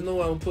that way, there's no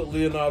way I'm gonna put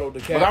Leonardo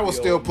DiCaprio. But I would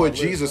still put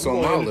Jesus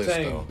on my list,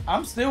 though.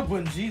 I'm still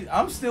putting Jesus.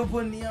 I'm still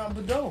putting Neon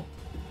Bordeaux.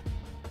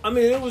 I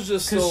mean, it was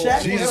just so.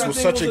 Shaq, Jesus was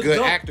such a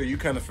good actor, you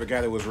kind of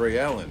forgot it was Ray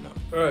Allen, though.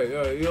 Right.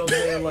 You know what I'm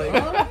saying? Like,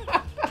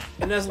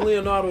 and that's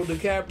Leonardo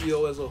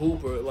DiCaprio as a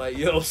hooper. Like,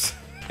 you know what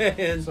I'm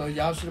saying? So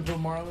y'all should have put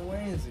Marlon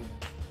Wayans in.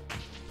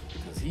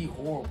 Because he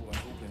horrible at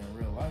hooping in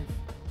real life.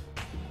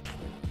 He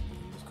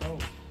was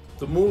cold.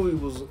 The movie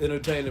was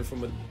entertaining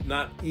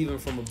not even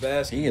from a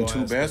basketball. He in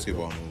 2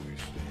 basketball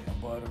movies.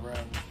 Above the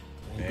rim.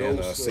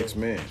 And 6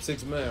 Men.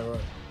 6 Men, right.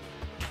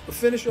 But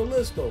finish your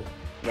list, though.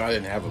 No, I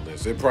didn't have a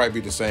list. It'd probably be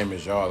the same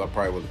as y'all. I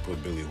probably would have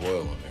put Billy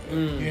Hoyle on there.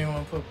 You didn't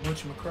want to put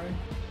Butch McRae?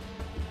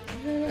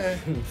 Yeah.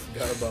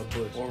 Forgot about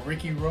Butch. Or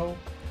Ricky Rowe?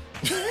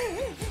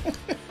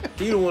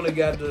 He the one that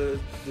got the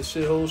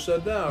shithole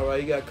shut down, right?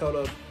 He got caught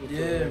up with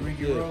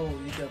Ricky Rowe,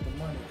 he got the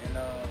money.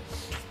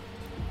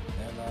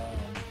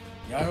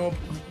 Y'all don't,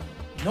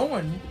 no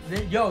one,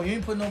 you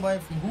ain't put nobody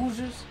from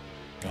Hoosiers?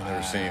 I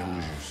never seen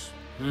Hoosiers.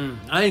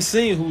 I ain't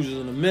seen Hoosiers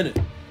in a minute.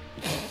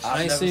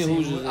 I ain't seen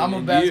Hoosiers I'm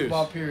a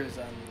basketball purist.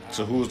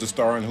 So who's the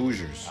star in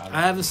Hoosiers?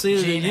 I haven't seen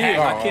it in years.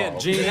 I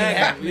can't. Gene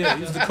Hackman. Yeah,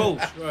 he was the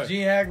coach. Right.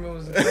 Gene Hackman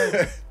was the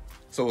coach.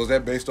 So was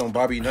that based on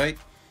Bobby Knight?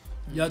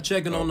 Y'all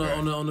checking on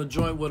the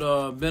joint with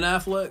Ben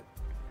Affleck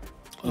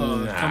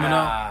coming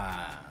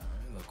out?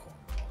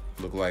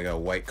 Look like a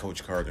white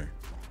Coach Carter.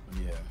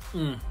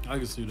 Yeah. I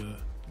can see that.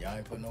 Y'all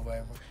ain't put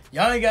nobody.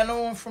 Y'all ain't got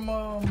no one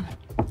from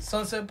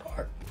Sunset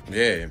Park.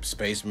 Yeah,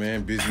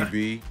 Spaceman, Busy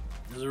Bee.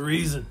 There's a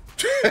reason.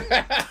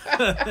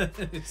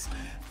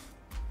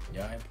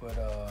 Y'all ain't put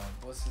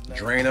what's his name?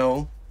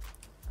 Drano.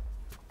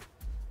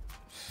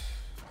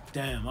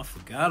 Damn, I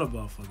forgot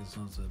about fucking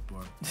Sunset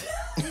Park.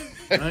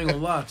 I ain't gonna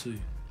lie to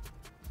you.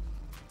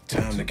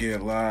 Time to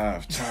get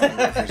live. Time to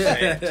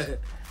represent.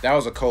 That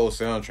was a cold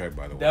soundtrack,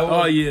 by the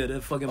way.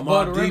 That fucking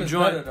Mobb Deep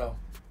joint. Better, though.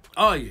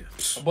 Oh yeah.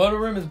 Above the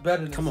Rim is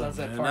better than Come on,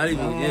 Sunset man. Park. Not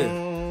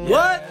even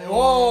What?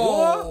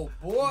 Whoa,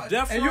 boy.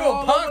 And you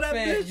a punk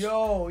fan?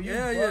 Yo,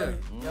 yeah. Yo,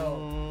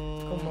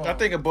 come on. I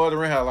think Above the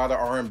Rim had a lot of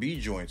R&B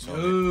joints on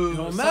it.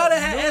 No matter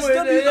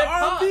the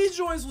R&B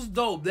joints was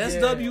dope. That's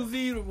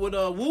WV with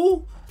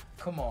Woo.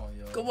 Come on,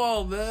 yo. Come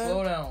on, man.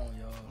 Slow down,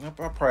 yo. I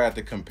probably have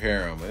to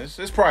compare them.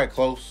 It's probably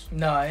close.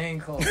 Nah, it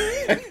ain't close.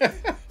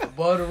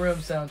 Above the Rim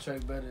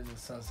soundtrack better than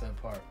Sunset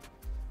Park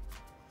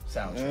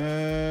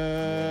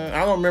soundtrack.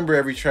 I don't remember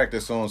every track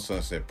that's on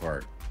Sunset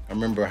Park. I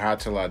remember Hot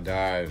Till I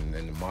Die and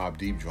the Mobb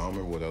Deep joint. I don't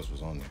remember what else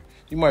was on there.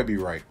 You might be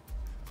right.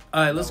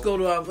 All right, let's go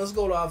to our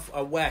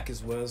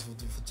Wackest, Wes, for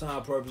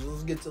time purposes.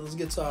 Let's get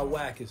to our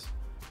Wackest.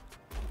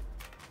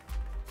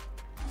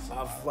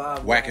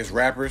 Wackest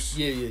rappers.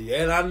 Yeah.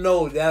 And I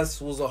know that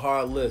was a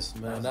hard list,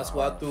 man. That's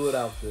why I threw it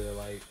out there.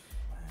 Like,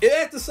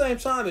 at the same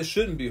time, it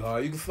shouldn't be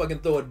hard. You can fucking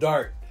throw a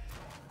dart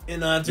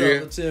in 9 times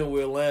out of 10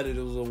 where it landed.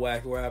 It was a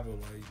whack rapper.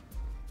 Like,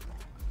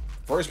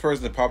 first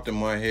person that popped in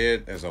my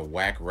head as a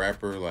whack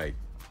rapper, like,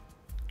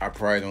 I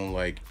probably don't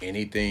like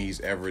anything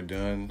he's ever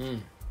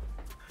done.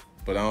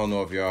 But I don't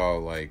know if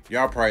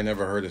y'all probably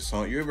never heard a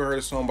song. You ever heard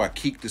a song by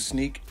Keek the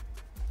Sneak?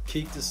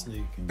 Keek the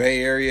Sneak.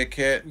 Bay Area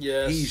cat?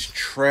 Yes. He's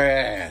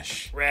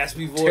trash.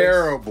 Raspy voice.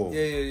 Terrible.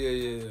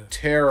 Yeah.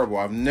 Terrible.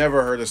 I've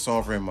never heard a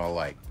song from him in my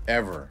life.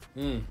 Ever.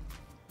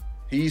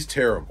 He's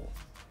terrible.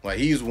 Like,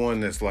 he's one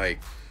that's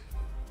like,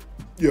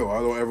 yo,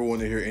 I don't ever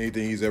want to hear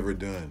anything he's ever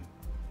done.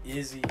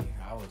 Izzy,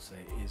 I would say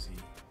Izzy.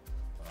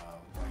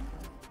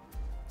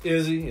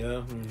 Izzy,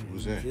 yeah.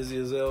 Who's that? Izzy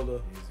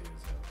Azelda.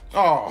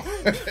 Oh,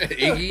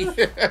 Iggy.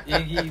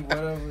 Iggy,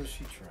 whatever,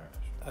 she trash.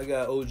 I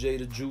got OJ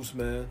the Juice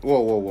Man.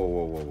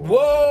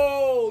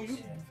 Whoa.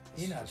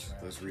 He not trash.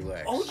 Let's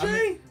relax.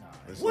 OJ?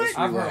 Let's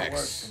I've heard relax.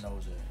 worse than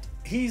OJ.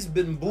 He's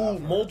been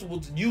booed multiple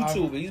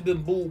YouTube. He's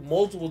been booed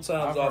multiple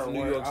times off of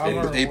New York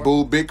State. They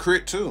booed Big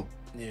Crit too.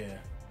 Yeah.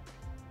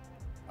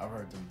 I've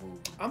heard them boo.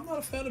 I'm not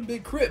a fan of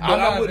Big Crit, but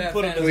I wouldn't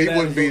put him as He bad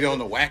wouldn't as be on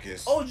the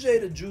Wackest.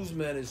 OJ the Juice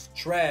Man is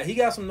trash. He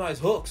got some nice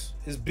hooks.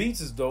 His beats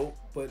is dope,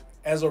 but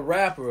as a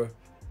rapper,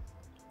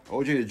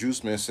 OJ the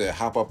Juice Man said,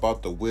 "Hop up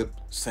out the whip,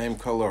 same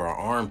color or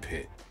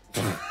armpit."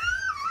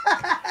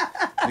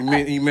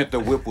 He meant the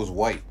whip was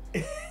white.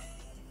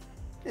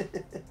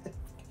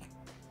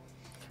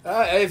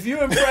 if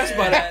you're impressed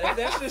by that, if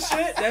that's your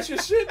shit. That's your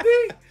shit,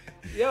 B.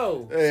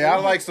 Yo, Hey, I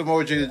like some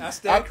OJ. I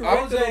stand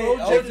corrected on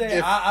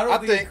OJ. I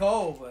don't think he's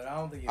cold, but I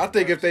don't think. I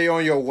think if they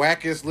on your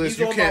Wackest list, He's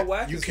you on my can't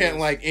Wackest list.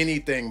 like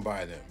anything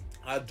by them.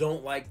 I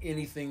don't like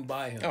anything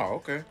by him. Oh,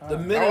 okay. The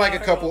minute I like a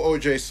couple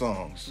OJ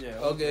songs. Yeah.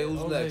 Okay,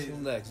 who's next? Who's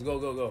next?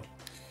 Go.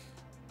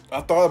 I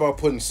thought about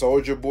putting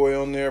Soulja Boy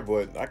on there,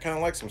 but I kind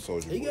of like some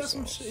Soulja Boy He got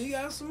some. songs. He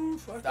got some.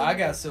 Fucking, I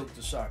got Silk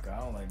the Shaka. I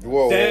don't like that.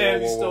 Whoa,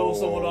 Damn, whoa, you stole whoa,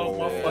 someone whoa, off my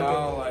whoa, fucking.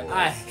 whoa, whoa, whoa.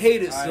 I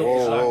hated I- Silk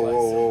whoa, Shock.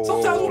 whoa, whoa,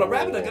 Sometimes when I'm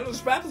rapping, I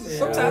gotta rapping.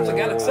 Sometimes I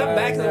gotta accept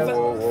back.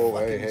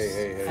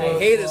 Hey. I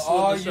hated For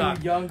all Silk the you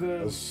Shock.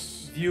 younger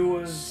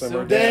viewers, Simmer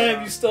Silk down.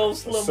 Damn, you stole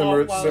Slim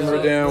Simmer off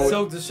my down with-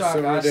 Silk the Shaka.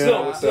 simmer I-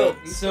 down with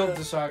Silk. that. Silk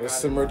the Shaka. Let's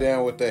simmer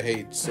down with the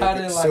hate. I Silk,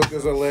 didn't like Silk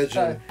is a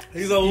legend.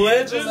 He's a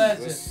legend.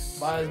 Let's,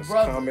 By his let's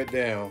brother. calm it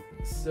down.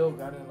 Silk,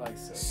 I didn't like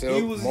Silk.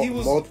 Silk, He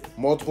was-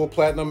 multiple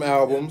platinum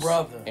albums,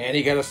 brother. and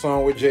he got a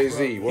song with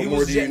Jay-Z. What He more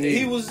was do you need?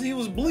 He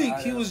was bleak.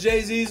 He was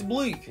Jay-Z's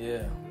bleak.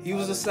 Yeah. He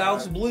was the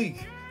South's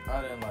bleak.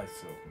 I didn't like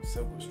Silk.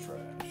 Silk was trash.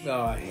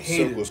 No, I Silk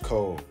hated. was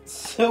cold.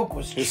 Silk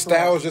was His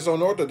style was just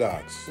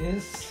unorthodox.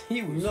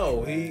 He was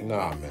No, trash. he.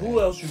 Nah, man. Who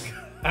else you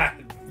got?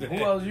 Who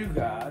else you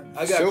got?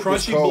 I got Silk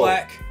was Crunchy cold.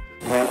 Black.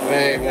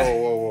 Hey,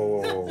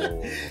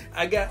 whoa.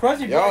 I got.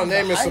 Crunchy Y'all Black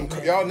naming is a some hype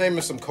man. y'all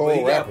naming some Well, cold he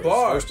got rappers.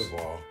 bars. First of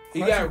all, He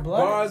Crunchy got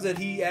Black. bars that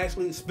he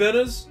actually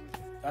spinners.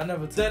 I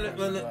never took Then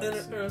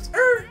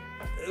Crunchy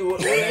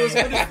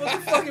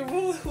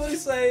Black. What he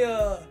say?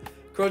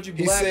 Crunchy Black.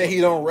 he said he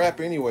don't rap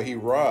anyway. He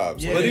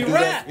robs. Yeah, Like, but he do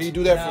that- rapped. He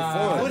do that Nah. for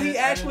fun. But he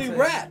actually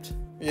rapped.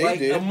 Yeah, like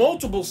he did.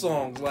 multiple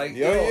songs. Like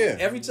Yeah, yo, yeah.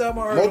 every time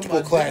I heard Multiple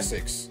him, I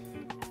classics.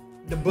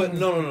 But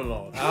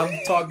no. I'm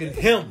talking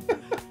him.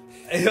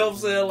 You know what I'm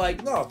saying?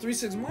 Like, no,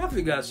 3-6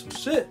 Mafia got some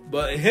shit.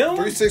 But him,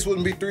 3-6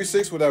 wouldn't be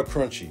 3-6 without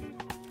Crunchy.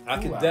 I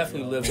could Cool out,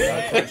 definitely yo. live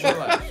without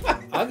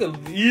Crunchy. I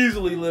could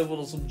easily live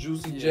with some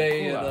Juicy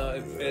J cool and, out.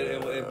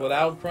 and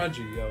without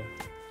Crunchy, yo.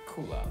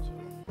 Cool out, yo.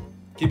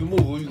 Keep it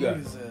moving. Who you got?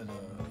 Nigga said,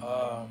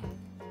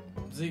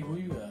 Zeke, who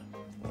you got?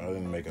 I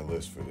didn't make a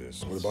list for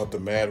this. What about the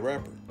Mad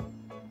Rapper?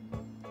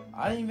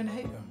 I didn't even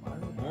hate him.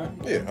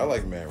 Yeah, I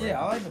like Mad Rapper. Yeah,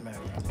 I like the man.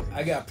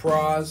 I got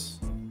Praz.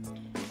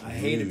 I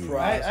hated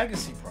Praz. I can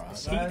see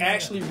Praz. He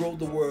actually wrote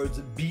the words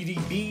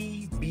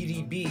BDB,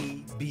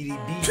 BDB,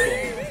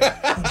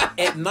 BDB.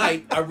 At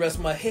night, I rest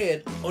my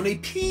head on a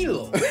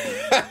pillow.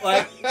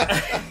 Like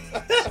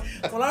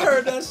when I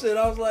heard that shit,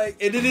 I was like,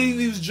 and then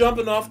he was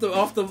jumping off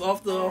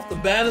the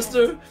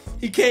banister.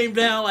 He came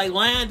down, like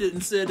landed,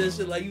 and said that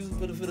shit like he was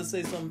finna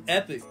say something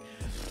epic.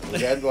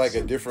 Was that like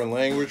a different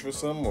language for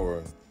some,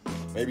 or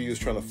maybe he was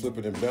trying to flip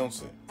it and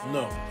bounce it?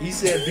 No, he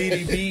said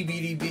BDB,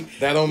 BDB.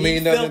 That don't He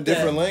mean nothing felt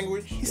different that.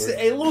 language? He said,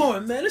 "Hey,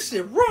 Lauren, man, this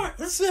shit right.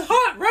 This shit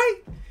hot, right?"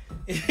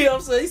 You know what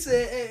I'm saying? He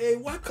said,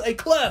 "Hey,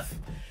 Clef,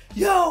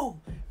 yo,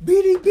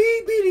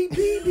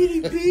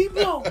 BDB,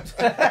 blow."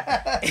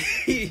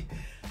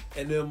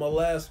 And then my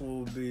last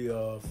one would be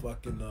who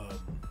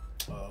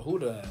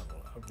the hell?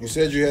 You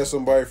said you had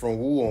somebody from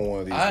Wu on one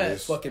of these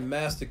lists. Fucking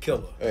Master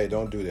Killer. Hey,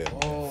 don't do that.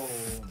 Oh.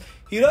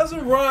 He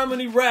doesn't rhyme when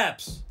he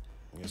raps.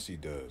 Yes, he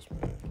does,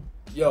 man.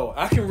 Yo,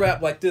 I can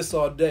rap like this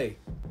all day.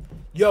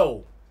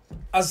 Yo,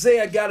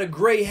 Isaiah got a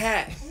gray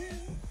hat.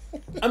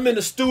 I'm in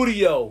the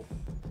studio.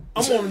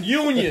 I'm on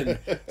Union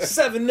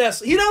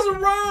 7S. He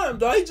doesn't rhyme,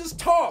 dog. He just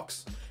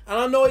talks. And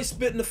I know he's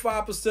spitting the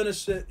 5% of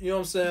shit, you know what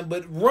I'm saying?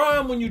 But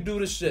rhyme when you do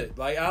the shit.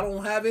 Like, I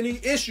don't have any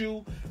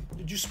issue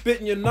with you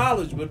spitting your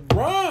knowledge, but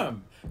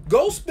rhyme.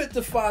 Go spit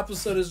the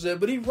 5% of shit,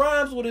 but he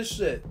rhymes with his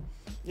shit.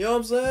 You know what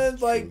I'm saying?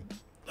 Like,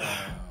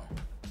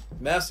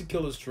 Master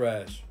Killer's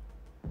trash.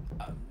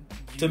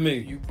 To me.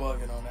 You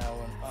bugging on that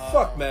one.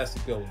 Fuck Master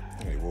Killer.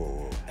 Hey,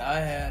 whoa. I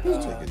had, Take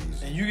it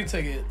easy. and you can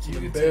take it. You an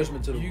can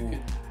embarrassment take, to the You board.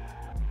 could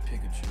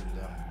pick and choose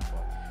that one.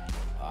 Fuck.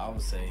 I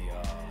would say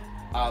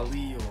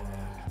Ali or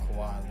Kawhi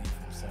Ali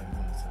from 7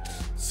 Minutes.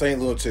 Saint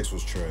Lunatics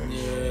was trash.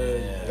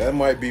 Yeah. That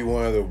might be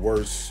one of the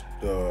worst.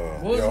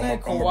 was I'm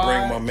that, gonna Kawhi?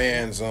 bring my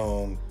man's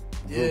on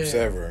groups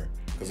Yeah. ever,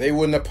 because they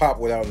wouldn't have popped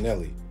without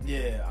Nelly.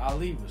 Yeah,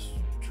 Ali was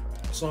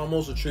trash. It's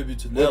almost a tribute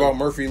to What Nelly. about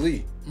Murphy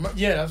Lee?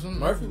 Yeah, that's what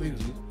Murphy Lee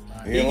was. You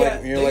He ain't got-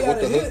 like, you they ain't like got what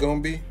the a hook hit.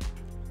 gonna be?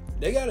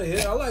 They got a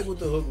hit. I like what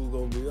the hook was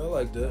gonna be. I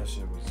like That that.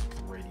 shit was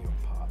radio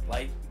pop.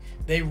 Like,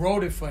 they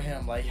wrote it for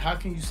him. Like, how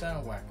can you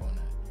sound whack on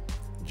that?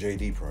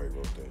 JD probably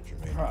wrote that.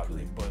 Jermaine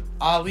Probably, Dupri. but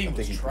Ali I was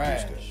think he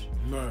trash. produced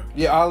Man.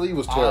 Yeah, Ali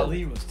was terrible.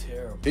 Ali was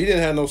terrible. He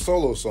didn't have no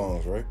solo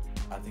songs, right?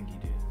 I think he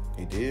did.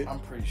 He did. I'm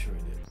pretty sure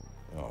he did.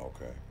 Oh,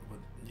 okay. But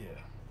yeah,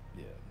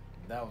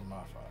 that was my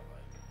five.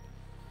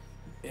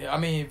 Like, I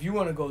mean, if you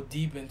want to go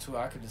deep into it,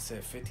 I could just say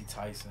 50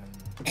 Tyson,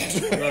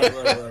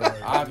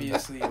 Right.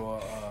 obviously, or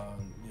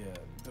yeah,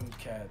 them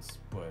cats.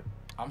 But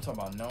I'm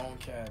talking about known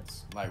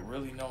cats, like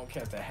really known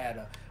cats that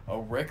had a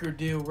record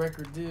deal.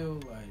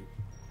 Like,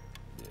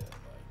 yeah,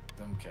 like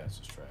them cats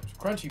is trash.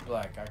 Crunchy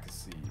Black, I could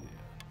see. Yeah.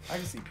 I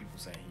can see people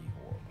saying he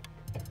horrible.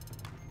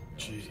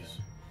 Jesus.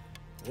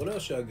 What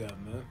else y'all got,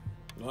 man?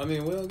 I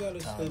mean, we don't got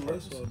to stay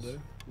less all day.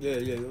 Yeah. I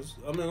mean, as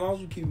long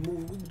as we keep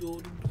moving, we can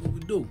do what we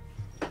do.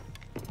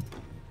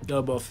 Got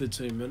about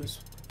 15 minutes.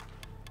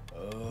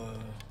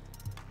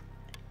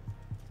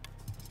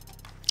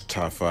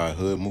 Top 5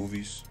 hood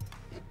movies.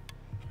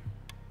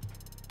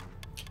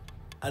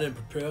 I didn't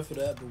prepare for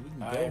that, but we can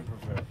go. I ain't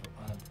prepared for.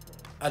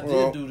 I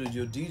did do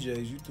your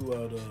DJs. You threw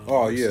out.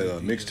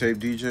 Mixtape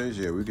DJs.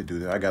 Yeah, we could do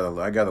that. I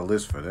got a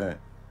list for that.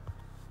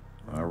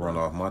 I run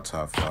off my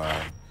top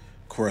 5.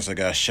 Of course, I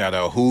got to shout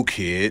out Who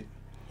Kid,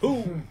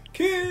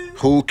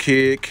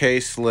 K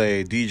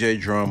Slay, DJ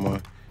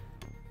Drama,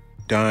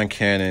 Don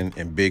Cannon,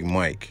 and Big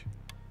Mike.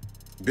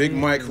 Big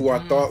Mike, who I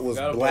thought was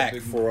black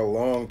for a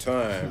long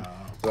time,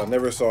 I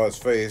never saw his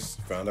face.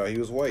 Found out he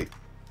was white.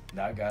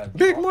 I got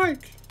Big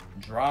Mike.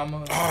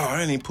 Drama. Oh, I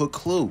didn't even put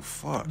Clue.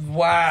 Fuck.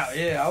 Wow.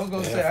 Yeah, I was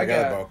gonna say I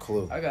forgot about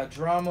Clue. I got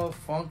Drama,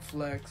 Funk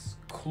Flex,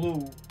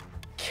 Clue,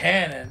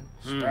 Cannon,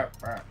 Strap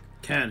Rock,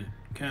 Cannon,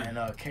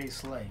 and K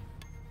Slay.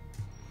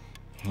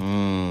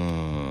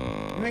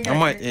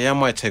 I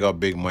might take out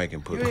Big Mike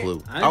and put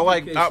Clue.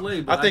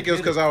 I think it was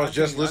because I was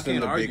just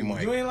listening to Big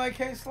Mike. You ain't like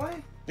K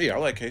Slay? Yeah, I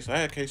like K Slay. I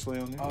had K Slay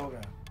on there. Oh,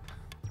 okay.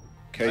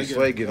 K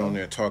Slay get on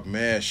there and talk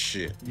mad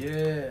shit.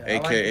 Yeah.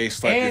 AKA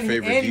slap your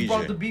favorite DJ. And he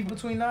brought the beat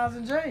between Nas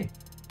and Jay.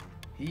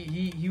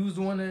 He was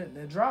the one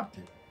that dropped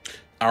it.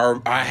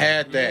 I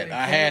had that. Yeah,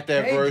 I had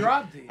that version.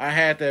 Dropped it. I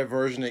had that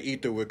version of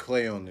Ether with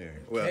Clay on there.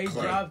 Well, K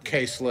dropped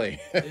K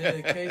Slay.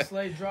 Yeah, K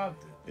Slay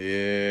dropped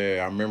it.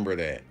 Yeah, I remember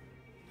that.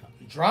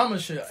 Drama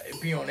should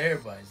be on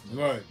everybody's list.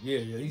 Right. Yeah.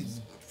 He's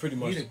pretty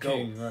much the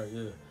king. Right.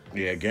 Yeah.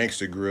 Yeah,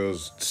 Gangsta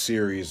Grill's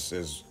series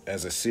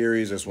as a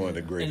series, that's one of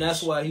the greatest. And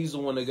that's why he's the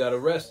one that got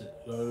arrested.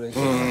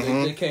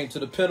 They came to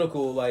the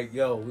pinnacle like,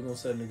 yo, we're going to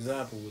set an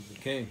example with the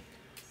king.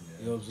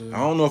 You know what I'm saying? I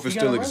don't know if it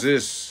still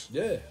exists.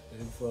 Yeah.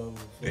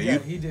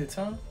 He did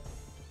time?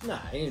 Nah,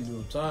 he didn't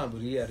do time,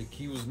 but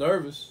he was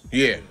nervous.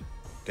 Yeah.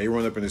 They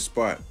run up in his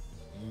spot.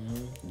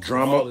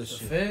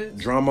 Mm-hmm.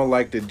 Drama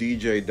like the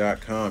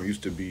DJ.com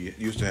used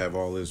to have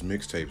all his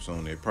mixtapes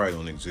on there. Probably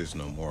don't exist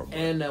no more. But.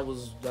 And that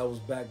was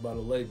backed by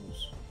the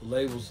labels. The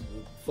labels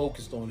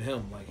focused on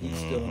him. Like he's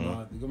still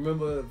not. You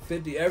remember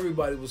 50?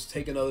 Everybody was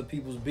taking other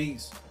people's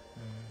beats.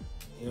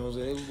 You know what I'm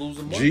saying? They was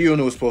losing money.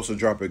 G-Unit was supposed to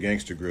drop a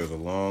Gangsta Grills a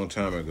long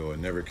time ago. It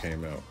never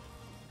came out.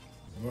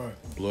 Right.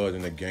 Blood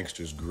in the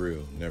Gangster's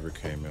Grill never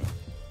came out.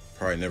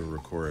 Probably never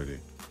recorded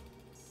it.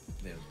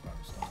 Yeah, it was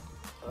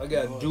probably I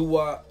got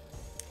Doo-Wop.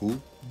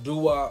 Who?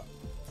 Doo-Wop,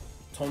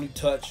 Tony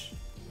Touch.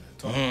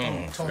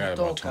 Forgot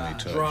about Tony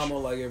Touch. Drama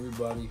like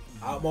everybody.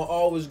 I'm gonna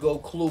always go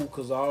Clue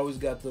because I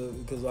remember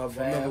walking.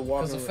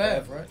 Because of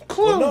Fab, right?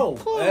 Clue.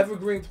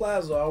 Evergreen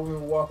Plaza. I remember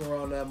walking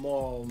around that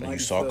mall. And you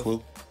saw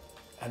Clue?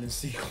 I didn't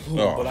see Clue,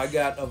 but I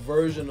got a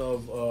version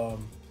of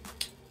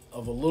a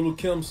Little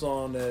Kim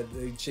song that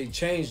she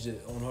changed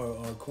it on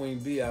her Queen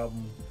Bee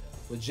album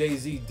with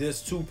Jay-Z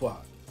dissed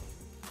Tupac.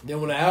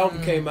 Then when the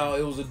album came out,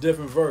 it was a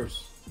different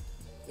verse.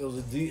 It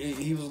was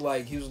he was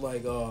like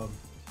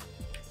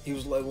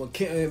when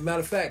Kim,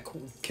 matter of fact,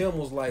 Kim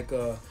was like,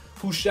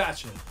 who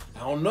shot you? I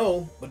don't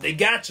know, but they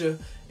got you.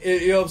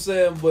 You know what I'm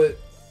saying? But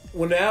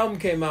when the album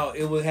came out,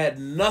 it had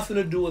nothing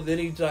to do with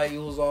any type. It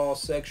was all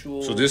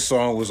sexual. So this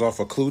song was off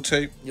a Clue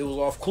tape? It was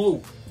off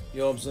Clue. You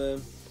know what I'm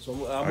saying? So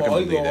I'm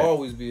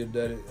always be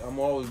indebted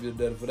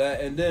for that.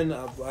 And then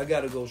I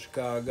got to go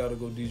Chicago. I got to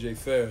go DJ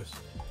Ferris.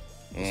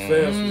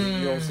 Ferris,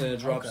 you know what I'm saying,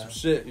 dropped some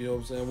shit, you know what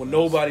I'm saying, when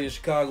nobody in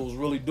Chicago was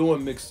really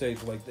doing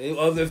mixtapes like that,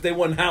 other if they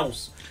wasn't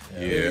house.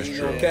 Yeah, that's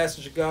true. Cats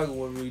in Chicago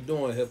wasn't really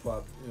doing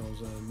hip-hop, you know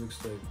what I'm saying,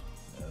 mixtape.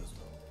 That's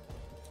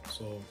dope.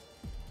 So,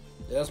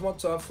 that's my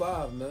top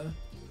 5, man.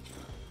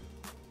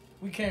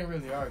 We can't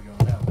really argue on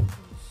that one because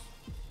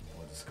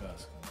we'll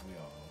discuss, because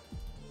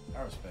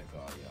I respect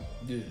all y'all.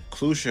 Yeah.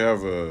 Clue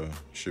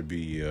should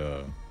be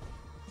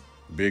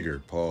bigger,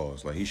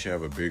 pause. Like, he should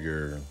have a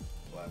bigger...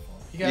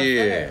 He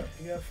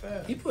got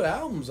fat. He put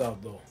albums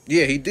out though.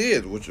 Yeah, he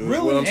did. Which really?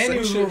 What I'm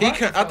saying.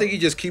 I think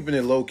he's just keeping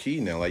it low key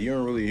now. Like you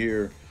don't really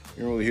hear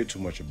too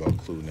much about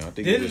Clue now. I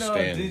think he just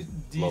staying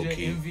low key. Did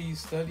DJ Envy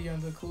study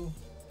under Clue?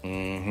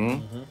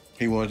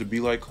 He wanted to be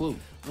like Clue.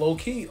 Low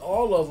key,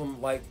 all of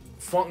them like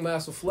Funk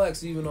Master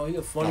Flex, even though he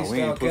a funny style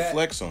we ain't put cat.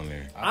 Flex on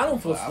there. I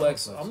don't put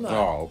Flex. I'm not.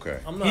 Oh, okay.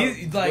 I'm not.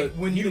 He's like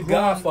when you the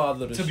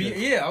Godfather to be.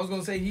 Yeah, I was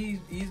gonna say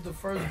he's the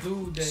first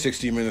dude that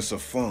 60 Minutes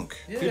of Funk.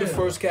 Yeah, he the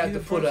first cat to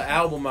put an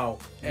album out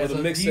with a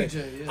mixtape.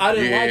 Yeah. I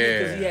didn't like it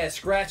because he had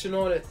scratching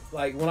on it.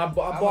 Like when I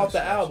bought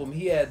the album,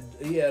 he had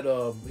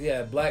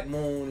Black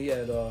Moon. He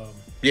had.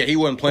 Yeah, he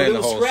wasn't playing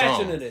the whole song. It was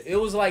scratching in it. It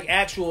was like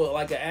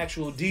an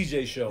actual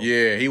DJ show.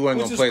 Yeah, he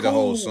wasn't gonna play the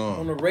whole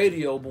song on the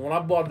radio. But when I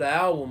bought the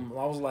album,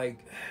 I was like,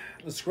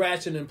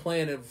 scratching and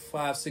playing it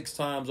 5-6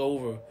 times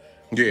over.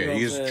 Yeah, you know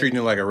he's treating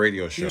it like a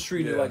radio show. He's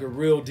treating it like a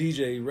real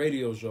DJ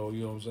radio show.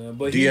 You know what I'm saying?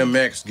 But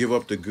DMX Give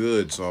Up the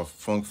Goods off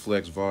Funk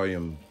Flex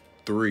Volume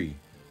 3,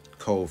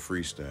 cold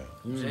freestyle.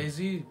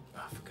 Jay-Z,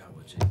 I forgot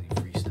what Jay-Z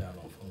freestyle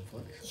off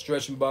of.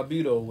 Stretching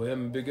Bobbito with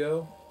him and Big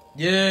L.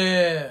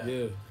 Yeah.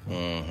 Yeah.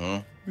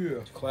 Uh-huh. Yeah.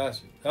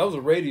 Classic. That was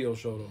a radio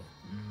show though.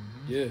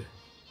 Mm-hmm. Yeah.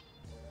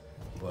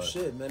 But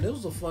Shit, man, it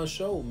was a fun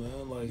show,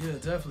 man. Like, yeah,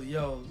 definitely.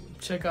 Yo,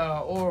 check out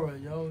our aura,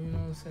 yo. You know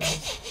what I'm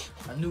saying?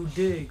 A new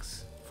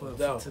digs for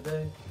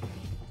today.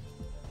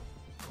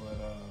 But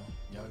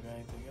y'all got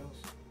anything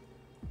else?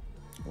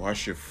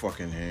 Wash your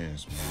fucking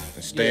hands, man.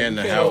 And stay in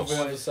the house.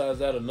 Besides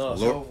that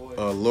enough.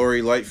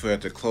 Lori Lightfoot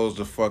had to close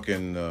the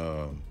fucking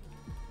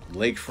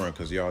lakefront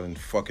because y'all didn't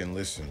fucking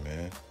listen,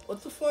 man.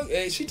 What the fuck?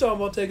 Hey, she talking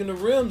about taking the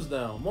rims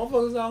down.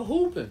 Motherfuckers out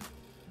hooping.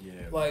 Yeah.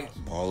 Like,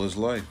 ball is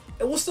life.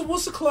 What's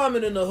the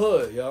climate in the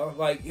hood, y'all?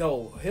 Like,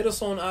 yo, hit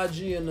us on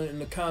IG in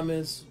the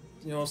comments,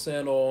 you know what I'm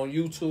saying, or on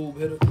YouTube.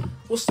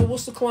 What's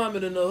the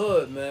climate in the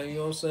hood, man? You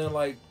know what I'm saying?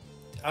 Like,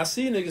 I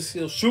see niggas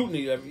still shooting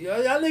each other.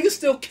 Y'all niggas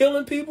still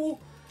killing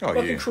people. Oh,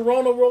 fucking yeah.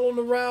 Corona rolling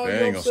around. That you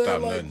know ain't what gonna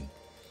I'm stop saying?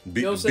 nothing.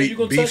 You know what I'm saying? You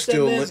gonna touch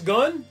that man's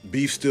gun?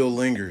 Beef still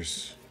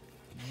lingers.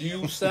 Do you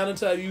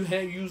sanitize? You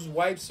use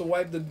wipes to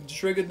wipe the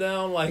trigger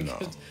down, like No.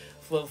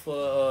 for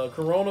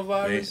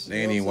coronavirus?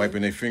 They ain't even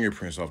wiping their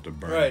fingerprints off the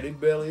burn. Right, they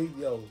barely,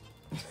 yo.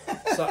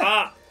 So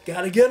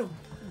gotta get them.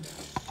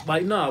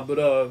 Like, nah, but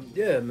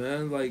yeah,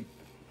 man. Like,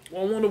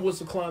 I wonder what's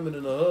the climate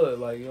in the hood,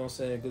 like, you know what I'm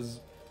saying? Because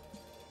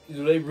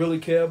do they really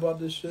care about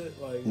this shit?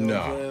 Like, you know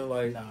what I'm saying?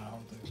 Like, Nah, I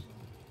don't think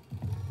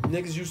so.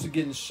 niggas used to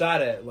getting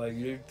shot at. Like,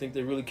 you think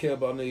they really care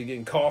about niggas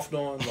getting coughed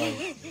on?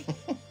 Like,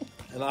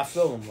 and I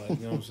feel them, like,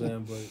 you know what I'm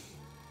saying? But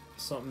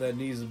it's something that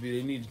needs to be,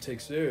 they need to take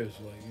serious,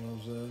 like, you know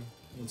what I'm saying?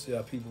 You can see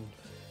how people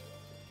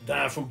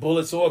dying from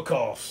bullets or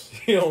coughs.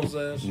 You know what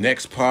I'm saying?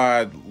 Next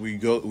pod we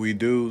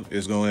do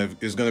is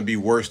gonna be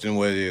worse than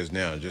what it is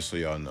now. Just so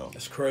y'all know,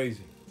 It's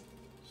crazy.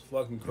 It's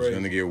fucking crazy. it's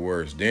gonna get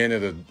worse. Then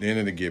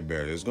it'll get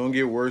better. It's gonna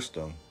get worse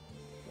though.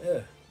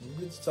 Yeah, you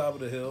get to the top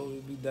of the hill,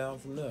 you'll be down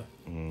from there.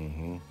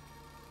 Mm-hmm.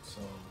 So,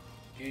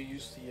 get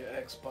used to your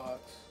Xbox.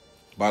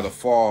 By the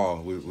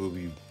fall, we'll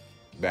be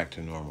back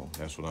to normal.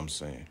 That's what I'm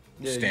saying.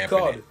 Yeah, Stamping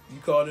you caught it. You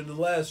caught it the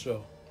last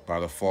show.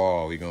 By the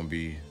fall, we're gonna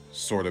be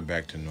sort of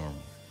back to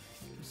normal.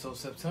 So,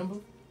 September?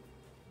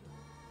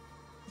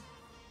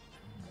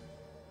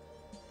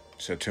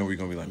 September, we're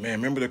gonna be like, man,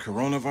 remember the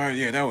coronavirus?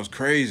 Yeah, that was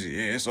crazy.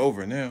 Yeah, it's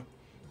over now.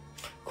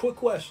 Quick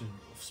question,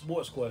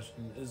 sports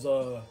question. Is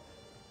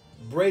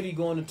Brady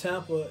going to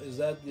Tampa, is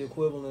that the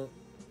equivalent,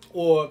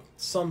 or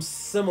some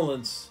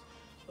semblance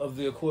of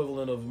the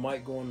equivalent of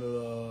Mike going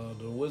to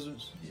the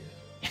Wizards?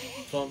 Yeah.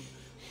 Some,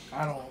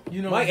 I don't,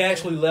 you know. Mike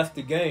actually left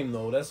the game,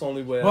 though. That's the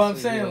only way Well, I'm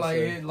saying,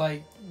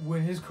 like,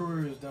 when his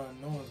career is done,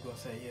 no one's going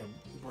to say, yeah,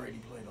 Brady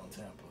played on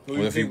Tampa.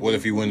 What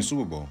if he wins the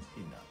Super Bowl?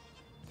 He not.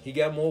 He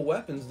got more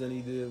weapons than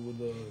he did with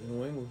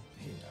New England.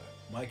 He not.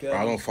 Mike I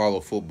Evans. don't follow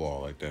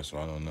football like that, so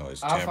I don't know. Is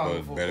Tampa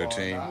a better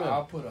team?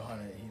 I'll put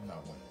 100. He's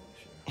not winning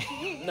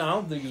this year. No, I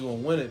don't think he's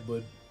going to win it,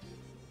 but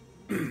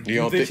You you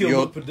don't think think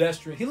he'll look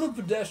pedestrian? He looked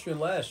pedestrian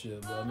last year,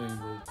 but I mean,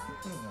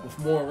 with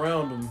more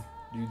around him,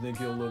 do you think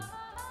he'll look...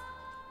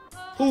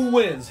 Who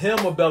wins,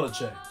 him or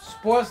Belichick?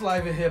 Sports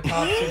Life and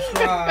HipHop.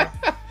 Subscribe.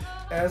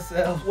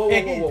 SL. Whoa,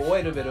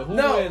 wait a minute. Who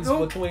wins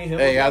between him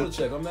and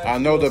Belichick? I'm asking I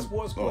know you a the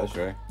sports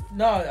question. okay.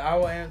 No, I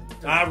will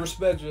answer. I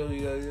respect your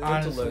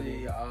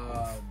Honestly,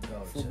 intellect.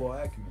 Football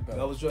acumen.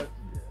 Belichick?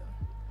 Yeah.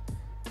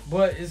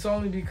 But it's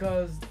only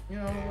because, you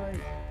know, like,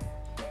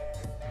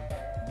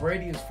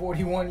 Brady is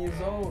 41 years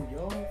old,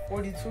 yo.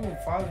 42.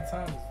 Father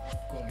time is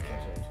going to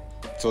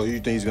catch up. So you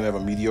think he's gonna have a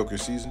mediocre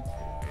season?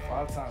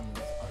 Father time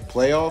is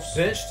Playoffs?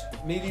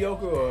 Benched,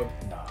 mediocre, or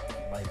nah.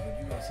 Like, but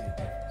you gonna see a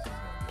difference.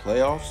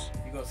 Playoffs?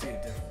 You gonna see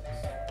a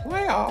difference.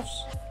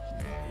 Playoffs?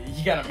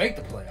 You gotta make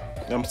the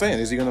playoffs. I'm saying,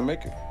 is he gonna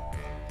make it?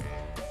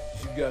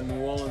 you got New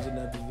Orleans in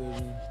that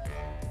division?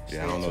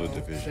 Yeah, I don't know the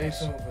division.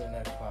 Stay tuned for the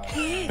next pod. I'll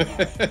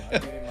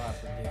give you my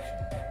prediction.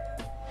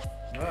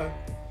 All right.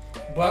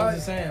 But I'm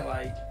just saying,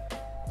 like,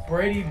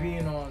 Brady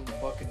being on the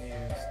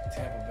Buccaneers,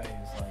 Tampa Bay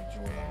is like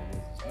Jordan on the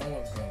Wizards. No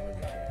one's gonna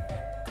really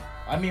care.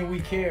 I mean, we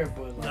care,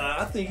 but like,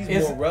 Nah, I think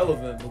he's more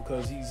relevant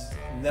because he's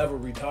never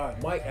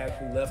retired. Mike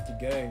actually left the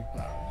game,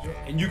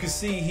 and you can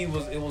see it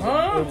was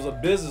a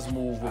business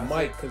move with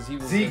Mike because he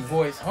was Zeke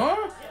voice, huh?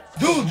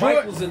 Dude,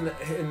 Mike was in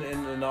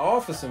the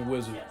office in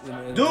Wizard.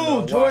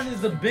 Jordan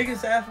is the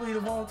biggest athlete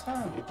of all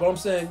time. But I'm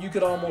saying you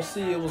could almost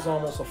see it was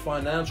almost a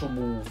financial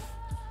move,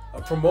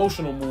 a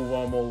promotional move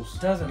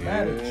almost. Doesn't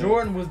matter.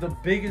 Jordan was the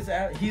biggest.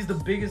 He's the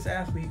biggest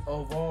athlete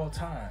of all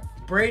time.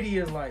 Brady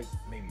is like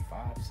maybe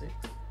 5, 6.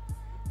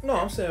 No,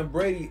 I'm saying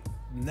Brady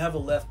never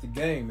left the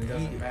game, and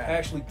he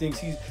actually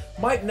thinks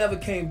Mike never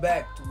came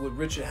back with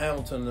Richard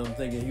Hamilton and them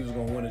thinking he was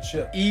going to win a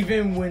chip.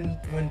 Even when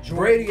Jordan,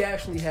 Brady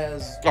actually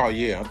has. Oh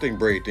yeah, I think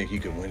Brady think he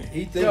can win it.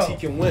 He thinks he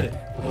can win it.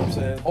 You know what I'm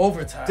saying?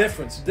 Overtime.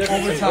 Difference.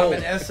 Overtime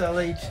in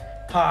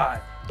SLH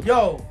pod.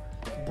 Yo,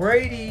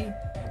 Brady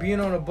being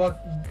on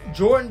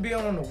Jordan being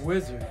on the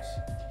Wizards,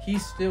 he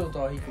still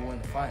thought he could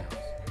win the finals.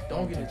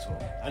 Don't get it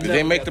twisted. Did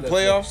they make the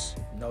playoffs?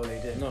 No,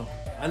 they didn't. No.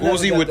 What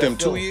was he with them?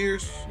 2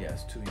 years?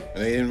 Yes, 2 years.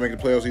 And they didn't make the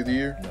playoffs either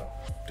year? No.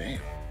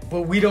 Damn.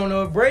 But we don't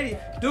know if Brady,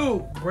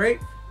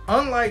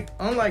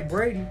 unlike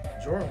Brady,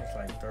 Jordan was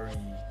like 30,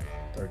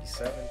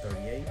 37,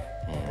 38.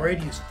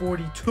 Brady is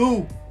 42. You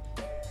know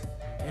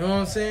what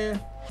I'm saying?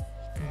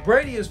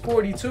 Brady is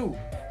 42.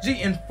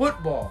 Gee, in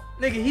football.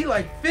 Nigga, he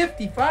like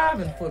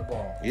 55 in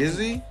football. Is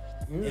he?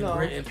 No.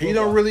 He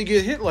don't really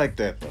get hit like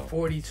that, though.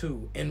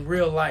 42. In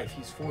real life,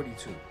 he's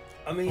 42.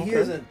 I mean, he Okay.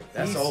 isn't.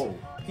 That's old.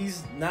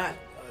 He's not.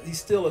 He's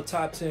still a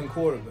top 10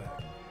 quarterback.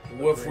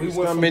 If we There's went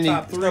not from many-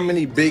 top there's 3, not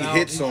many big now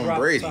hits he's on dropped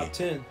to Brady. Top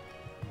 10.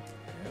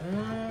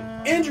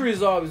 Injury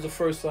is always the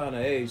first sign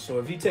of age. So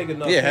if he take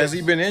enough, Yeah, has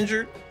hits- he been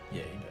injured?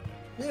 Yeah,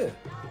 he better. Yeah.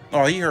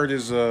 Oh, he hurt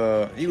his.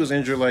 He was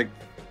injured like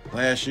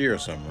last year or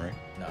something, right?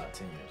 Nah,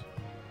 10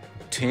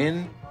 years.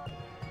 10.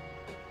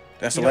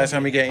 That's the He don't last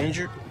time he got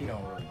injured. He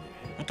don't really get hit.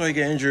 I thought he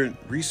got injured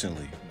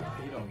recently. Nah,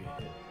 he don't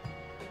get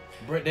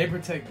hit. They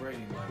protect Brady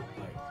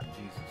like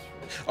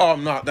Jesus. Oh,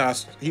 no,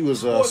 he was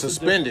Sports are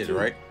suspended, different,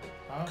 right?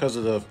 Huh? Because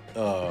of the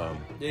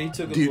Yeah, he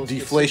took a little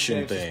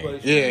deflation 6 thing. game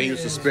suspension. Yeah, he was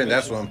suspended.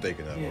 That's what I'm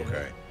thinking of. Yeah.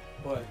 Okay.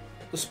 But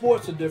The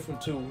sports are different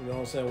too. You know what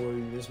I'm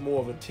saying? Where it's more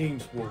of a team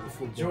sport with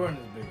football. Jordan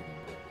is bigger than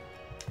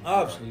Brady.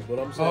 Obviously, but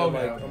I'm saying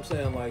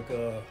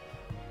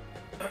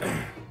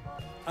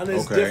I know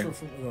it's Okay. different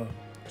from.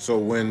 So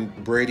when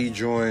Brady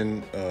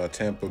joined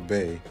Tampa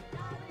Bay,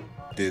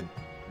 did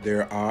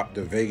the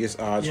Vegas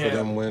odds for Yeah.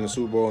 them winning the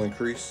Super Bowl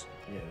increase?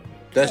 Yeah.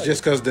 That's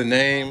just because the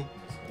name.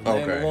 The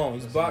name Okay. alone,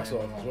 he's That's box the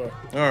name office, alone.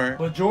 right? All right.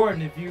 But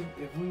Jordan, if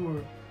we were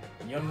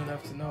young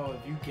enough to know,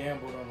 if you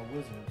gambled on the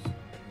Wizards,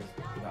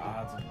 the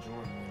odds of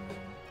Jordan winning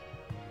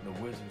the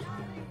Wizards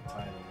winning the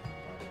title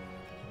probably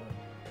went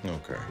up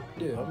as well. Okay.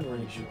 Yeah, I'm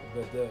really sure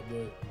about that,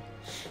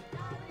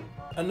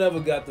 but I never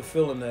got the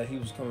feeling that he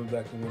was coming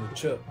back to win a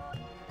chip.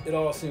 It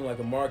all seemed like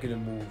a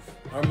marketing move.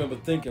 I remember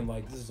thinking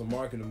like this is a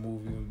marketing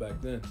move even back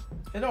then.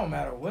 It don't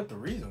matter what the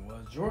reason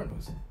was. Jordan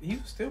was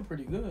still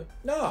pretty good.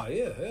 Nah,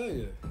 yeah, hell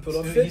yeah. Put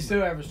up He 50.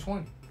 still averaged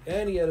 20.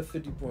 And he had a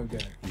 50-point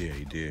game. Yeah,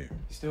 he did.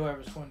 He still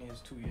averaged 20 in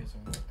his 2 years.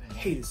 I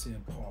hated seeing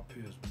Paul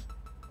Pierce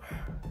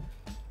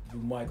do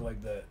Mike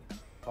like that.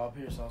 Paul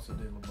Pierce also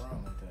did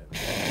LeBron like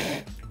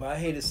that. But I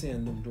hated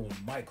seeing them doing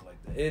Mike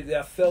like that.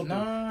 I felt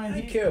I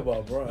didn't care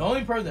about Brian. The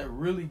only person that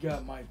really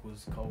got Mike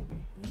was Kobe.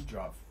 He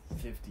dropped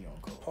 50 on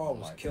Kobe. Paul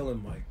was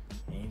killing Mike.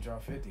 He ain't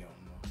dropped 50 on him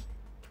though.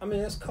 I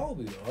mean, that's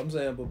Kobe though. I'm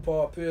saying, but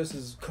Paul Pierce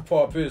is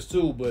Paul Pierce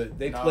too. But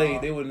they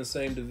were in the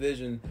same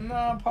division.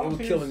 Nah, Paul They were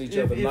Pierce, killing each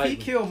other If he nightly.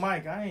 killed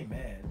Mike, I ain't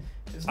mad.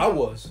 I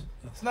was.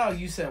 It's not like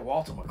you said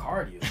Walter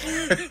McCarty or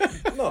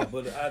something. No,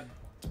 but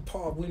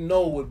Paul. We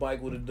know what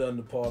Mike would have done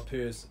to Paul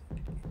Pierce.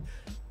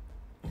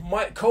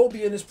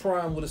 Kobe in his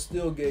prime would have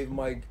still gave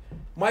Mike.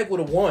 Mike would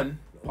have won.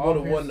 Would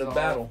have won the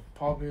battle.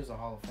 Paul Pierce is a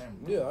Hall of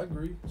Famer. Yeah, I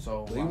agree.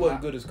 So But he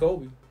wasn't good as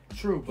Kobe.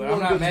 True, but He I'm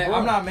wasn't not good as mad. Bron.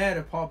 I'm not mad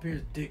at Paul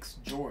Pierce dicks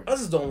Jordan. I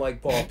just don't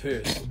like Paul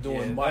Pierce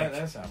doing Mike.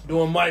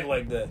 Doing Mike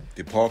like that.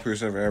 Did Paul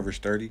Pierce ever average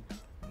 30?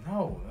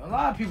 No, a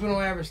lot of people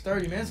don't average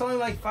 30, man. It's only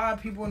like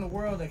 5 people in the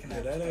world that can Yeah,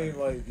 average that 30. ain't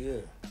like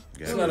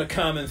It's Yeah. not a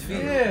common feat.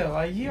 Yeah,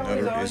 like he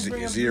always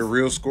bring Is up he a this-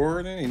 real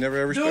scorer then? He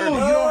never averaged Dude, 30? you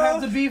don't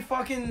have to be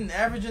fucking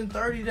averaging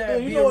 30 to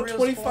You be know a what real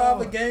 25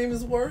 scorer. a game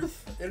is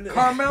worth?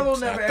 Carmelo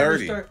It's never not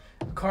averaged 30.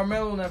 30.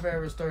 Carmelo never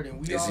averaged 30. And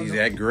we Is all he know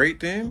that great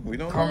then? We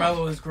don't know.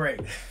 Carmelo is great.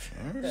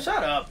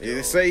 Shut up. They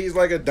dude. say he's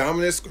like a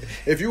dominant.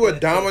 If you a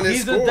dominant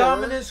He's scorer, a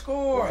dominant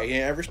scorer. why he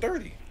ain't average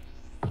 30?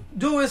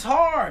 Dude, it's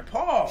hard,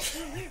 Paul.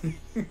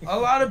 A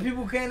lot of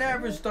people can't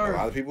average A 30.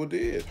 lot of people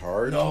did.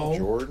 Harden, No.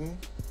 Jordan,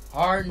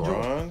 Hard and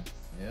Jordan. Bron,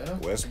 Yeah.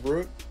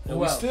 Westbrook. And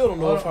we Well, still don't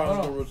know hold if on,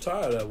 Harden's hold going to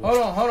retire that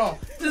way. Hold on.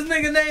 This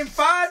nigga named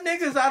 5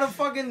 niggas out of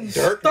fucking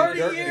Dirk, 30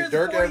 Dirk, years. did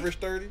Dirk 40. average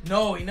 30?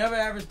 No, he never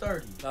averaged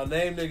 30. Now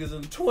name niggas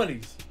in the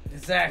 20s.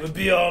 Exactly. It'll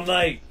be all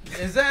night.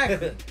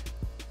 Exactly.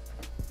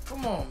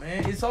 Come on,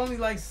 man. It's only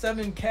like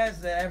 7 cats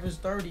that average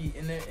 30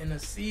 in a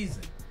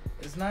season.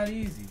 It's not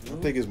easy, I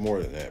dude. think it's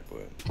more than that,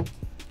 but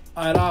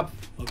All right,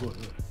 go ahead.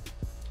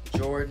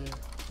 Jordan,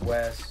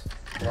 West,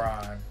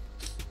 Bron,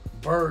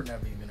 Bird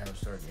never even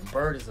averaged 30. And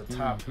Bird is a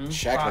top.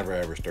 Shaq five. never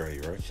averaged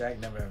 30, right? Shaq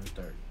never averaged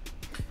 30.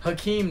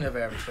 Hakeem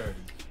never averaged 30.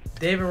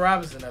 David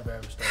Robinson never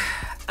averaged 30.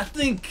 I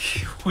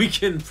think we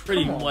can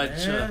pretty Come on,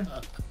 much. man.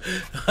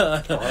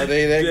 Are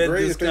they that get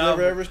great this if they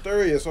never guy- averaged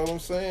 30? That's all I'm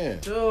saying.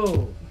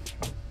 Dude.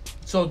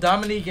 So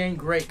Dominique ain't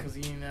great because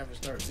he ain't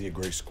averaged Is 30. he a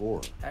great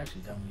scorer?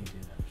 Actually, Dominique did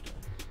average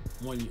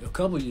 30. 1 year, a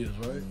couple years,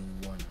 right?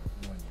 One year.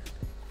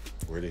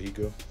 Where did he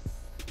go?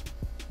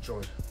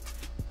 Georgia.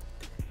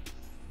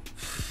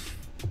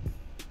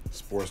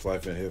 Sports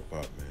life and hip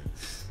hop, man.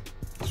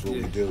 That's what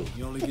we do.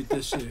 You only get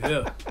this shit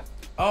here.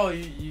 Oh,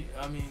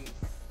 I mean,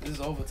 this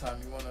is overtime.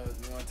 You wanna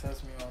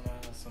test me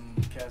on some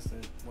cats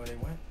where they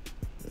went?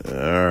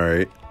 All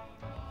right.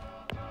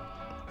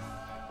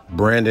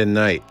 Brandon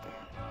Knight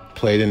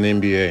played in the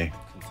NBA.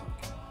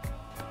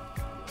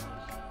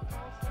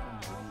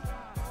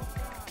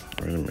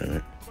 Wait a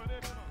minute.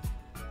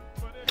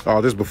 Oh,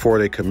 this is before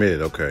they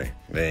committed. Okay.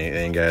 They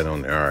ain't got it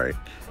on there. All right.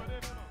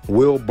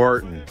 Will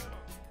Barton.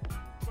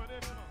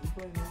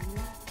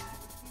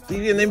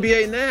 He's in the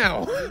NBA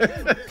now.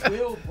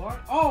 Will Bart.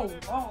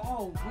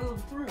 Oh, Will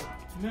Thrill.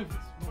 Memphis.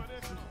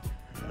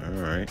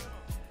 All right.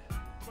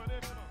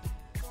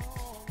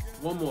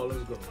 One more.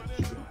 Let's go.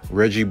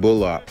 Reggie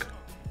Bullock.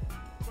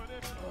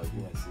 Oh,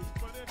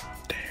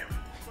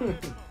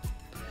 Damn.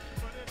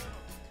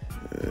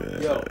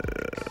 Yo,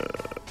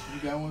 you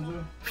got one,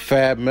 Joe?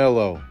 Fab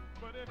Mello.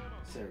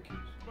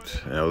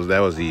 Syracuse. That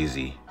was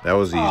easy. That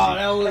was easy. Oh,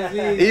 that was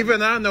easy.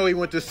 Even I know he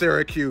went to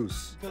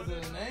Syracuse. Because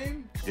of the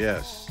name?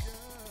 Yes.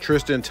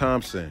 Tristan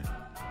Thompson.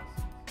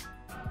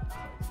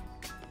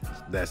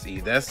 That's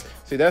easy.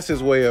 That's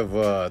his way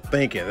of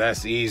thinking.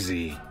 That's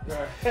easy.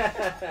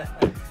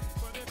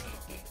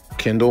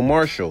 Kendall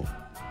Marshall.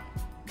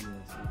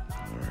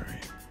 All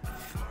right.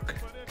 Fuck.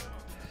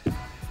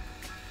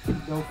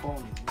 No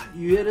phone.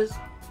 You hear this?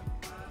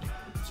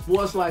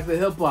 Sports Life and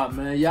Hip Hop,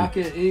 man. Y'all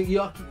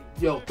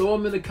throw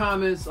them in the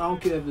comments. I don't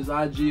care if it's IG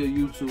or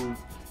YouTube.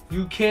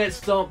 You can't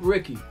stump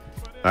Ricky.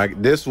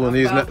 This one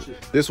he's not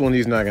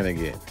gonna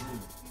get.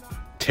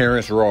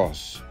 Terrence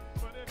Ross.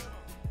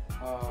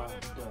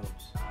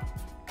 Dubs.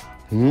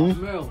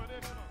 Maryland.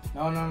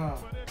 No.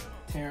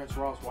 Terrence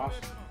Ross,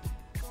 Washington.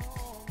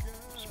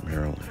 It's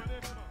Maryland.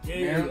 Yeah,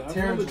 I Terrence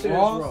remember Terrence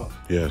Ross? Ross.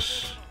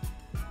 Yes.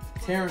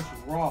 Terrence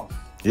Ross.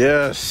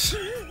 Yes.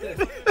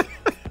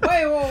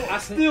 Wait, whoa. I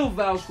still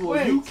vouch for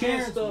it. You can't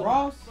Terrence stump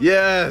Ross?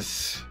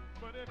 Yes.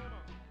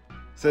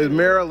 Says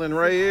Maryland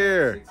right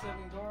here.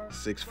 6'7" guard?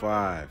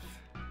 6'5".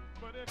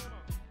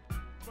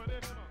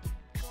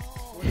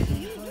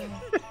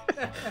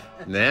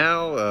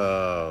 Now,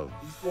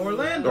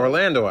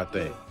 Orlando, I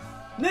think.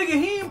 Nigga,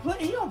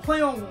 he don't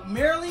play on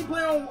Maryland. He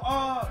play on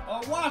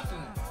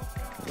Washington.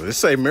 Let's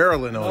say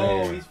Maryland on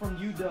Oh, here. he's from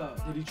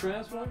UW. Did he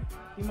transfer?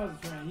 He must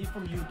have trained. He's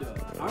from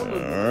UW. I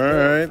remember.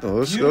 All right, well,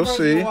 let's go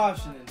University see. of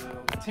Washington,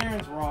 dude.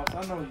 Terrence Ross.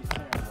 I know he's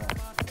Terrence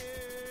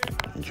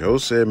Ross. Joe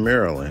said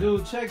Maryland.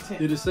 Dude, check Terrence.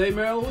 Did it say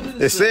Maryland? What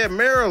did It say? said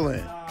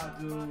Maryland. Nah,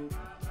 dude.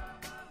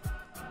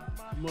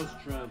 You must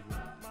transfer.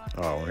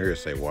 Oh, here it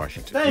say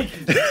Washington. Thank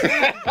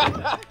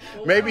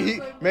you.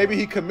 Maybe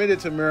he committed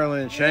to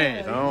Maryland and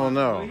changed. I don't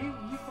know. He from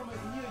a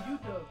UW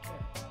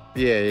fan.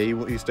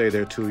 Yeah, he stayed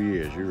there 2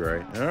 years. You're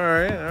right. All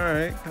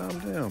right. Calm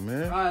down,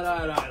 man. All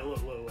right. Look.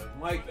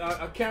 Mike,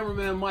 our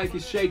cameraman Mike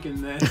is shaking,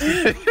 man.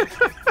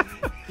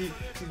 He's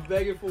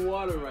begging for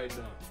water right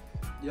now.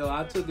 Yo,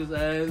 I took his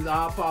ass.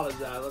 I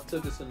apologize. I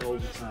took us in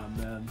overtime,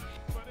 man.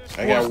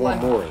 I got one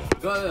more.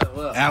 Go ahead.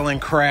 Well. Alan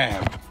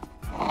Crabb.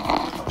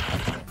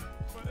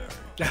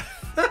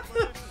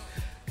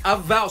 I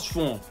vouch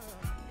for him.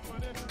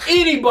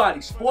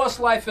 Anybody, Sports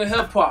Life and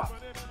Hip Hop,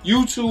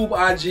 YouTube,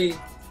 IG,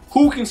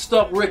 who can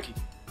stump Ricky?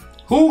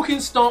 Who can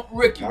stump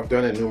Ricky? I've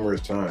done it numerous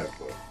times,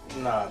 but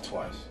Nah,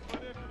 twice.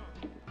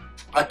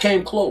 I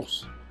came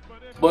close.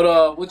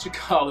 But what you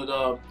call it?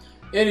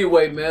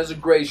 Anyway, man, it's a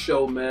great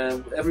show,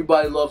 man.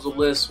 Everybody loves a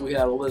list. We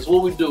have a list.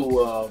 What we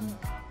do?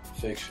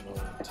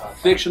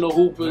 Fictional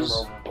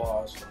hoopers,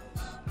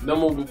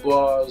 memorable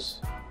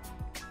bars,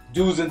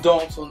 do's and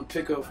don'ts on the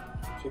pickup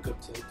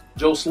tape.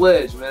 Joe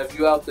Sledge, man. If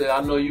you out there,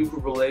 I know you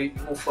can relate.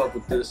 You won't fuck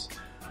with this.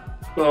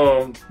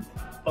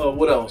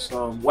 What else?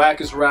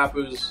 Wackest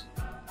rappers.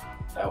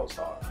 That was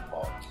hard.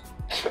 Oh,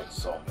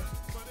 so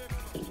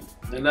many.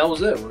 And that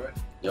was it, right?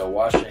 Yo,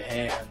 wash your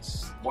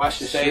hands. Wash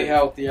your Stay shit.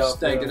 healthy out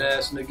Stinking there.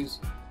 ass niggas.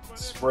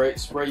 Spray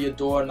your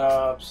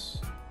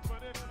doorknobs.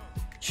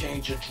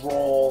 Change your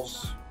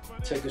drawers.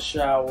 Take a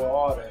shower.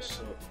 All that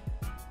shit.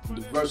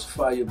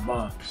 Diversify your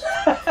bombs.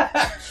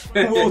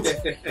 Bang.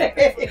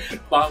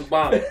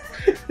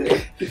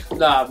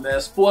 Nah,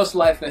 man. Sports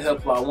Life and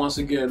Hip Hop. Once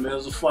again, man, it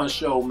was a fun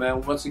show,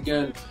 man. Once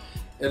again,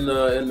 in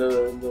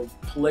the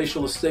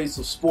palatial estates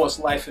of Sports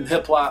Life and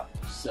Hip Hop.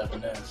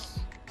 7S.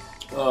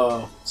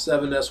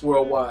 7S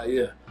Worldwide,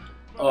 yeah.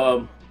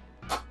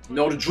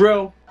 Know the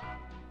drill.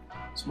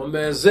 It's my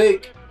man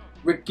Zake,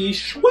 Ricky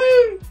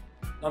Schwee.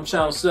 I'm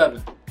Channel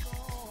 7.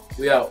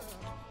 We out.